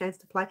you've had a chance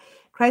to play.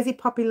 Crazy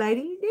Poppy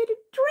Lady, you need a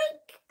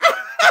drink.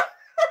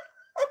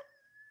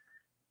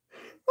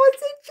 I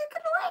said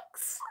chicken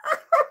legs.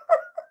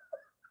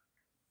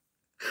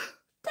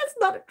 That's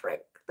not a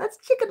drink.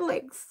 That's chicken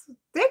legs.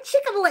 They're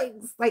chicken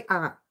legs. They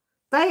are.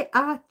 They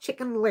are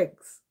chicken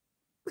legs.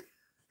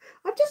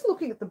 I'm just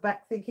looking at the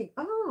back thinking,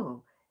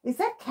 oh, is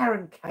that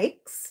Karen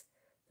cakes?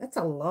 That's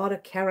a lot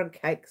of Karen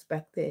cakes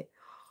back there.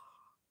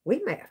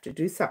 We may have to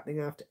do something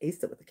after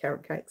Easter with the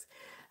Karen cakes.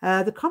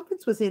 The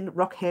conference was in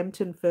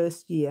Rockhampton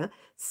first year,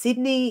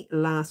 Sydney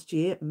last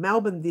year,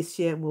 Melbourne this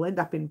year, and we'll end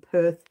up in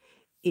Perth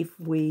if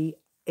we're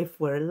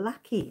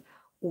lucky.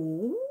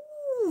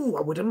 Ooh,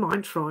 I wouldn't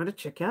mind trying to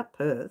check out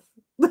Perth.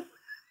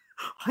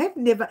 I've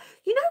never,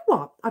 you know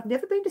what? I've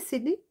never been to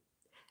Sydney.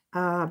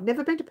 I've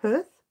never been to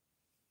Perth.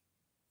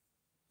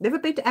 Never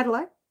been to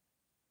Adelaide.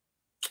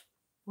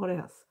 What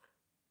else?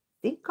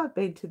 I think I've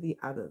been to the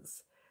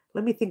others.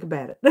 Let me think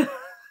about it.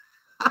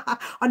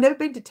 I've never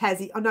been to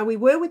Tassie. I know we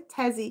were with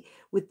Tassie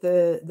with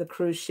the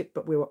cruise ship,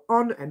 but we were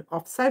on and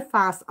off so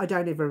fast, I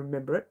don't even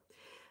remember it.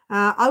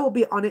 I will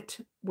be on it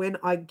when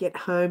I get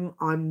home.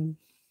 I'm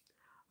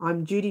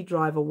duty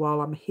driver while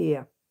I'm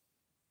here.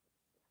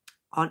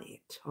 On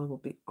it. I will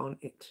be on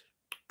it.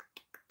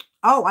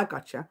 Oh, I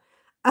gotcha.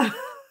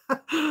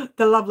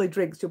 The lovely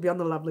drinks. You'll be on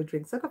the lovely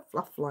drinks. I've got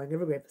fluff flying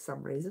everywhere for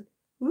some reason.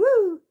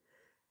 Woo!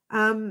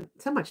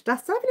 So much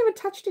dust. I haven't even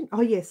touched it.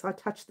 Oh, yes, I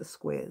touched the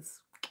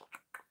squares.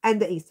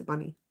 And the Easter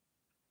Bunny.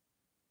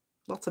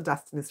 Lots of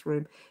dust in this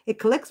room. It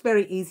collects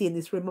very easy in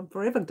this room. I'm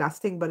forever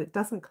dusting, but it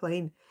doesn't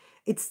clean.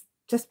 It's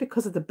just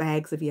because of the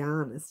bags of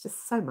yarn. It's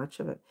just so much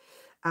of it.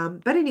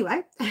 But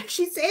anyway,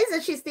 she says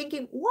that she's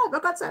thinking, what?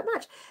 I've got so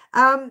much.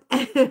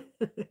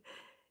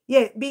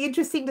 Yeah, it'd be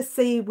interesting to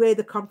see where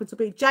the conference will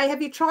be. Jay,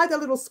 have you tried the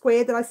little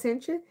square that I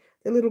sent you?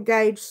 The little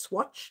gauge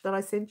swatch that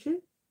I sent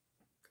you?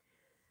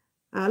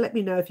 Let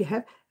me know if you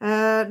have.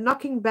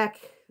 Knocking back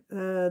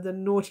the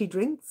naughty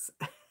drinks.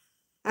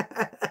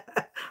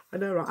 I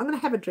know, right? I'm going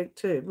to have a drink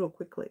too, real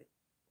quickly.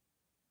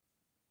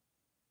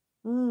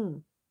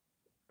 Be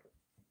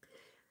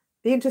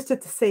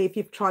interested to see if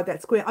you've tried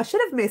that square. I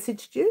should have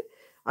messaged you,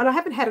 and I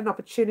haven't had an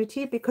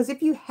opportunity because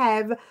if you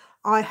have,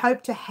 I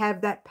hope to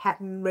have that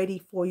pattern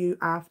ready for you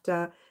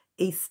after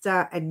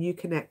Easter, and you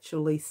can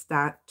actually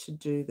start to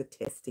do the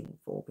testing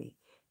for me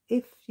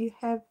if you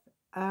have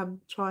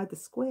tried the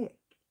square.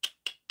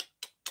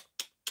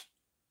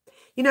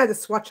 You know the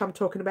swatch I'm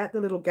talking about,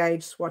 the little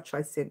gauge swatch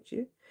I sent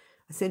you.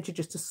 I sent you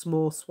just a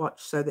small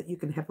swatch so that you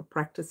can have a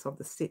practice of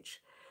the stitch.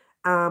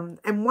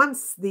 And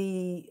once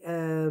the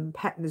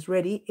pattern is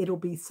ready, it'll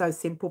be so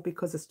simple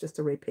because it's just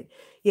a repeat.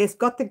 Yes,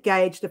 got the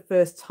gauge the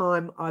first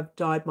time I've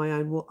dyed my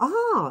own wool.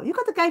 Oh, you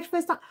got the gauge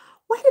first time.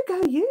 Way to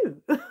go,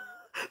 you.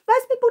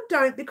 Most people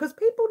don't because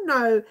people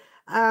know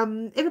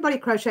everybody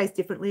crochets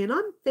differently, and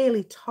I'm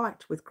fairly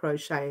tight with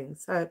crocheting.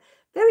 So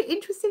very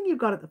interesting you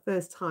got it the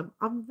first time.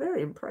 I'm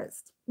very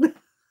impressed. I'm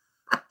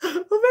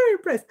very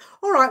impressed.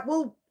 All right,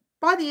 well,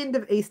 by the end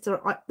of Easter,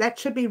 that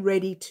should be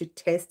ready to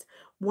test.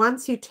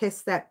 Once you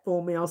test that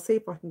for me, I'll see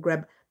if I can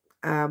grab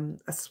a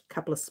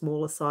couple of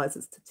smaller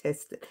sizes to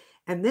test it.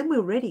 And then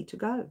we're ready to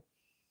go.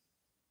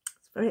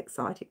 It's very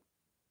exciting.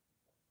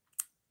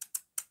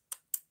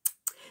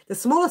 The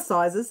smaller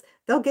sizes,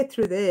 they'll get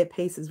through their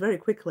pieces very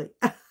quickly.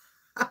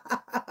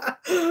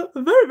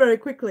 Very, very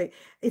quickly.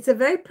 It's a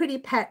very pretty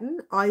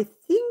pattern. I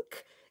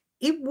think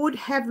it would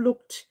have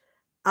looked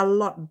a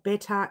lot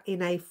better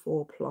in a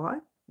 4-ply,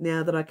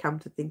 now that I come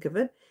to think of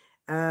it.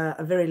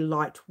 A very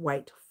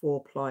lightweight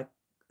 4-ply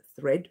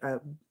thread,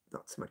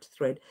 not so much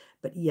thread,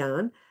 but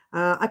yarn.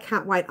 I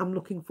can't wait. I'm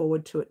looking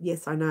forward to it.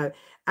 Yes, I know.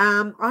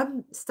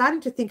 I'm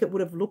starting to think it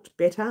would have looked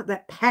better.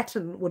 That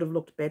pattern would have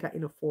looked better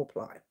in a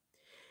 4-ply.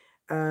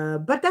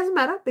 But it doesn't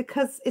matter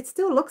because it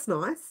still looks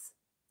nice.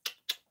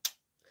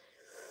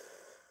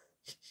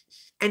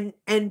 And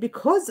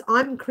because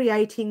I'm going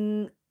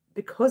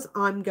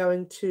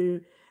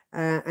to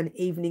an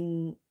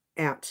evening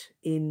out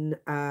in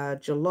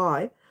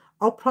July,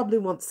 I'll probably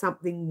want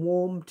something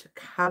warm to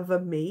cover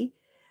me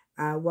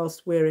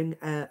whilst wearing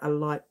a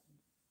light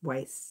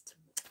waist.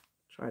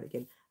 Try it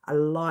again. A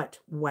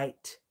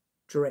lightweight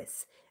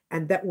dress,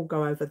 and that will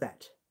go over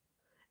that,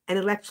 and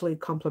it'll actually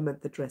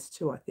complement the dress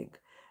too, I think.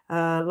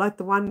 Like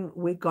the one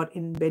we got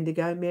in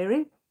Bendigo,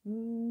 Mary.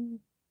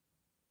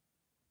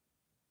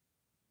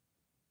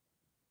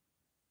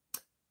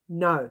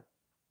 No,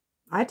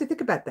 I had to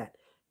think about that.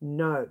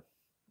 No,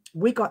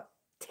 we got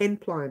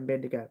 10-ply in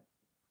Bendigo.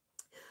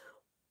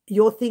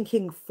 You're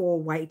thinking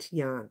 4-weight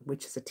yarn,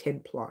 which is a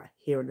 10-ply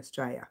here in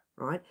Australia,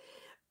 right?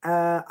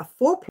 A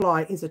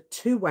 4-ply is a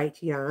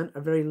 2-weight yarn, a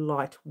very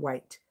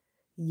lightweight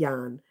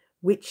yarn,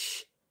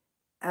 which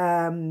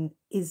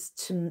is,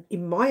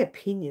 in my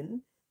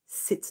opinion,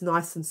 sits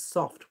nice and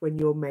soft when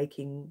you're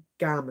making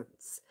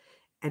garments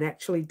and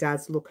actually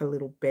does look a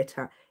little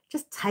better. It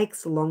just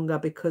takes longer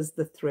because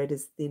the thread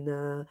is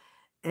thinner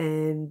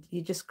and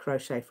you just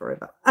crochet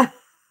forever.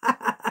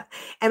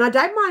 And I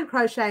don't mind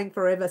crocheting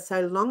forever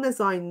so long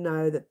as I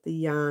know that the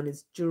yarn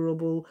is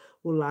durable,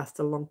 will last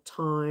a long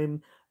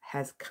time,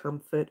 has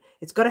comfort.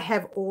 It's got to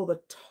have all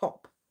the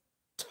top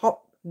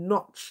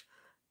notch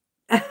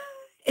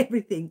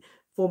everything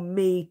for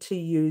me to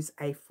use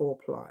a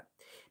 4-ply.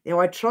 Now,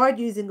 I tried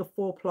using a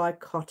 4-ply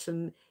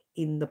cotton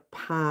in the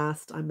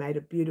past. I made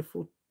a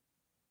beautiful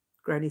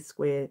granny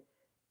square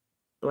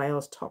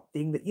blouse top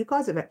thing that you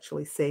guys have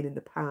actually seen in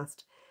the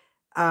past.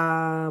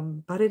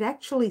 But it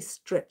actually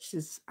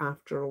stretches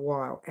after a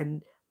while,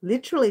 and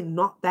literally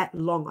not that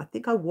long. I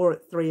think I wore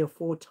it 3 or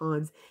 4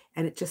 times,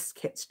 and it just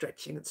kept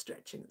stretching and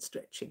stretching and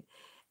stretching.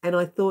 And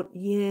I thought,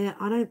 yeah,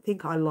 I don't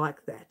think I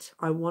like that.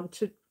 I want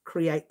to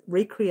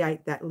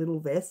recreate that little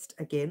vest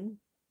again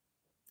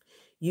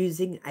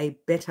using a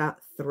better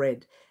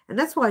thread. And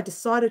that's why I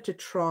decided to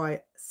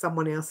try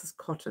someone else's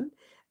cotton,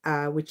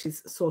 which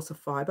is Source of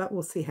Fibre.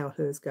 We'll see how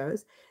hers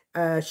goes.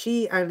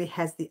 She only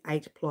has the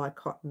 8-ply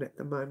cotton at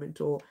the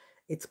moment, or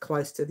it's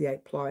close to the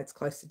 8-ply, it's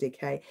close to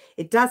DK.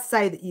 It does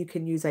say that you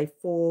can use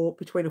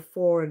between a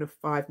 4 and a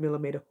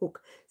 5mm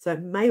hook. So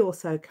it may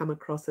also come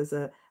across as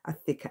a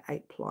thicker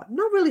 8-ply. I'm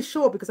not really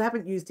sure because I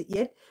haven't used it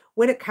yet.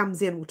 When it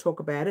comes in, we'll talk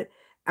about it.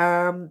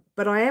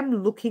 But I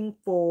am looking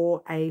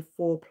for a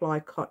 4-ply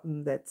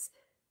cotton that's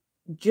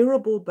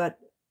durable but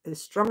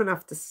is strong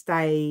enough to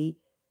stay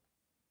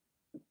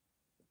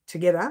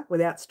together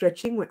without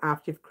stretching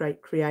after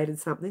you've created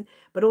something,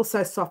 but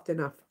also soft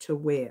enough to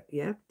wear.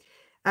 Yeah.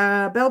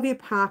 Bellevue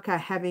Park are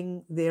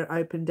having their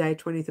open day,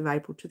 20th of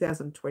April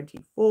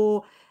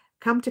 2024.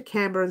 Come to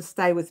Canberra and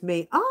stay with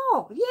me.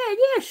 Oh,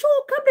 yeah,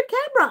 sure, come to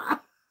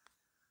Canberra.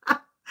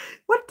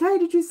 What day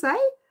did you say?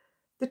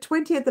 The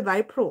 20th of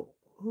April.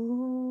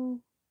 Oh,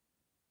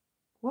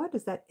 why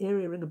does that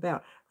area ring a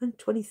bell? Around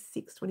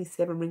 26,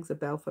 27 rings a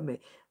bell for me.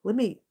 Let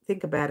me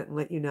think about it and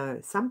let you know.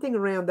 Something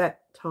around that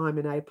time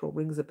in April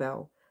rings a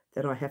bell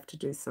that I have to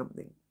do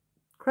something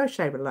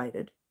crochet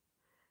related.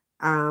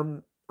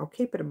 I'll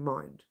keep it in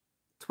mind.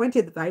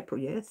 20th of April,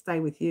 yeah? Stay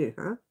with you,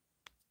 huh?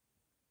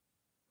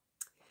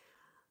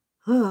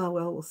 Oh,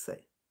 well, we'll see.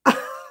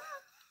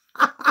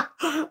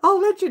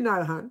 I'll let you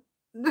know, hon.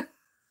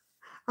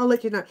 I'll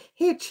let you know.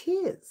 Here,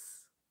 cheers.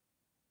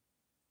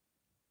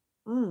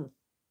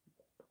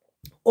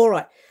 All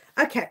right.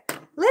 Okay,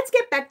 let's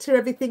get back to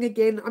everything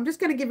again. I'm just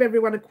going to give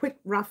everyone a quick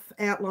rough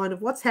outline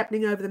of what's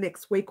happening over the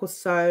next week or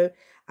so,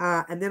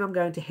 and then I'm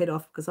going to head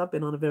off because I've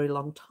been on a very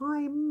long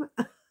time.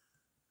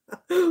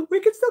 We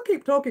can still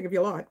keep talking if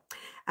you like.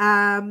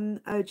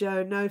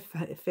 Ojo, no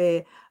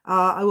fair.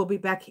 I will be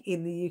back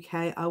in the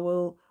UK. I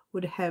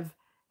would have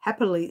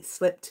happily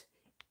slept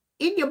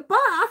in your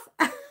bath.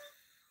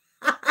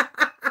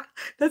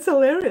 That's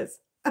hilarious.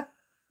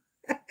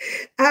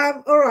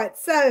 All right,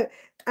 so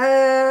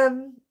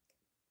I'm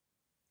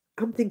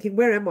thinking,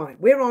 where am I?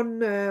 We're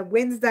on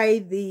Wednesday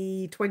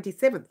the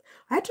 27th.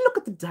 I had to look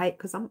at the date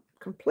because I'm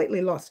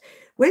completely lost.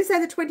 Wednesday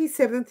the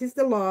 27th is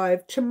the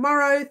live.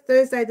 Tomorrow,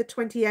 Thursday the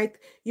 28th,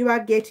 you are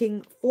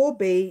getting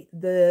 4B,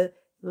 the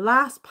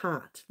last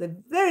part, the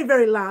very,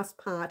 very last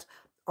part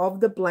of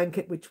the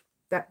blanket,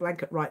 that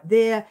blanket right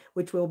there,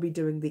 which we'll be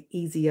doing the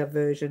easier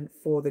version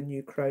for the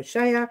new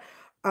crocheter.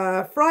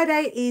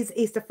 Friday is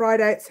Easter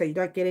Friday, so you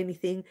don't get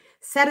anything.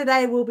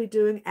 Saturday we'll be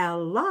doing our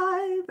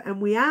live, and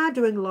we are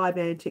doing live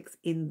antics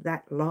in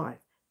that live.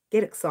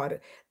 Get excited.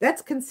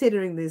 That's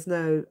considering there's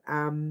no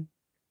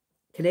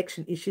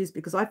connection issues,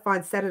 because I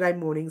find Saturday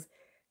mornings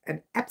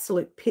an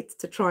absolute pits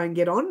to try and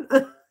get on.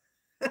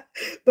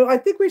 But I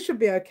think we should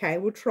be okay.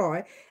 We'll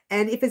try.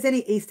 And if there's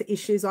any Easter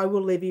issues, I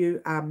will leave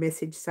you a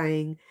message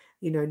saying,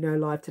 no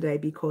live today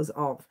because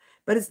of.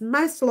 But it's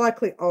most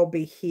likely I'll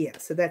be here,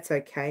 so that's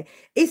okay.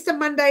 Easter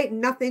Monday,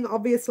 nothing,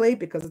 obviously,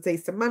 because it's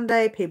Easter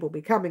Monday. People will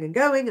be coming and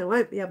going and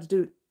won't be able to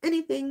do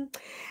anything.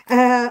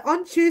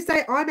 On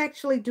Tuesday, I'm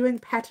actually doing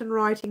pattern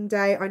writing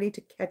day. I need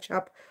to catch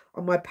up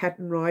on my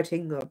pattern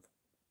writing. I've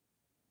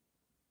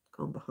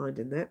gone behind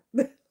in that.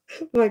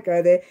 Won't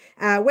go there.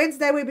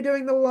 Wednesday, we'll be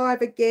doing the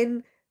live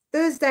again.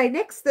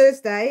 Next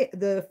Thursday,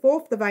 the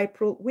 4th of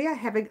April, we are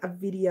having a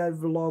video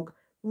vlog.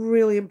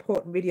 Really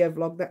important video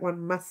vlog. That one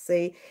must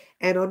see.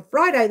 And on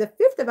Friday, the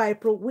 5th of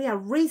April, we are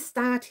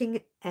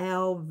restarting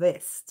our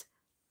vest.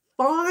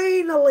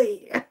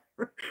 Finally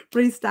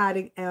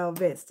restarting our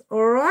vest.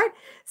 All right.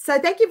 So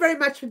thank you very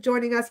much for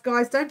joining us,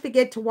 guys. Don't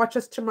forget to watch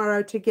us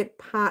tomorrow to get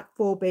part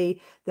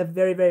 4B, the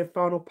very, very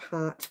final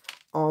part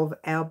of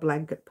our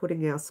blanket,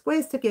 putting our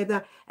squares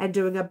together and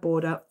doing a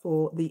border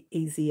for the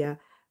easier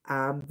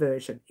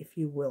version, if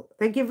you will.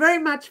 Thank you very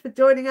much for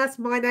joining us.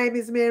 My name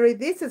is Mary.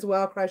 This is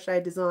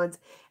Crochet Designs,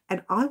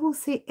 and I will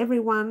see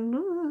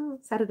everyone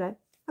Saturday.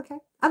 Okay.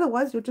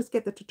 Otherwise, you'll just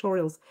get the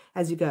tutorials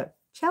as you go.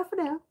 Ciao for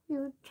now.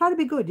 Try to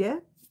be good, yeah?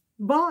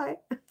 Bye.